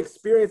pogrom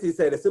experience. He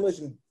said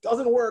assimilation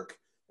doesn't work,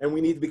 and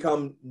we need to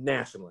become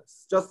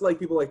nationalists. Just like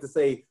people like to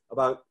say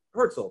about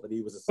Herzl, that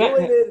he was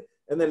assimilated,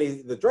 and then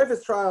the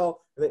Dreyfus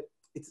trial, and that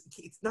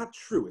it's not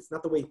true. It's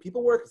not the way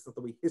people work. It's not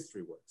the way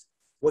history works.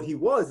 What he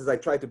was, as I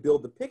tried to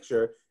build the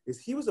picture, is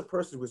he was a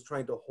person who was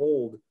trying to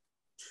hold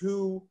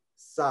two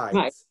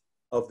sides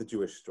of the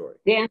Jewish story.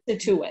 The answer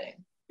to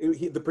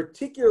it. The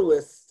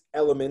particularist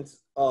element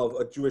of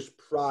a Jewish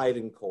pride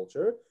and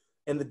culture,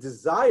 and the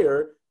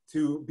desire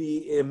to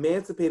be an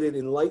emancipated,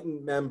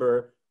 enlightened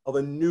member of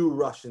a new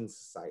Russian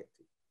society.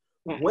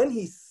 Right. When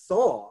he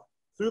saw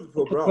through the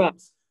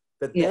pogroms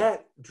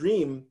that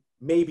dream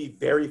may be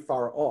very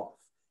far off,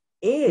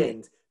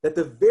 and that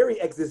the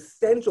very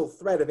existential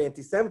threat of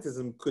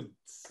anti-Semitism could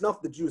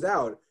snuff the Jews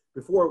out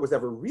before it was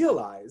ever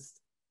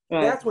realized,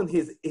 that's when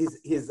his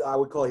I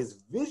would call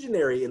his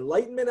visionary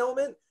Enlightenment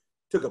element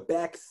took a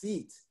back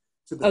seat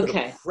to the sort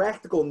of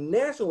practical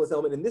nationalist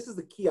element. And this is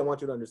the key I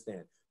want you to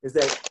understand, is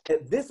that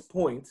at this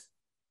point,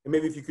 and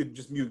maybe if you could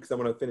just mute because I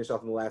want to finish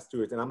off in the last two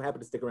words, and I'm happy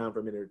to stick around for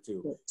a minute or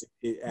two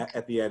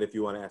at the end if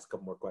you want to ask a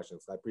couple more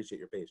questions. I appreciate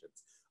your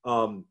patience.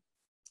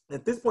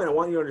 At this point, I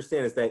want you to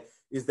understand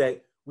is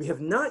that we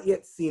have not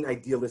yet seen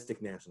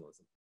idealistic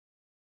nationalism,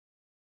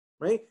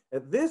 right?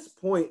 At this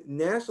point,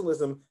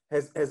 nationalism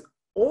has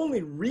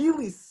only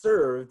really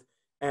served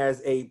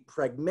as a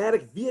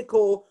pragmatic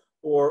vehicle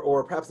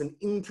or perhaps an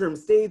interim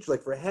stage,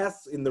 like for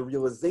Hess in the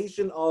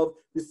realization of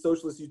this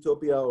socialist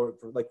utopia, or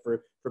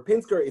for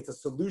Pinsker, it's a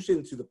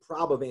solution to the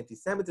problem of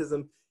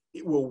anti-Semitism.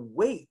 It will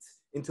wait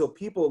until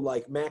people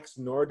like Max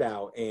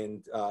Nordau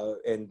and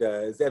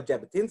Zev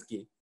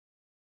Jabotinsky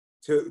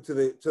to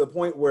the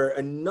point where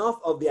enough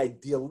of the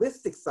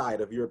idealistic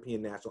side of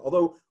European national,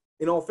 although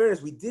in all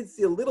fairness, we did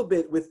see a little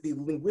bit with the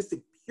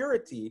linguistic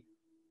purity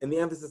and the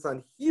emphasis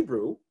on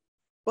Hebrew,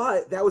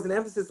 but that was an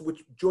emphasis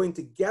which joined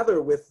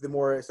together with the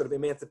more sort of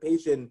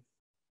emancipation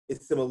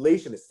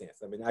assimilationist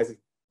stance. I mean, Isaac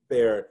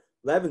Baer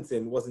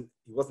Levinson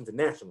wasn't a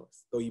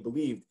nationalist, though he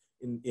believed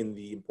in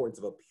the importance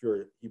of a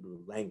pure Hebrew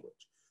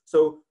language.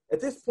 So at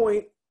this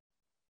point,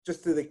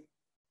 just to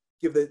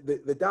give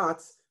the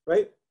dots,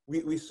 right,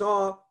 we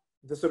saw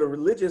the sort of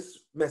religious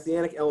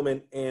messianic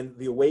element and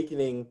the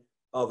awakening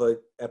of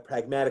a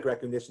pragmatic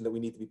recognition that we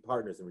need to be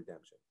partners in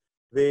redemption.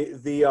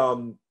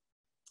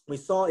 We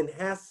saw in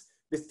Hess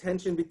this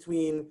tension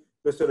between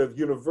the sort of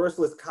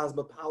universalist,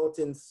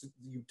 cosmopolitan,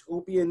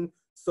 utopian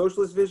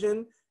socialist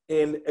vision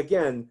And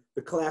again,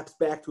 the collapse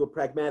back to a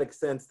pragmatic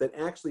sense that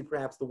actually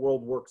perhaps the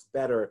world works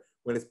better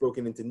when it's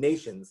broken into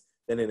nations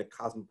than in a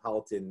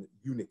cosmopolitan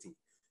unity.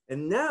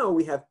 And now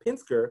we have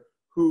Pinsker,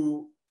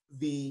 who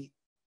the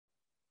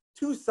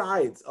two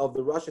sides of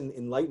the Russian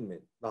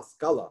Enlightenment,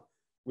 Vaskala,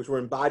 which were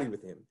embodied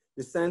with him,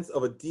 the sense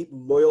of a deep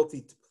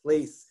loyalty to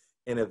place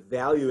and a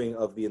valuing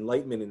of the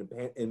Enlightenment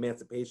and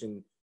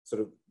emancipation,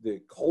 sort of the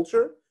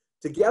culture,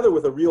 together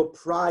with a real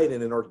pride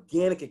and an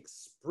organic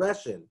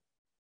expression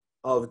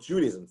of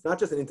Judaism. It's not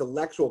just an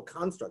intellectual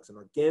construct, it's an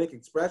organic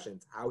expression.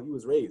 It's how he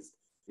was raised.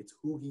 It's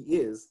who he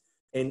is.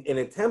 And an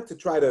attempt to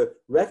try to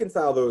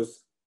reconcile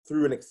those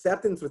through an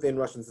acceptance within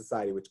Russian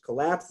society, which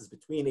collapses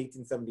between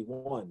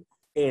 1871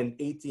 and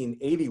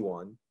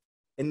 1881,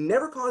 and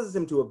never causes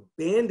him to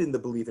abandon the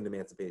belief in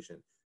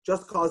emancipation,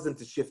 just causes him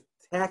to shift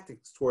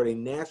tactics toward a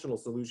national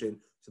solution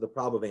to the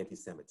problem of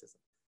anti-Semitism.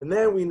 And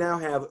then we now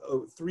have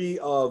three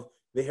of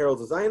the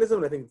heralds of Zionism,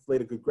 and I think it's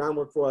laid a good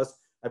groundwork for us.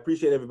 I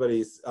appreciate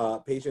everybody's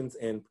patience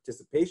and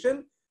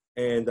participation,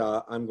 and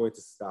I'm going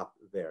to stop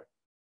there.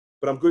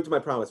 But I'm good to my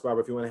promise.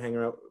 Barbara, if you want to hang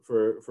out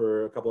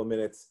for a couple of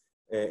minutes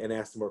and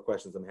ask some more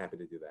questions, I'm happy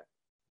to do that.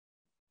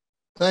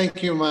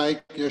 Thank you,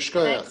 Mike. Thank you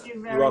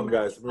very You're welcome, much,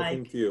 guys. We're Mike.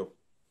 looking to you.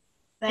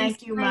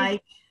 Thank you,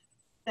 Mike.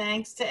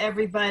 Thanks to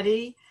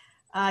everybody.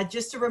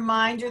 Just a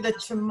reminder that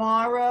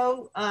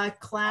tomorrow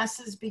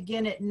classes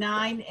begin at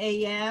 9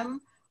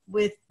 a.m.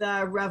 with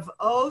Rav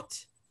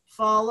Ot,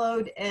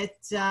 followed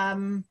at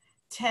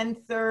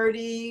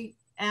 10:30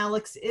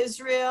 Alex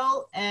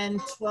Israel, and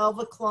 12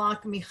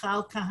 o'clock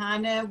Michal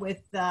Kahane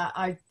with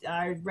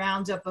our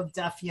roundup of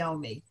Daf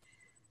Yomi.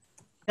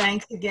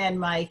 Thanks again,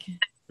 Mike.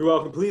 You're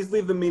welcome. Please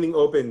leave the meeting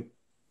open.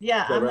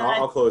 Yeah,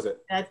 I'll close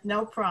it. That's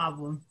no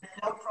problem.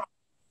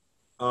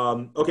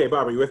 Okay,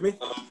 Barbara, you with me?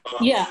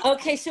 Yeah,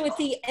 okay, so at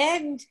the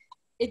end,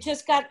 it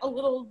just got a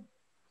little,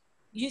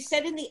 you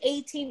said in the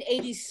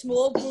 1880s,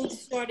 small groups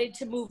started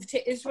to move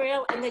to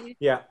Israel, and then you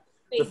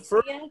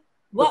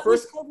What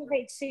was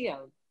Cultivate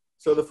Sion?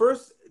 So the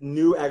first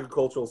new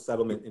agricultural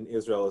settlement in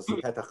Israel was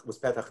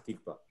Petach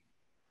Tikva,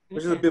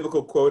 which is a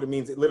biblical quote.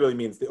 It literally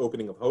means the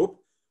opening of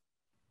hope.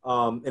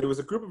 And it was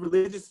a group of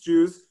religious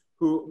Jews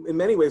who in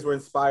many ways were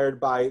inspired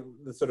by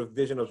the sort of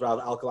vision of Rav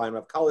Alkali and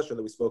Rav Kalisher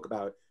that we spoke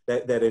about,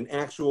 that an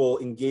actual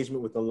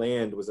engagement with the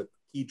land was a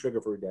key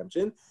trigger for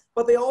redemption.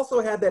 But they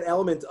also had that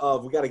element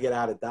of, we got to get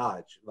out of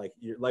Dodge. Like,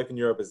 your life in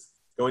Europe is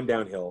going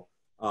downhill.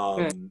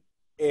 And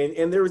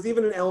there was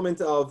even an element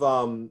of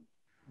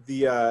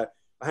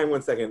hang on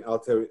one second, I'll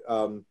tell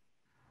you,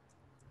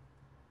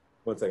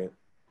 1 second.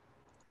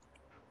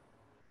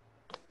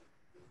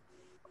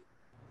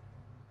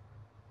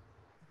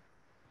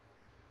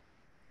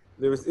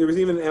 There was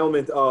even an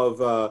element of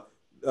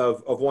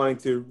wanting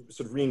to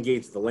sort of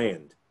re-engage the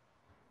land.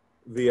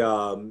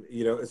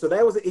 So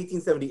that was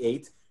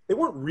 1878. They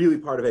weren't really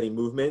part of any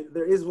movement.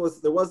 There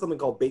was something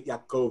called Beit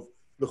Yaakov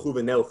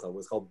L'Chuvenelcha. It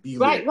was called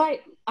Bilu.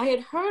 Right. I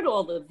had heard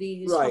all of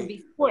these from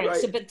before, right.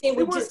 So, but they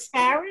were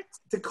disparate.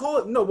 To call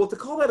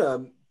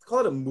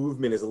it a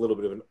movement is a little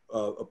bit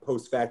of a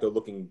post facto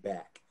looking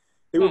back.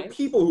 They were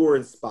people who were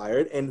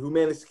inspired and who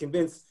managed to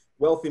convince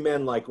wealthy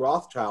men like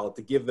Rothschild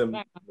to give them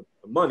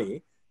the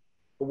money.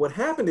 But what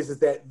happened is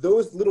that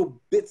those little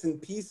bits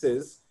and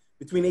pieces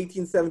between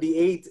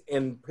 1878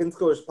 and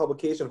Pinsker's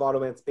publication of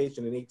Autoemancipation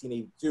in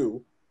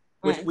 1882,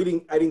 which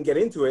I didn't get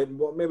into it, and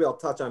well, maybe I'll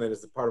touch on it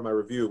as a part of my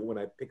review when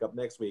I pick up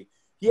next week.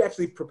 He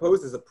actually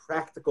proposes a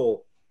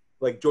practical,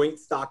 like, joint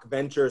stock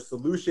venture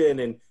solution,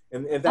 and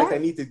in fact,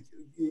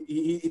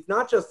 it's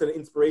not just an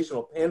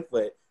inspirational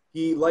pamphlet.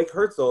 He, like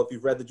Herzl, if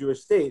you've read The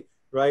Jewish State,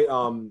 right?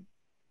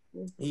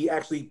 He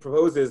actually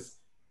proposes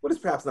what is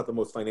perhaps not the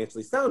most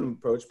financially sound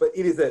approach, but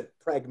it is a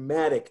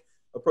pragmatic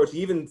approach. He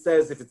even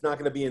says if it's not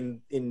going to be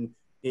in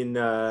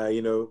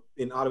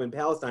Ottoman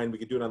Palestine, we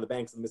could do it on the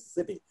banks of the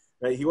Mississippi.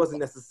 Right? He wasn't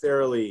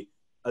necessarily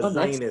a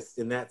Zionist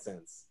in that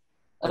sense.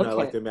 And I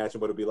like to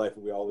imagine what it would be like if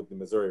we all lived in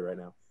Missouri right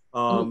now.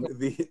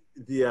 The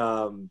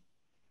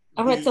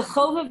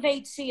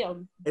Chovevei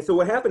Tzion. And so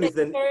what happened is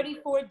then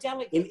 34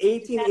 delegates. In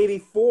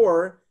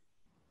 1884,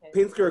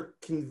 Pinsker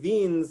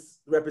convenes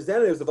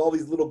representatives of all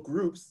these little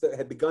groups that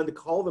had begun to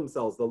call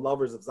themselves the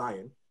Lovers of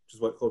Zion, which is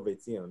what Chovevei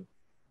Tzion.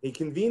 He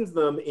convenes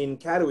them in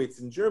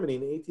Katowice in Germany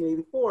in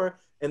 1884,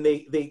 and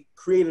they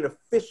create an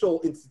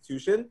official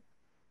institution.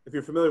 If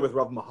you're familiar with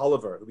Rav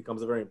Mahalover, who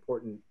becomes a very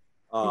important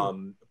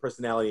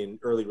personality in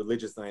early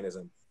religious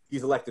Zionism,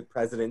 he's elected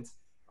president.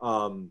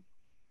 And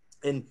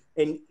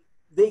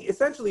they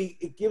essentially,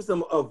 it gives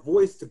them a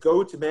voice to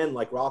go to men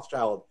like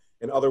Rothschild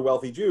and other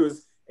wealthy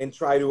Jews and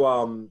try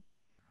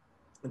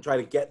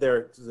to get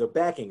their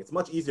backing. It's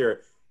much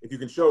easier if you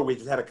can show we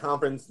just had a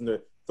conference and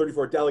the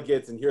 34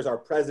 delegates and here's our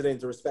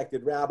president, a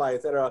respected rabbi,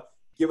 etc.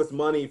 Give us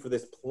money for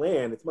this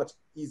plan. It's much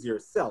easier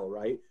to sell,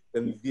 right,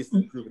 than this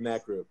group and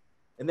that group.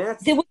 And there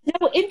was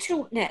no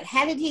internet.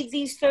 How did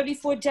these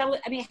 34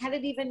 delegates, how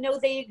did he even know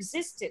they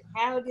existed?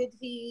 How did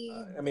he?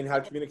 How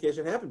did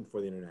communication happen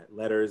before the internet?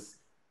 Letters,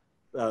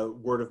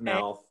 word of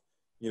mouth,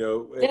 and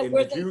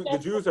the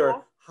Jews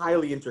are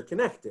highly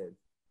interconnected.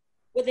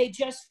 were they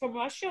just from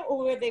Russia, or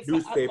were they from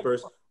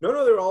newspapers?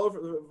 No, they were all over.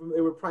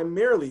 They were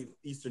primarily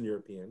Eastern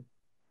European.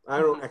 I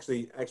don't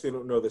actually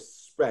don't know the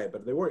spread,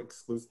 but they weren't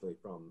exclusively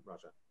from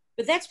Russia.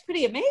 But that's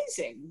pretty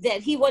amazing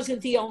that he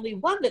wasn't the only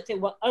one, that there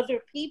were other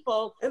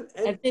people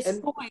at this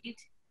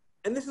point.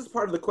 And this is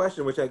part of the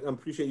question, which I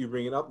appreciate you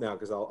bringing up now,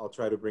 because I'll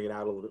try to bring it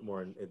out a little bit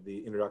more in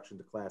the introduction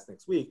to class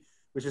next week,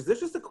 which is there's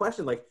just a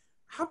question, like,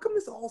 how come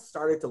this all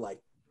started to like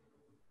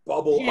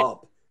bubble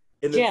up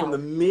from the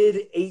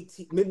mid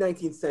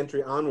 19th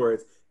century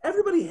onwards?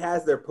 Everybody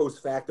has their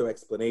post facto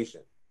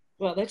explanation.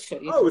 Well, that's true.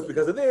 Oh, it was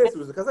because of this, it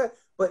was because of that.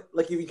 But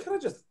like, if you kind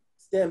of just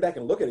stand back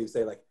and look at it, you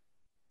say like,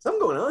 something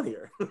going on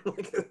here.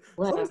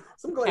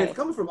 It's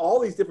coming from all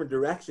these different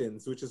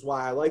directions, which is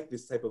why I like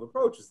this type of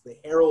approach, is the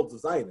heralds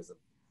of Zionism.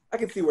 I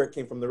can see where it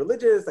came from the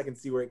religious, I can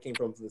see where it came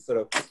from the sort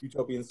of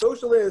utopian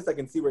socialists, I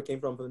can see where it came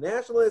from the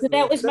nationalists. So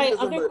that was my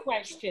other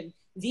question.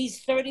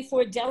 These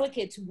 34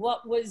 delegates,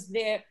 what were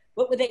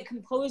they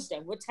composed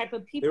of? What type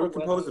of people? They were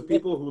composed of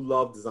people who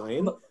loved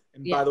Zion,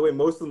 and by the way,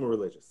 most of them were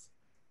religious.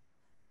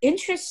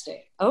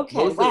 Interesting.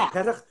 Okay, wow.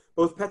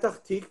 Both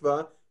Petach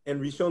Tikva and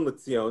Rishon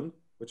LeZion,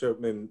 which are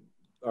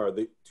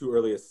the two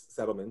earliest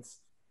settlements.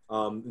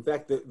 In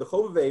fact, the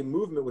Chovevei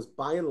movement was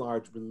by and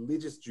large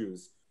religious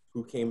Jews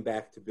who came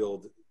back to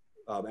build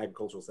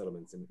agricultural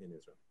settlements in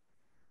Israel.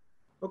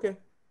 Okay.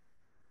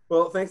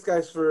 Well, thanks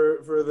guys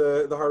for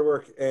the hard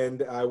work,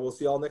 and I will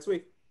see you all next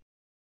week.